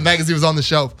have that magazine was on the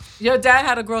shelf Your dad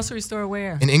had a grocery store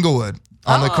where? in Inglewood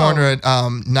on the corner at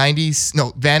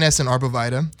Van Ness and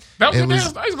Arborvita. That was It your was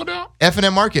dad's. I used to go down.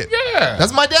 F&M Market. Yeah.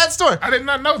 That's my dad's store. I did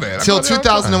not know that. I Till go there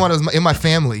all the time. 2001, it was in my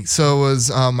family. So it was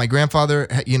my grandfather,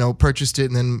 purchased it,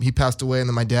 and then he passed away, and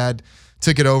then my dad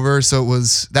took it over. So it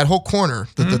was that whole corner,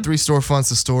 the 3 storefronts,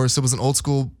 the stores. So it was an old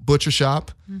school butcher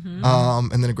shop,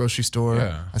 and then a grocery store.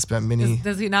 Yeah. I spent many.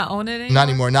 Does he not own it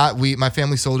anymore? Not anymore. My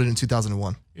family sold it in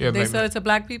 2001. Yeah, They like, sell it to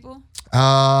black people?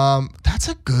 That's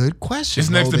a good question. it's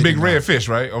next No, to they Big did not. Red Fish,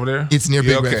 right over there. It's near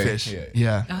Yeah, Big okay. Red Fish. Yeah.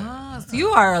 Yeah. Ah, so you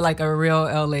are like a real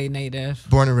LA native.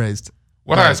 Born and raised.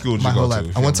 What high school did My you whole go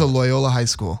life. to? I went to Loyola High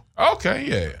School. Okay,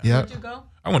 yeah. Yeah. Where'd you go?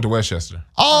 I went to Westchester.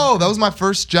 Oh, that was my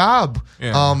first job.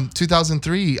 Yeah.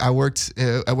 2003, I worked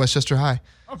at Westchester High.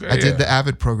 Okay, I did yeah. the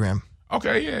Avid program.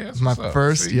 Okay, yeah. That's My what's up.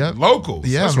 first, See, yep. Locals.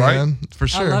 Yeah, that's man, right. for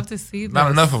sure. I love to see that. Not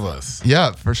enough of us.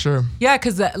 Yeah, for sure. Yeah,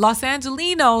 because Los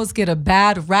Angelinos get a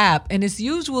bad rap, and it's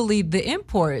usually the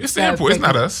imports. It's the that import. It's make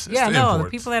not it- us. It's yeah, the no, the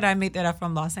imports. people that I meet that are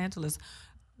from Los Angeles,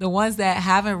 the ones that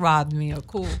haven't robbed me are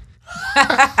cool.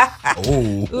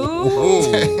 Oh.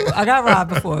 Ooh, I got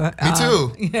robbed before. Me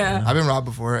too. Yeah. I've been robbed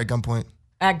before at gunpoint.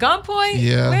 At gunpoint?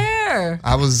 Yeah. Where?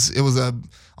 It was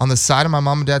on the side of my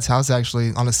mom and dad's house,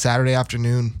 actually, on a Saturday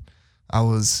afternoon.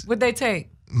 What'd they take?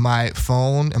 My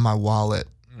phone and my wallet.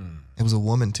 It was a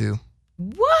woman too.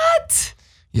 What?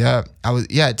 Yeah, at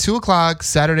 2:00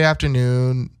 Saturday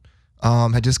afternoon.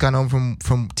 Had just gotten home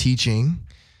from teaching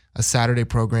a Saturday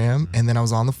program, and then I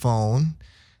was on the phone,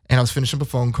 and I was finishing up a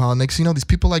phone call. Next thing you know, these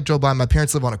people like drove by. My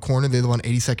parents live on a corner; they live on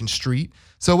 82nd Street,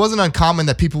 so it wasn't uncommon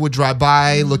that people would drive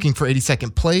by looking for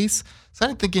 82nd Place. So I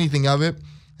didn't think anything of it.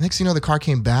 Next thing you know, the car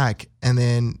came back, and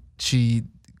then she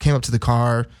came up to the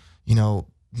car.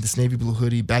 This navy blue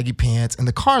hoodie, baggy pants, and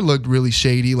the car looked really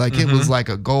shady. Like it was like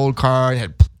a gold car. It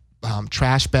had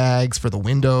trash bags for the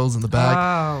windows in the back.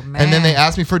 Oh, man. And then they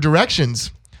asked me for directions.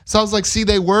 So I was like, see,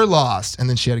 they were lost. And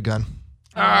then she had a gun.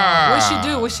 What'd she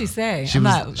do? What'd she say?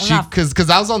 Because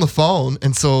I was on the phone.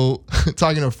 And so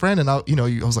talking to a friend, and I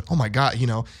was like, oh my God,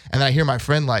 and then I hear my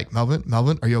friend like,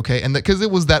 Melvin, are you okay? And because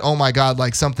it was that, oh my God,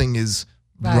 like something is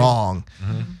wrong.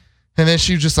 And then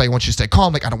she was just like, I want you to stay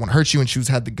calm. Like, I don't want to hurt you. And she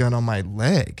had the gun on my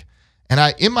leg. And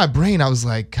in my brain, I was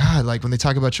like, God, like when they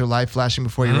talk about your life flashing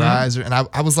before your eyes, and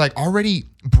I was like already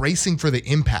bracing for the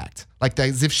impact, like that,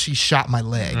 as if she shot my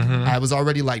leg. I was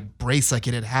already like braced, like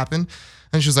it had happened.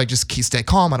 And she was like, just stay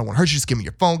calm. I don't want to hurt you. Just give me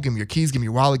your phone, give me your keys, give me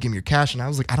your wallet, give me your cash. And I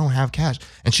was like, I don't have cash.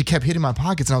 And she kept hitting my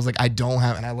pockets, and I was like, I don't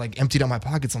have. And I like emptied out my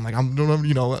pockets. I'm like, I'm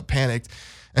panicked.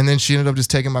 And then she ended up just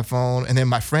taking my phone. And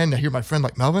then I hear my friend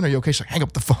like, Melvin, are you okay? She's like, hang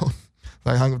up the phone.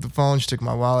 So I hung up the phone. She took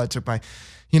my wallet, took my,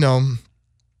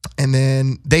 and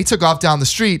then they took off down the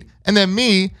street. And then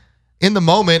me, in the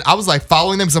moment, I was like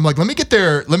following them because I'm like, let me get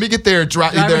their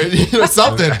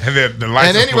something. And then the And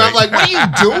license anyway, I'm plate. like, what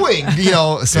are you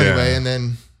doing? So Yeah. anyway, and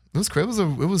then it was crazy.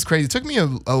 It was crazy. It took me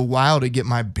a while to get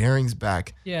my bearings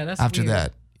back. Yeah, that's after weird.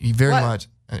 that. Very What? much.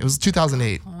 It was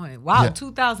 2008, Wow, Yeah.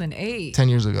 2008. 10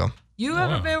 years ago. You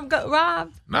ever been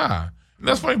robbed? Nah. And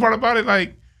that's the funny part about it.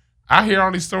 Like, I hear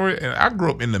all these stories, and I grew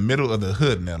up in the middle of the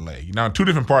hood in L.A. Two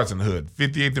different parts in the hood,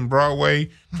 58th and Broadway,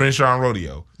 Crenshaw and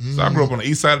Rodeo. So I grew up on the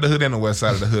east side of the hood and the west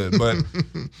side of the hood. But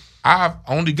I've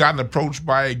only gotten approached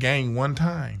by a gang one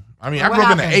time. I mean, I What grew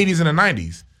up in happened? the 80s and the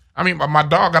 90s. I mean, my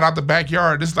dog got out the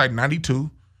backyard. This is like 92.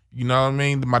 You know what I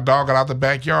mean? My dog got out the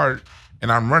backyard,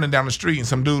 and I'm running down the street, and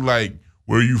some dude like,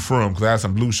 where are you from? Because I had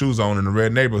some blue shoes on in the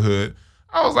red neighborhood.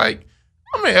 I was like,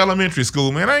 I'm in elementary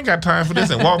school, man. I ain't got time for this,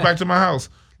 and walk back to my house.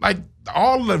 Like,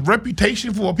 all the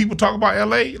reputation for what people talk about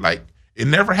L.A., like, it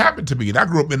never happened to me. And I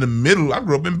grew up in the middle. I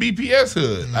grew up in BPS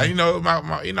hood. Like,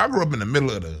 I grew up in the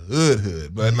middle of the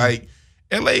hood. But, like,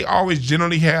 L.A. always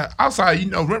generally had,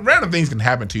 outside, random things can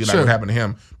happen to you, like Sure. what happened to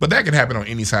him. But that can happen on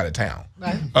any side of town.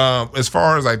 Right. As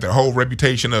far as, like, the whole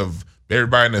reputation of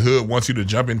everybody in the hood wants you to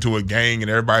jump into a gang and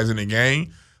everybody's in a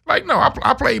gang. Like, no,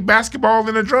 I played basketball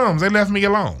and the drums. They left me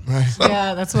alone.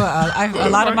 Yeah, that's what a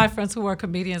lot of my friends who are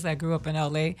comedians that grew up in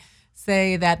LA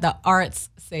say that the arts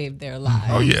saved their lives.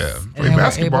 Oh, yeah. And Play they were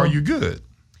basketball, able- you good.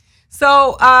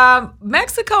 So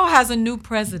Mexico has a new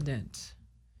president.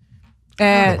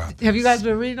 And have you guys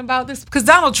been reading about this? Because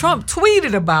Donald Trump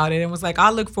tweeted about it and was like, I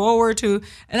look forward to,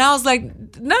 and I was like,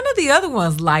 none of the other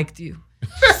ones liked you.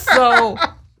 So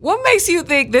what makes you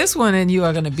think this one and you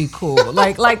are going to be cool?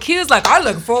 Like he was like, I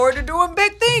look forward to doing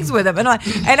big things with him. And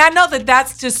I know that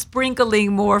that's just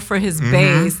sprinkling more for his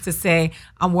base to say,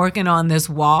 I'm working on this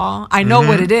wall. I know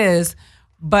what it is,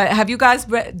 But have you guys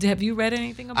read? Have you read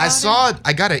anything about it? I saw it.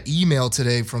 I got an email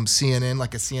today from CNN,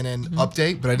 like a CNN Mm-hmm.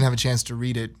 update, but I didn't have a chance to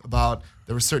read it about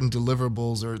there were certain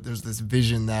deliverables or there's this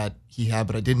vision that he had,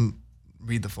 but I didn't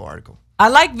read the full article. I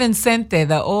like Vicente,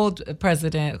 the old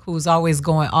president, who's always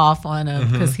going off on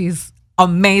him because he's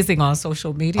amazing on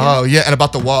social media. Oh yeah, and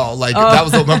about the wall, like that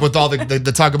was the remember with all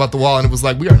the talk about the wall, and it was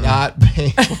like we are not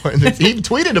paying for it. He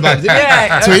tweeted about it.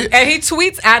 Yeah, Tweet- and he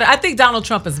tweets at. I think Donald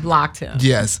Trump has blocked him.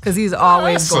 Yes. because he's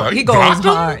always going. He goes blocked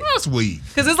him? hard. That's weak.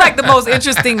 Because it's like the most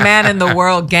interesting man in the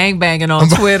world gangbanging on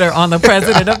Twitter on the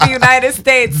president of the United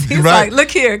States. He's Right. like, look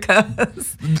here, cuz.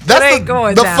 That's That ain't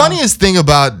going the down. funniest thing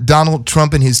about Donald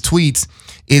Trump and his tweets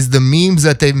is the memes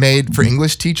that they've made for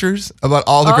English teachers about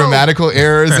all the Oh. grammatical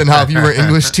errors and how if you were an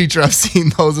English teacher, I've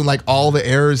seen those and like all the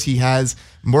errors he has,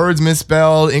 words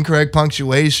misspelled, incorrect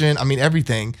punctuation. I mean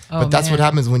everything. Oh, but that's what man.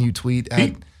 happens when you tweet at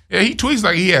He tweets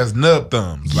like he has nub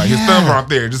thumbs. Like his Yeah. thumbs aren't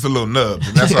there, just a little nubs.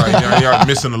 And that's how y'all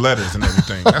missing the letters and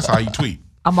everything. That's how he tweet.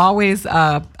 I'm always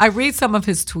I read some of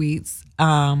his tweets.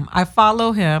 I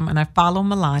follow him and I follow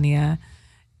Melania,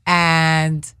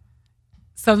 and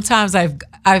sometimes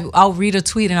I'll read a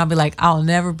tweet and I'll be like, I'll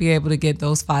never be able to get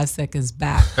those 5 seconds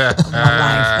back of my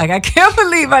life. Like I can't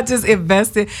believe I just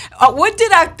invested. What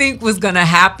did I think was gonna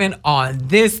happen on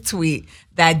this tweet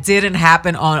that didn't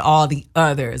happen on all the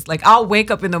others? Like I'll wake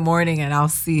up in the morning and I'll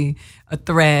see a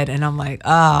thread and I'm like,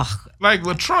 ugh, Like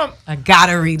with Trump, I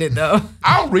gotta read it though.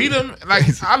 I'll read him. Like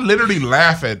I literally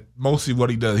laugh at mostly what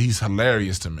he does. He's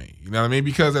hilarious to me. You know what I mean?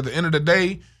 Because at the end of the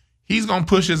day, he's gonna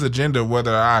push his agenda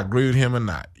whether I agree with him or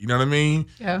not. You know what I mean?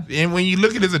 Yeah. And when you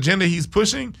look at his agenda he's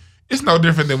pushing, it's no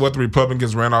different than what the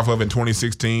Republicans ran off of in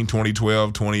 2016,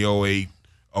 2012, 2008,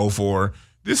 04.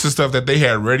 This is stuff that they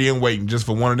had ready and waiting just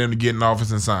for one of them to get in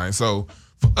office and sign. So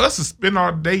for us to spend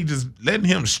our day just letting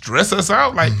him stress us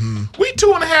out, like we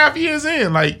 2.5 years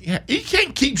in, like he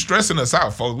can't keep stressing us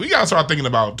out, folks. We gotta start thinking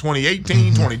about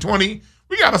 2018, 2020.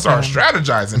 We gotta start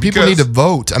strategizing. people because- need to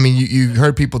vote. I mean, you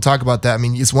heard people talk about that. I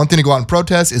mean, it's one thing to go out and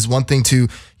protest. It's one thing to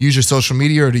use your social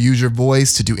media or to use your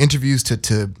voice to do interviews,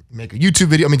 to make a YouTube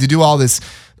video. I mean, to do all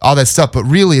that stuff. But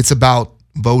really, it's about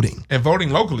voting. and voting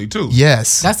locally too.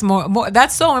 Yes. That's more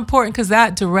that's so important because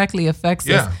that directly affects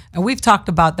Yeah. us. And we've talked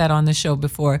about that on the show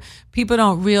before. People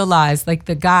don't realize, like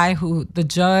the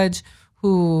judge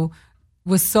who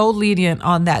was so lenient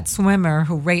on that swimmer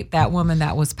who raped that woman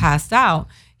that was passed out,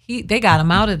 they got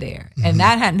him out of there. And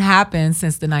that hadn't happened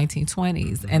since the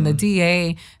 1920s. And the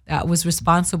DA that was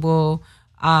responsible,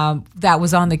 that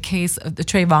was on the case of the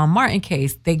Trayvon Martin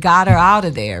case, they got her out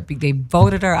of there. They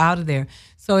voted her out of there.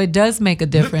 So it does make a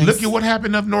difference. Look at what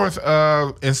happened up north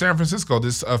in San Francisco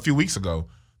a few weeks ago.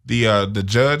 The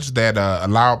judge that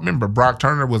allowed, remember Brock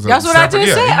Turner was That's what I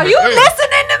just said. Are you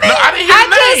listening to me? No, I didn't hear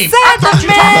the name. just said I thought the you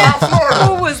man talking about Florida.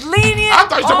 who was lenient. I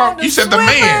thought you talking on about- you said the swimmer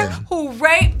man. who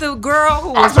raped the girl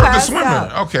who I was thought the passed swimmer.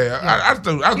 out. Okay, I just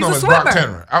know He's a it was Brock swimmer.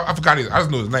 Turner. I forgot I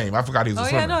just knew his name. I forgot he was a Oh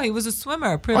swimmer. yeah, no, he was a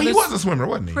swimmer. Oh, Privileged, he was a swimmer,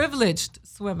 wasn't he? privileged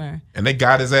swimmer. And they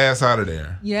got his ass out of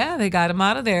there. Yeah, they got him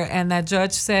out of there, and that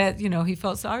judge said, he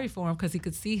felt sorry for him because he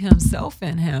could see himself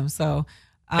in him. So.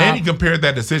 And he compared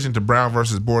that decision to Brown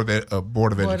versus Board of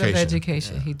Board Education. of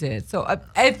Education, he did. So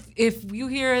if you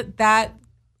hear that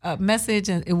message,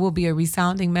 and it will be a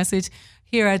resounding message,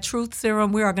 here at Truth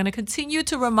Serum, we are going to continue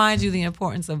to remind you the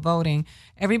importance of voting.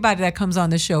 Everybody that comes on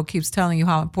the show keeps telling you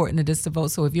how important it is to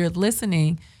vote. So if you're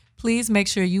listening, please make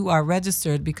sure you are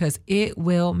registered because it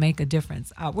will make a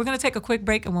difference. We're going to take a quick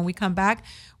break, and when we come back,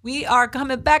 we are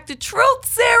coming back to Truth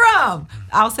Serum.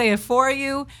 I'll say it for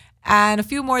you. And a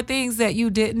few more things that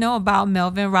you didn't know about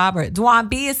Melvin Robert. Dwan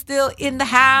B is still in the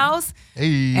house.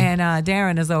 Hey. And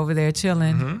Darren is over there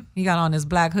chilling. He got on his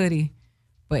black hoodie,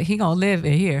 but he gonna live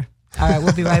in here. All right,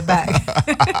 we'll be right back.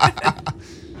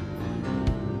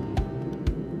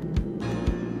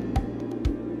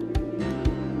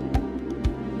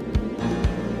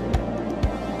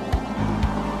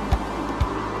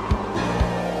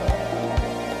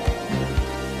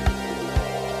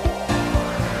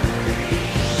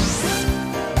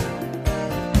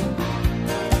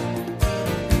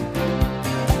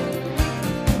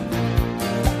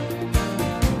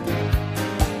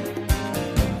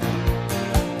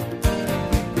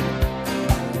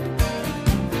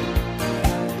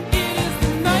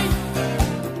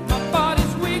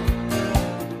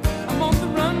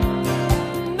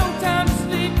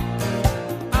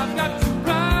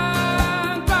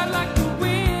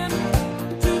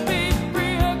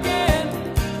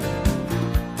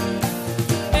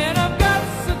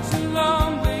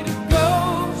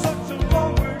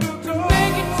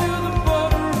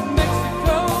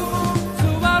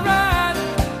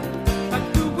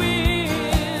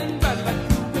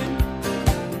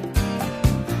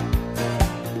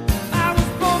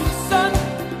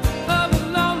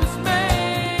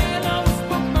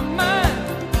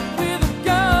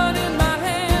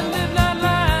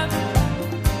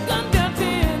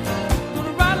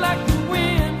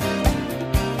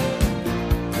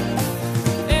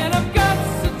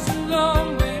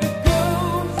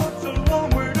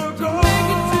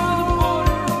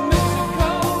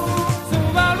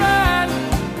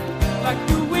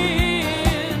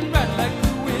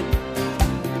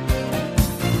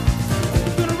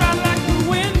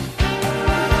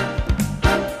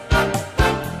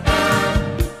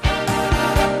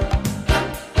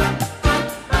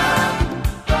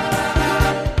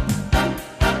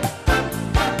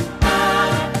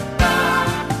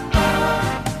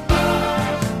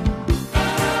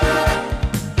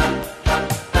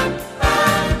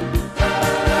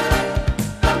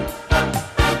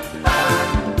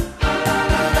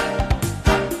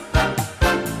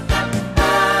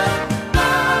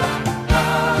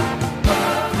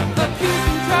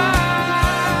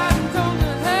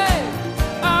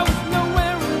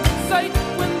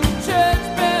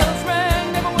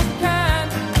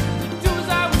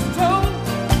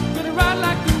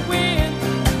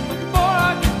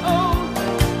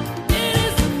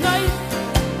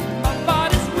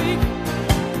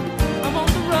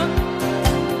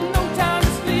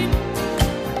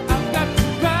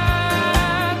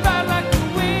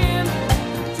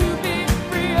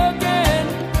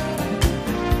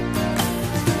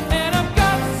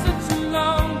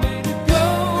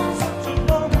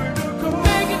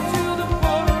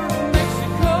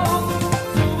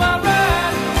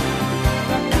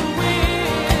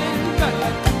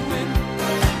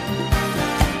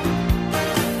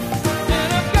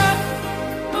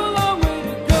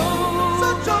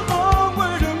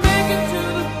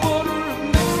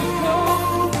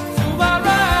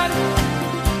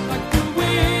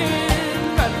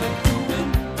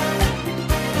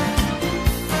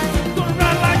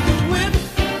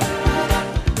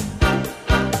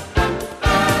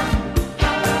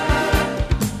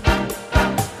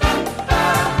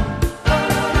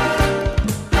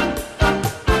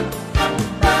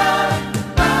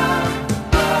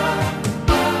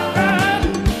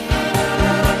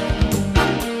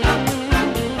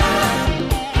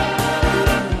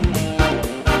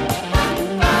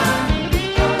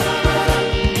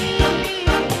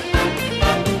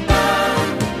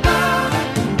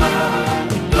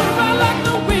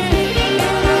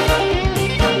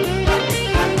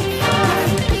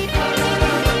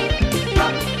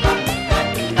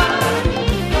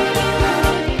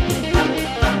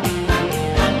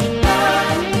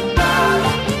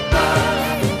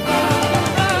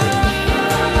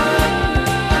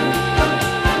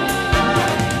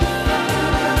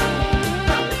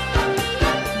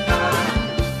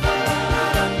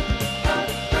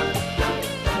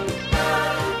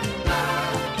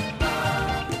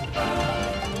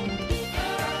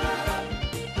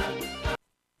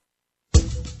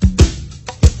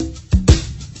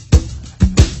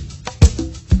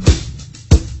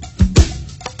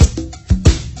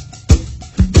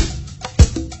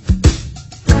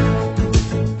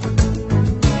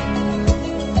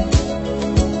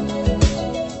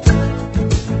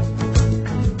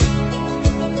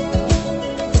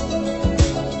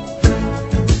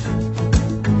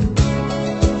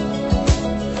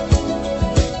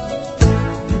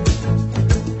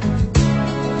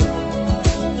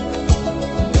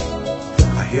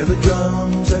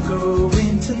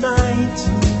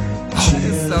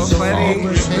 It's so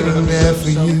funny. Sitting there for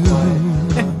you.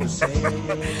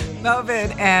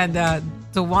 Melvin and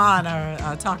Dewan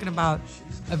are talking about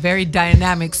a very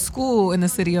dynamic school in the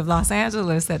city of Los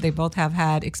Angeles that they both have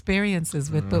had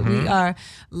experiences with. But we are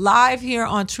live here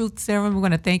on Truth Serum. We're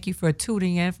going to thank you for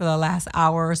tuning in for the last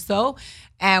hour or so.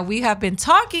 And we have been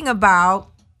talking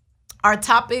about, our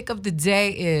topic of the day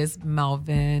is,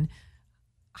 Melvin,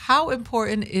 how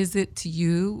important is it to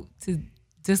you to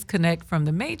disconnect from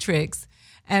the matrix?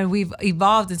 And we've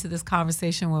evolved into this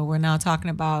conversation where we're now talking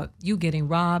about you getting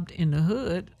robbed in the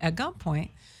hood at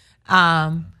gunpoint.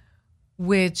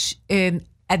 Which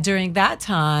during that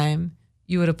time,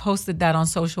 you would have posted that on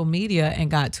social media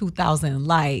and got 2,000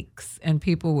 likes, and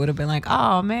people would have been like,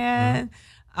 "Oh man,"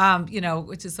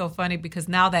 which is so funny because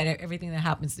now that everything that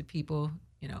happens to people,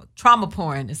 trauma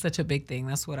porn is such a big thing.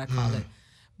 That's what I call it.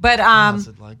 But I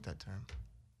like that term.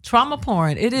 Trauma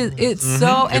porn, it's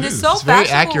so and it's so It's very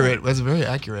fashionable. accurate. It's very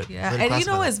accurate. Yeah, Very and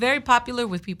classified. it's very popular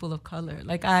with people of color.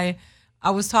 Like I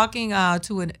was talking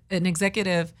to an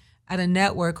executive at a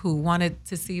network who wanted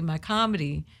to see my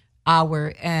comedy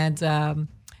hour, and I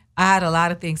had a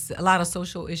lot of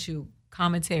social issue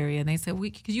commentary, and they said,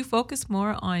 could you focus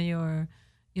more on your,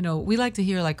 we like to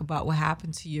hear like about what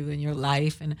happened to you in your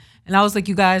life, and I was like,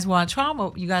 you guys want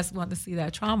trauma? You guys want to see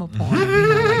that trauma porn?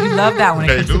 You love that when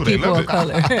it comes to people of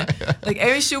color. Like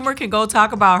Amy Schumer can go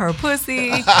talk about her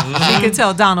pussy. She can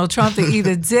tell Donald Trump to eat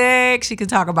a dick. She can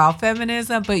talk about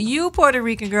feminism. But you, Puerto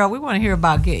Rican girl, we want to hear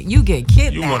about getting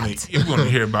kidnapped. You want to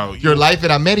hear about Your life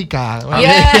in America.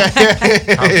 Yeah.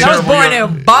 I was born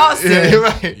in Boston. Yeah,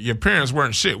 right. Your parents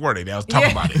weren't shit, were they? They was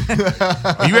talking about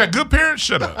it. You had good parents?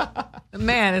 Shut up.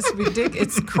 Man, it's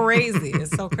ridiculous. It's crazy.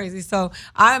 It's so crazy. So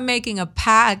I'm making a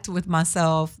pact with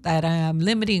myself that I am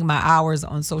limiting my hours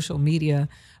on social media.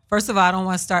 First of all, I don't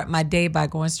want to start my day by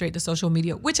going straight to social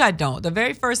media, which I don't. The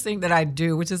very first thing that I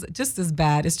do, which is just as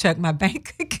bad, is check my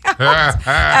bank account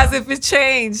as if it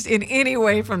changed in any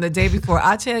way from the day before.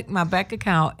 I check my bank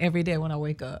account every day when I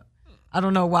wake up. I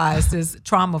don't know why. It's this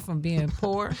trauma from being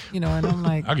poor, and I'm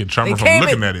like, I get trauma from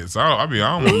looking at it. So I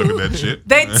don't want to look at that shit.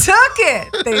 They took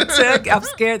it. I'm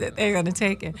scared that they're gonna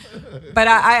take it. But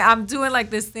I'm doing like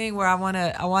this thing where I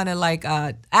wanna like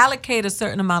allocate a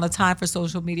certain amount of time for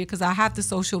social media because I have the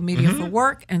social media for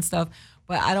work and stuff.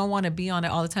 But I don't want to be on it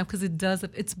all the time because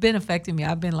it's been affecting me.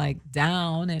 I've been like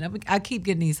down and I keep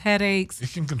getting these headaches.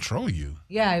 It can control you.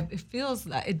 Yeah, it feels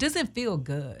like it doesn't feel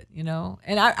good,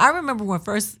 And I remember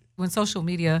when social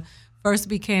media first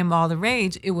became all the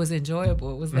rage, it was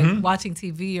enjoyable. It was like watching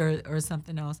TV or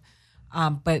something else.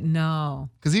 But no.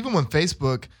 Because even when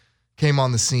Facebook came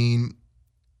on the scene,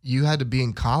 you had to be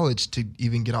in college to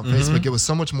even get on Facebook. It was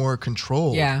so much more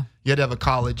controlled. Yeah. You had to have a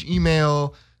college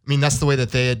email. I mean, that's the way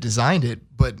that they had designed it.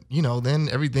 But, then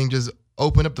everything just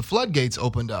opened up. The floodgates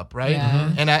opened up, right?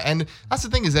 Yeah. And that's the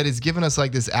thing is that it's given us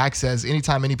like this access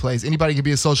anytime, any place. Anybody can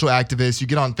be a social activist. You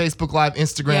get on Facebook Live,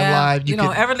 Instagram Live. You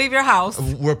don't ever leave your house.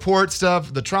 Report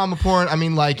stuff, the trauma porn. I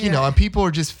mean, and people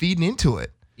are just feeding into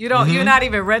it. You don't. You're not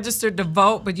even registered to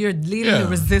vote, but you're leading the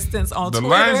resistance on Twitter. The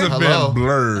lines have been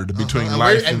blurred between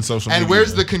life and social media. And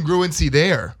where's the congruency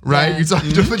there, right? Yeah.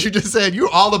 Just what you just said. You're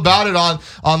all about it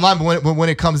online, but when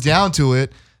it comes down to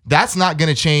it, that's not going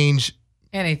to change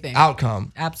anything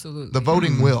outcome. Absolutely. The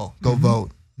voting will go vote.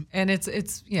 And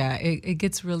it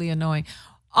gets really annoying.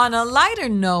 On a lighter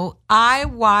note, I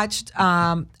watched.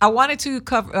 I wanted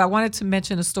to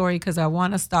mention a story because I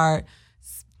want to start.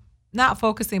 Not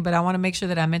focusing, but I want to make sure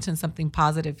that I mention something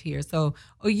positive here. So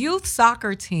a youth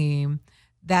soccer team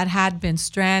that had been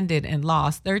stranded and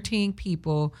lost, 13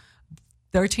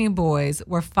 boys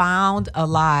were found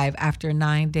alive after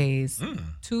 9 days.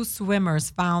 2 swimmers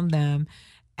found them.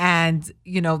 And,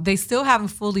 they still haven't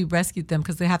fully rescued them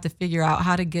because they have to figure out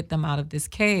how to get them out of this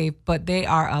cave, but they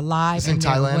are alive. It's in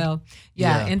Thailand? Well,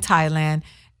 yeah, in Thailand.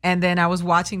 And then I was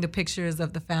watching the pictures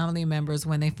of the family members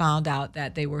when they found out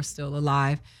that they were still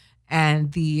alive.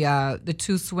 And the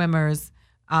 2 swimmers,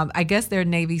 I guess they're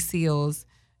Navy SEALs.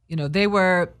 They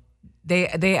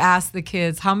asked the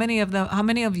kids, how many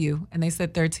of you? And they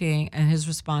said 13. And his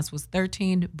response was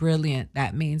 13. Brilliant.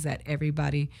 That means that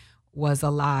everybody was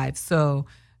alive. So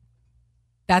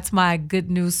that's my good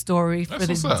news story for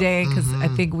the day because I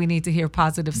think we need to hear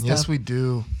positive stuff. Yes, we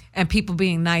do. And people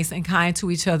being nice and kind to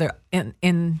each other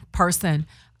in person.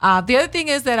 The other thing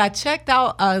is that I checked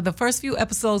out the first few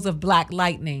episodes of Black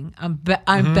Lightning. I'm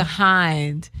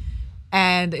behind,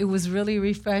 and it was really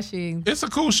refreshing. It's a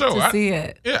cool show. To see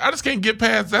it. Yeah, I just can't get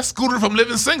past that Scooter from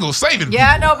Living Single saving me.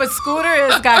 Yeah, I know, but Scooter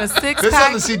has got a 6-pack. This is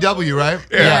on the CW, right?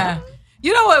 Yeah.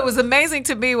 You know what was amazing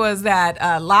to me was that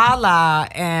Lala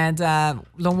and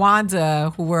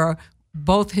Lawanda, who were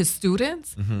both his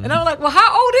students. And I'm like, well,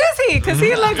 how old is he? Because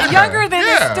he looks younger than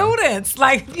his students.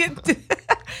 Like,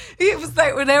 he was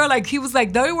like, when they were like, he was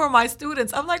like, they were my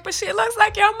students. I'm like, but she looks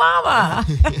like your mama.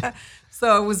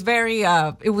 So it was very,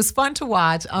 it was fun to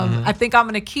watch. I think I'm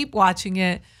going to keep watching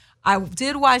it. I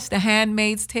did watch The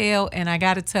Handmaid's Tale, and I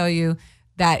got to tell you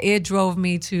that it drove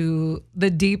me to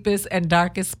the deepest and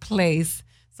darkest place.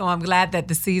 So I'm glad that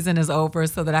the season is over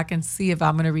so that I can see if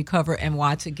I'm going to recover and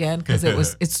watch again, because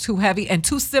it's too heavy and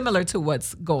too similar to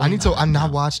what's going on. I need to. I've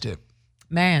not watched it.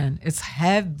 Man, it's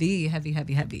heavy.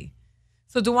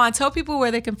 So Dewan, tell people where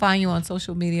they can find you on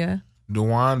social media.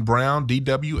 Dewan Brown,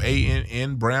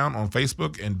 DWANN Brown on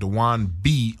Facebook, and Dewan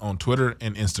B on Twitter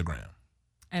and Instagram.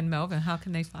 And Melvin, how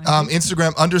can they find you?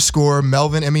 Instagram _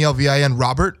 Melvin, MELVIN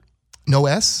Robert, no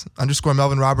S, _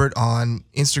 Melvin Robert on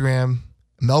Instagram,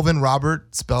 Melvin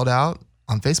Robert spelled out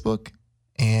on Facebook,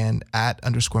 and @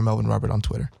 _ Melvin Robert on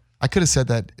Twitter. I could have said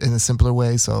that in a simpler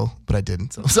way, but I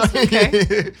didn't. So sorry.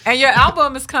 Okay. And your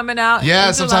album is coming out.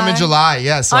 Yeah, sometime in July.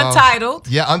 Yeah, so, Untitled.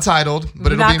 Yeah, Untitled. But We're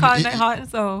it'll not be calling it Heart and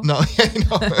Soul. No,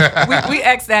 we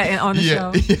X that on the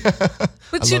show. Yeah.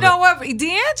 But you know what?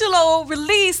 D'Angelo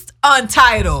released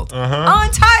Untitled.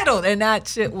 Untitled. And that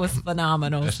shit was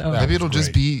phenomenal. So Maybe it'll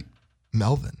just be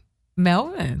Melvin.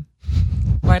 Melvin.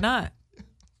 Why not?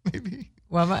 Maybe.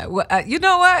 Well, you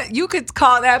know what? You could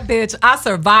call that bitch I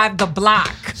Survived the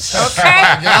Block. Okay?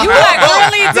 You like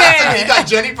really did. You got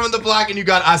Jenny from the Block and you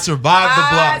got I Survived the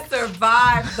Block. I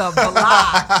Survived the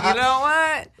Block. You know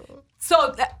what?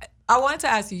 So I wanted to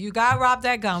ask you, you got robbed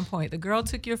at gunpoint. The girl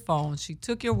took your phone. She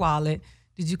took your wallet.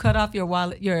 Did you cut off your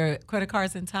wallet, your credit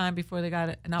cards in time before they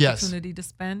got an opportunity to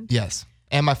spend? Yes.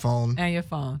 And my phone. And your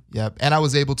phone. Yep. And I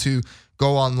was able to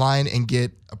go online and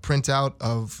get a printout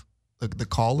of the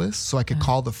call list so I could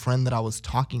call the friend that I was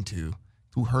talking to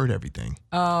who heard everything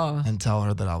and tell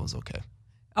her that I was okay.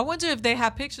 I wonder if they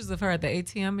have pictures of her at the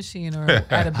ATM machine or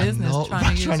at a business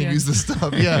trying to use the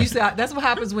stuff. Yeah, you see, that's what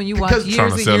happens when you watch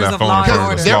years and years of phone Law and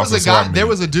Order. There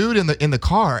was a dude in the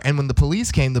car, and when the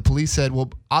police came, the police said,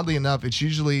 "Well, oddly enough, it's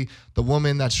usually the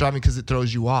woman that's driving because it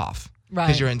throws you off, right?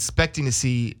 Because you're expecting to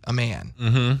see a man."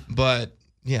 Mm-hmm. But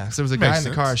yeah, so there was a guy in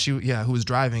the car, who was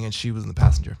driving, and she was in the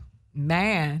passenger.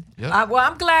 Man. Yep. Well,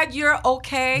 I'm glad you're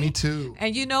okay. Me too.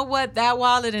 And you know what? That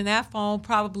wallet and that phone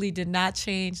probably did not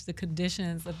change the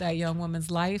conditions of that young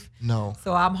woman's life. No.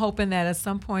 So I'm hoping that at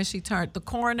some point she turned the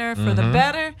corner for the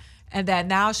better, and that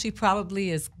now she probably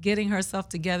is getting herself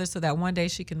together so that one day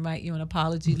she can write you an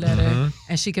apology letter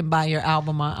and she can buy your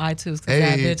album on iTunes because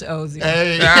that bitch owes you.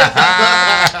 Hey.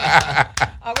 I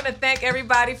want to thank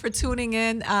everybody for tuning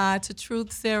in to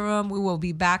Truth Serum. We will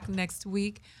be back next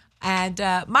week. And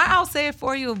my I'll Say It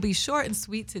For You will be short and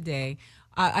sweet today.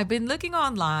 I've been looking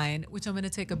online, which I'm going to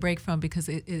take a break from because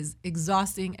it is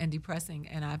exhausting and depressing.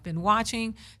 And I've been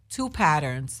watching two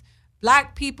patterns.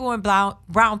 Black people and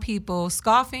brown people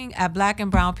scoffing at black and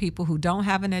brown people who don't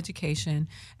have an education,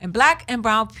 and black and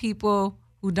brown people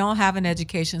who don't have an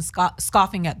education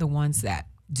scoffing at the ones that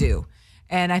do.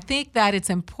 And I think that it's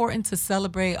important to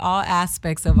celebrate all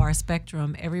aspects of our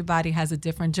spectrum. Everybody has a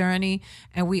different journey,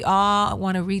 and we all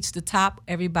want to reach the top.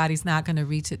 Everybody's not going to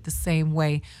reach it the same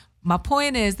way. My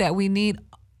point is that we need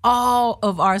all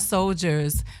of our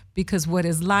soldiers, because what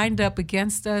is lined up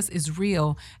against us is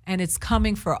real, and it's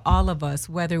coming for all of us,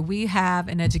 whether we have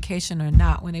an education or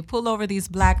not. When they pull over these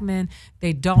black men,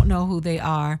 they don't know who they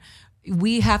are.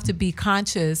 We have to be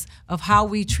conscious of how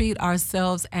we treat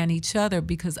ourselves and each other,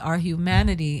 because our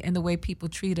humanity and the way people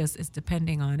treat us is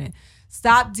depending on it.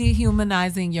 Stop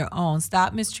dehumanizing your own.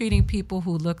 Stop mistreating people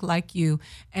who look like you,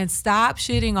 and stop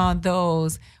shitting on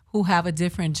those who have a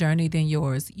different journey than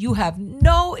yours. You have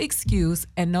no excuse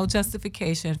and no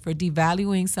justification for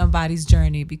devaluing somebody's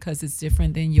journey because it's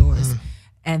different than yours.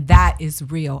 And that is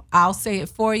real. I'll say it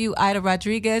for you. Ida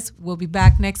Rodriguez. We'll be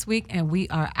back next week, and we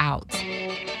are out.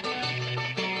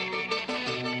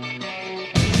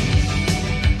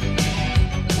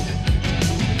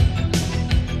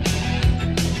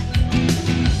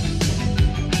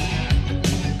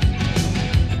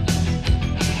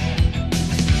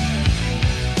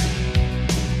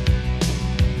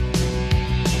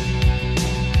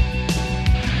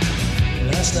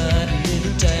 Last night a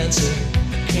little dancer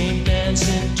came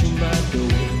dancing to my door.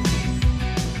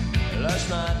 Last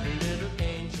night